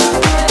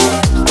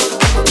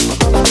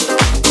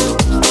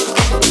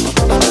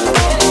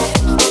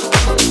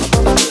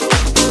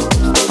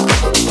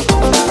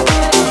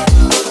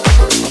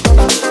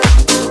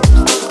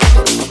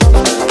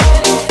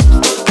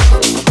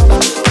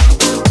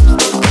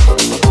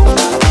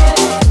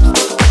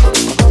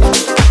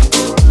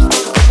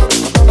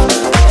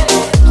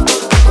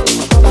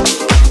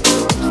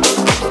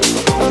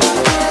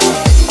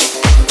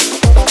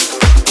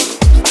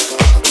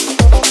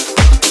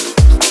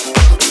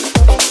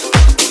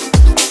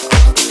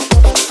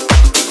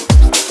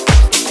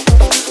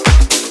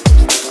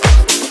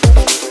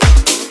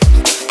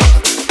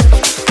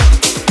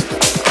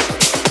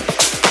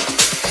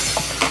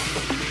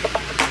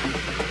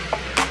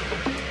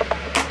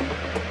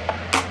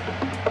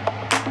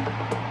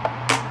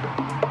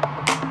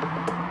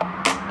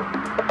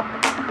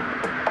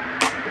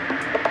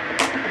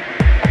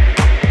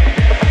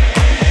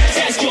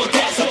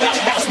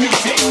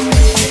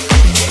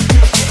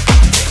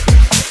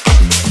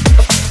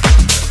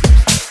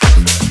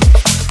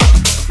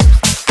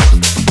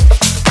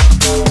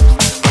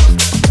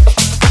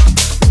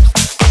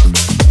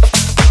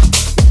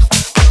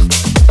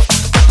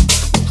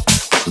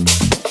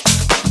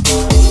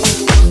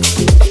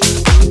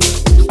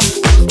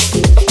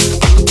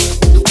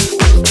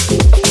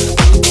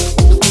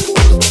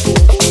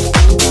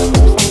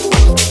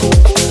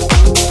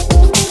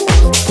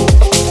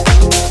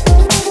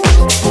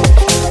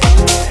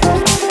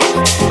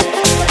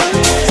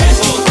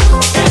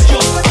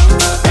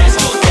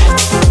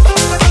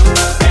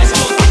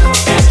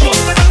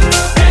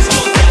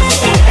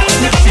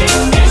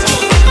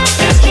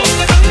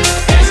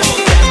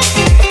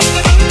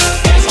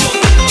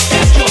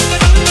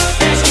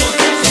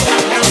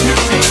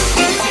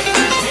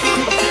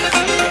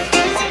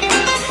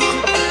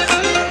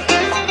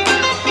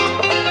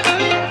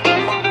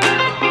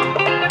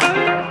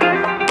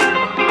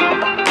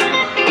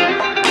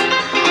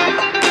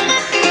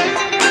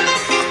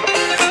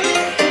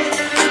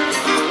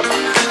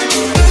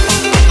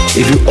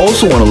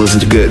 also want to listen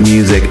to good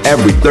music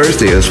every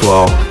Thursday as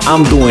well,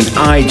 I'm doing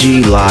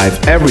IG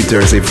Live every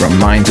Thursday from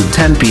 9 to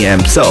 10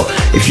 p.m. So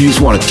if you just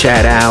want to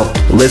chat out,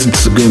 listen to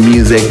some good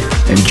music,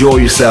 enjoy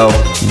yourself,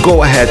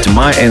 go ahead to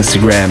my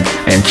Instagram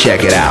and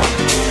check it out.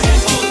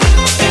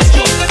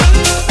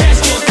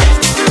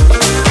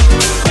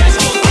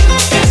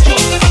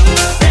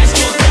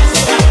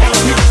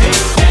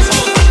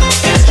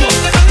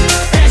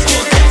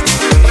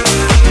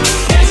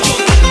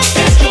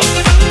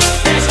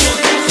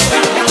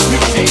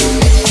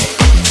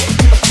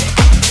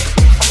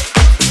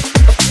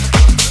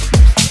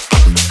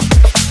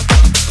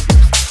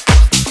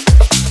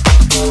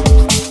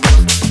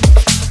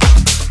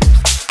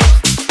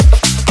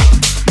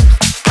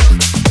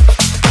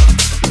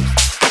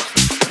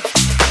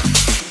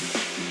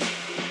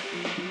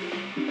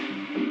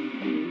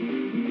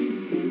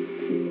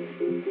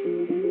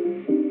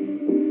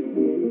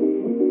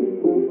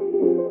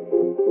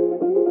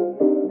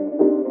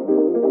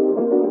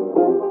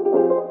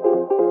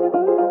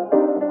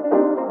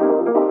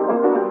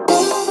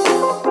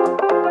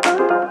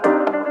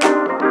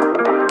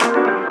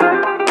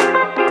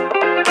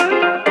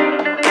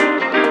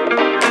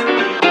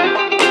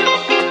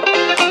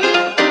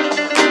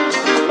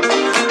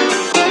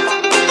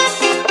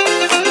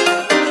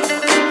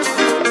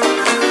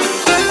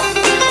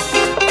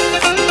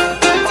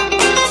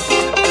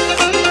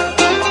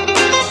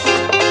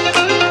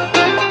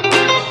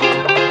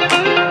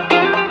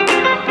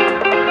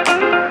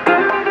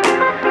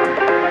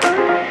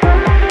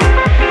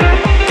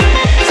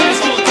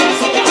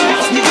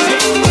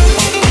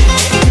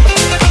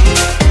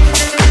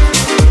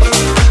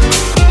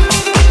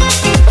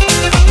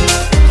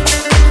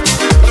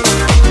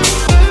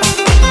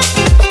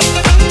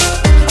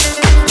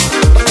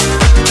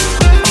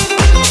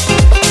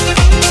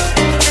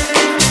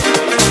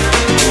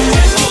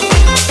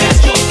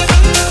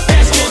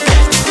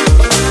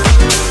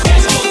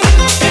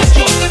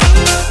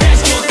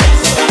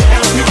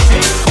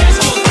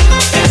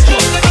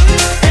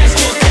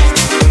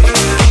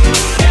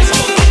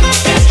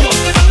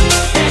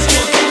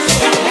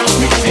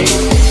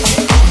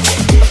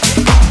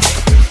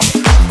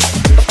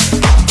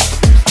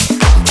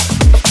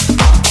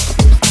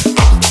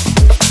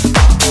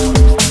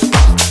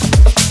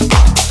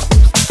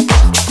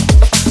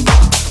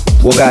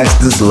 Well guys,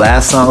 this is the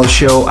last song of the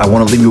show. I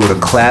want to leave you with a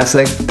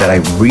classic that I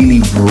really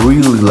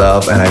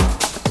love, and I'm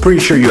pretty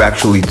sure you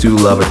actually do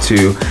love it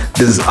too.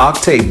 This is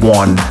Octave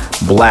One,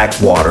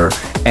 Blackwater.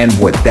 And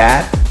with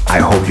that, I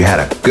hope you had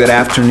a good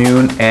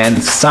afternoon,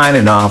 and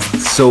signing off,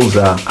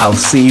 Souza. I'll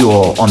see you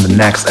all on the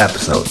next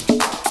episode.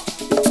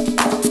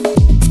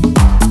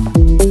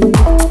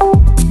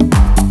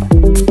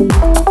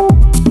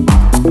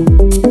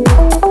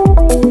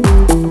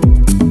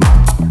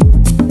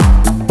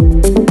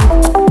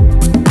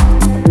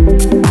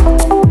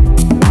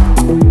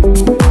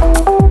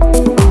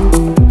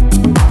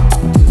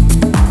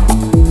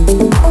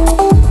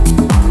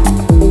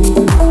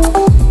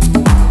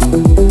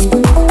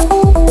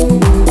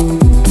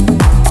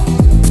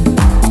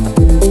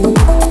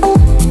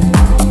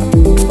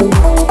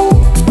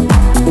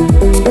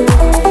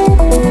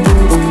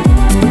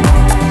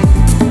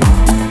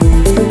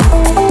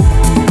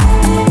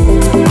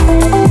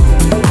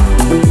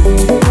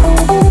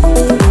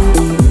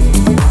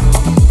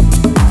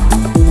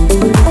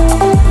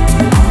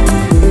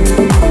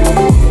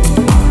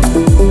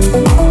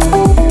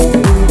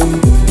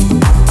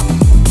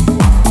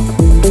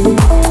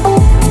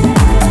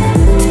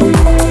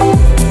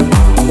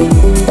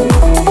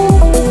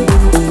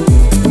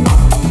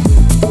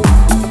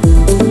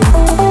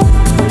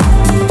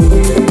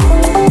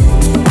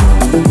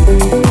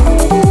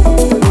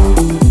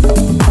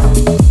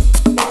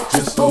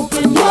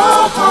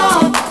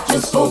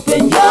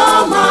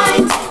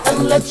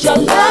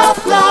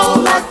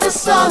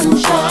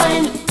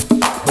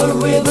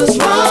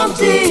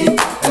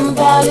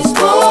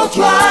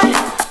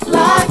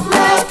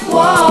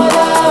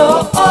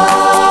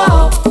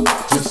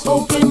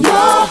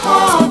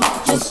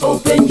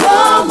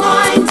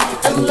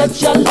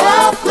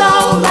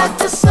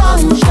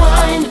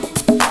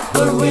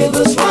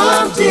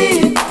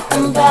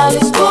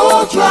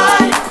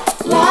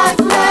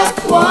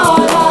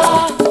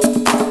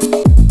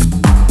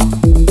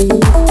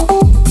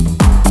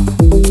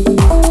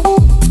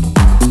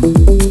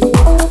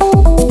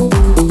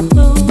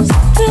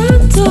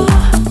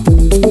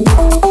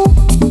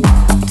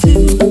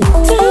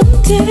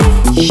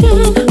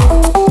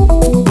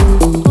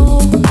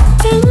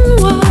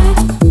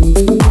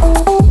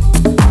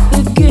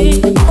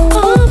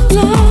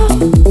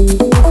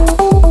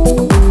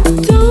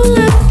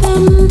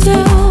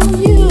 Tell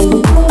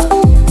you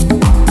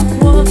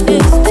what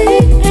is the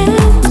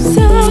answer.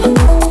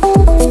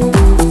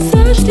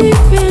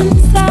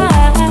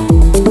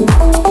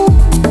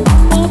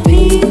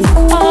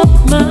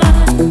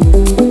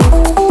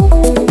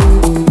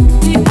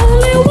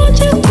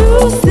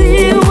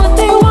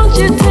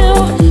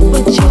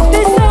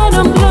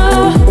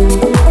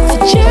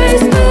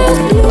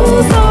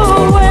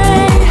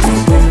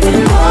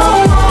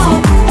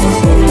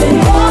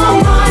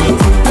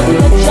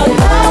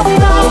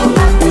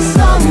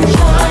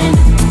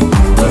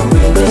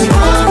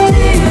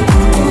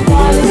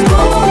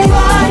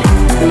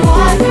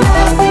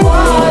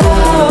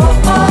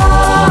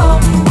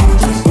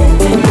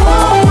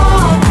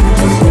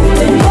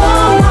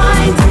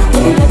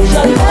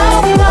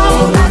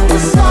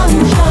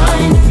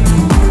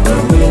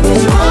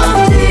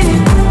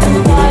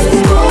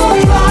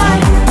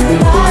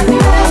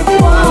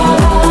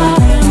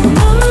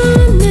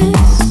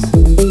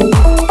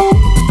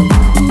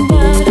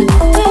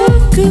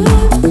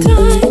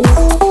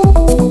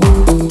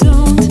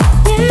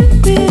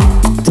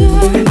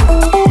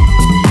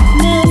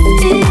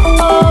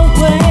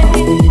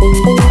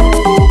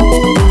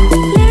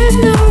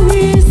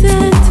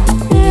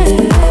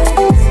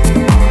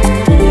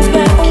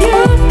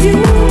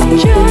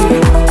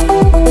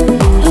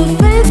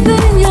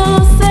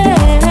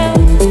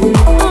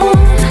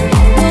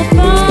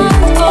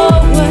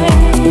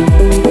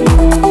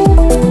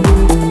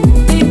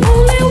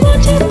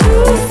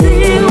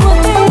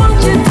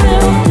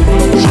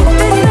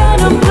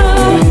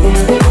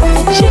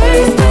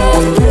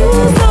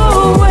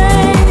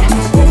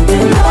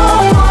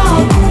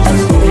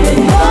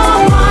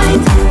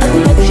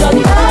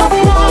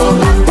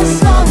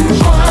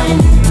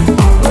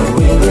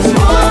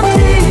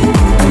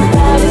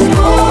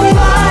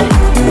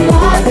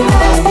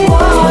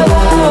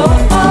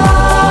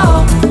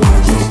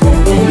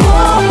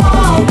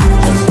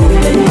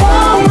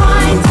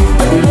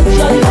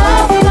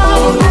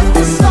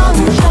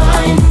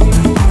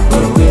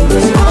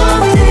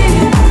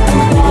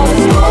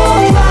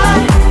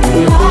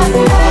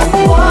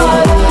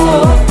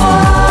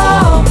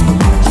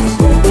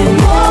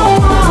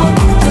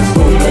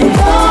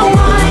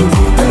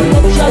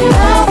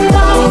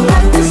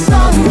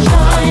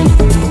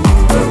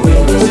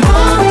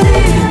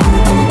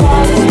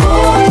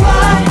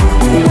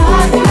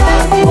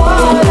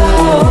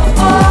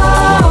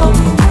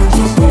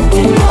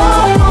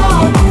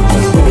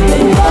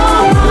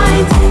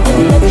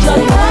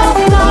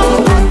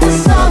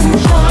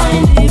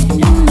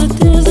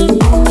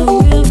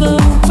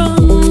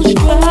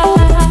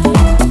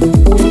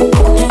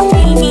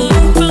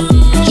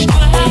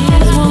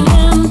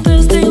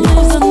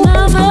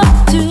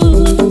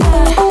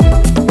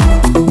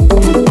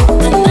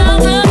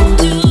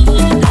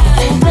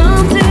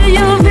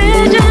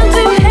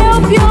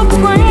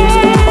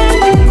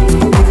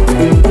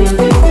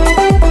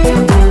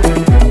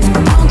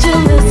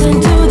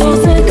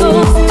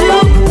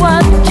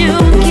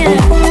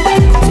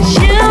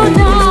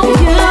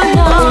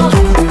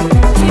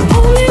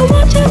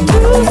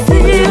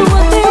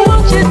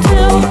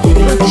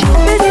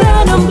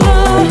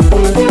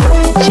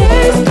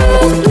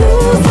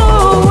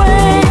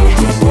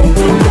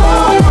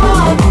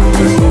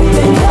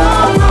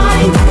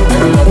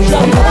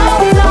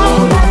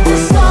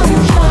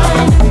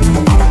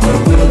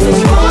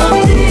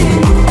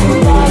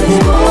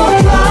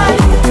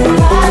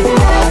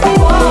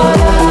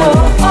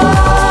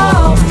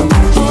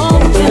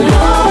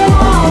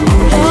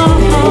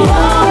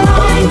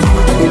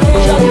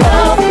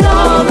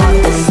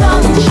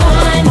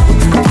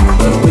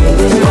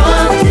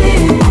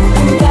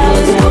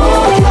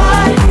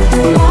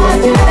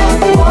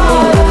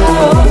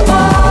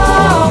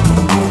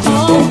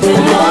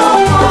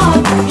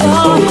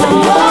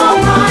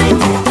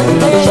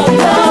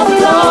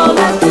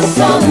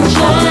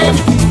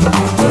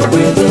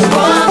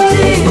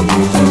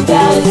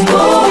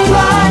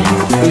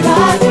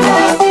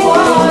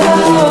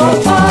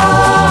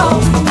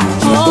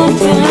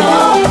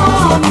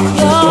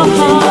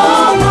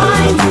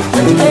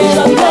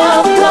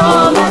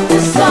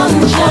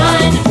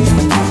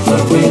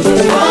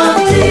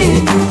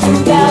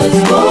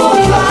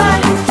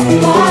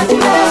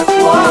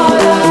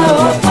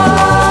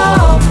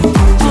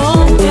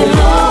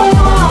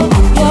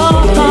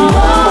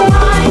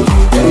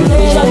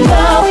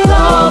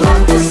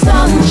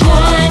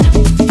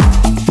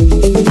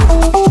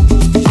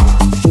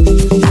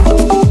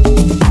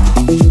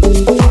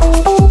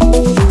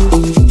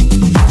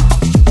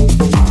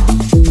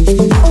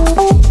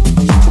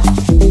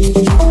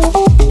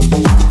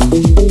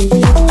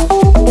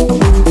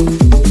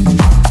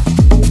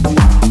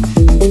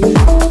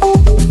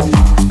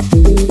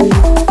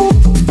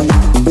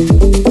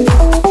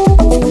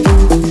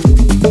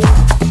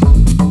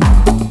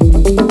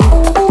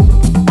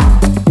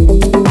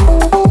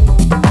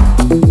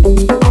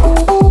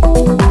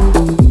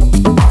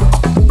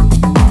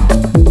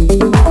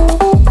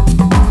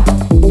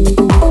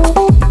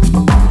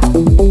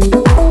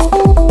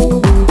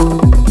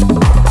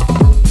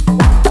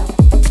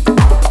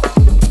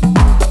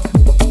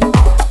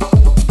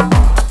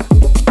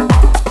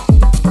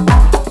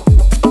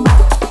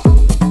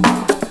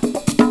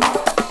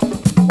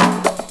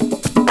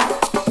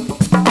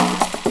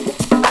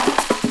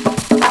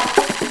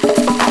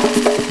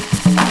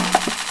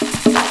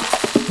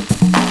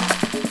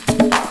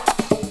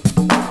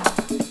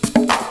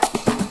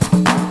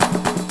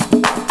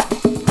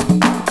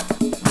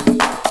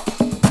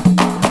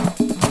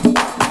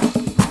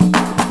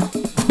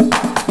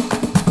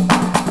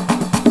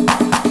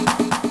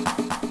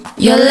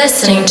 You're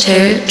listening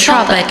to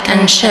Tropic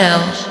and Chill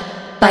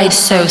by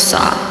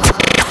Sosa.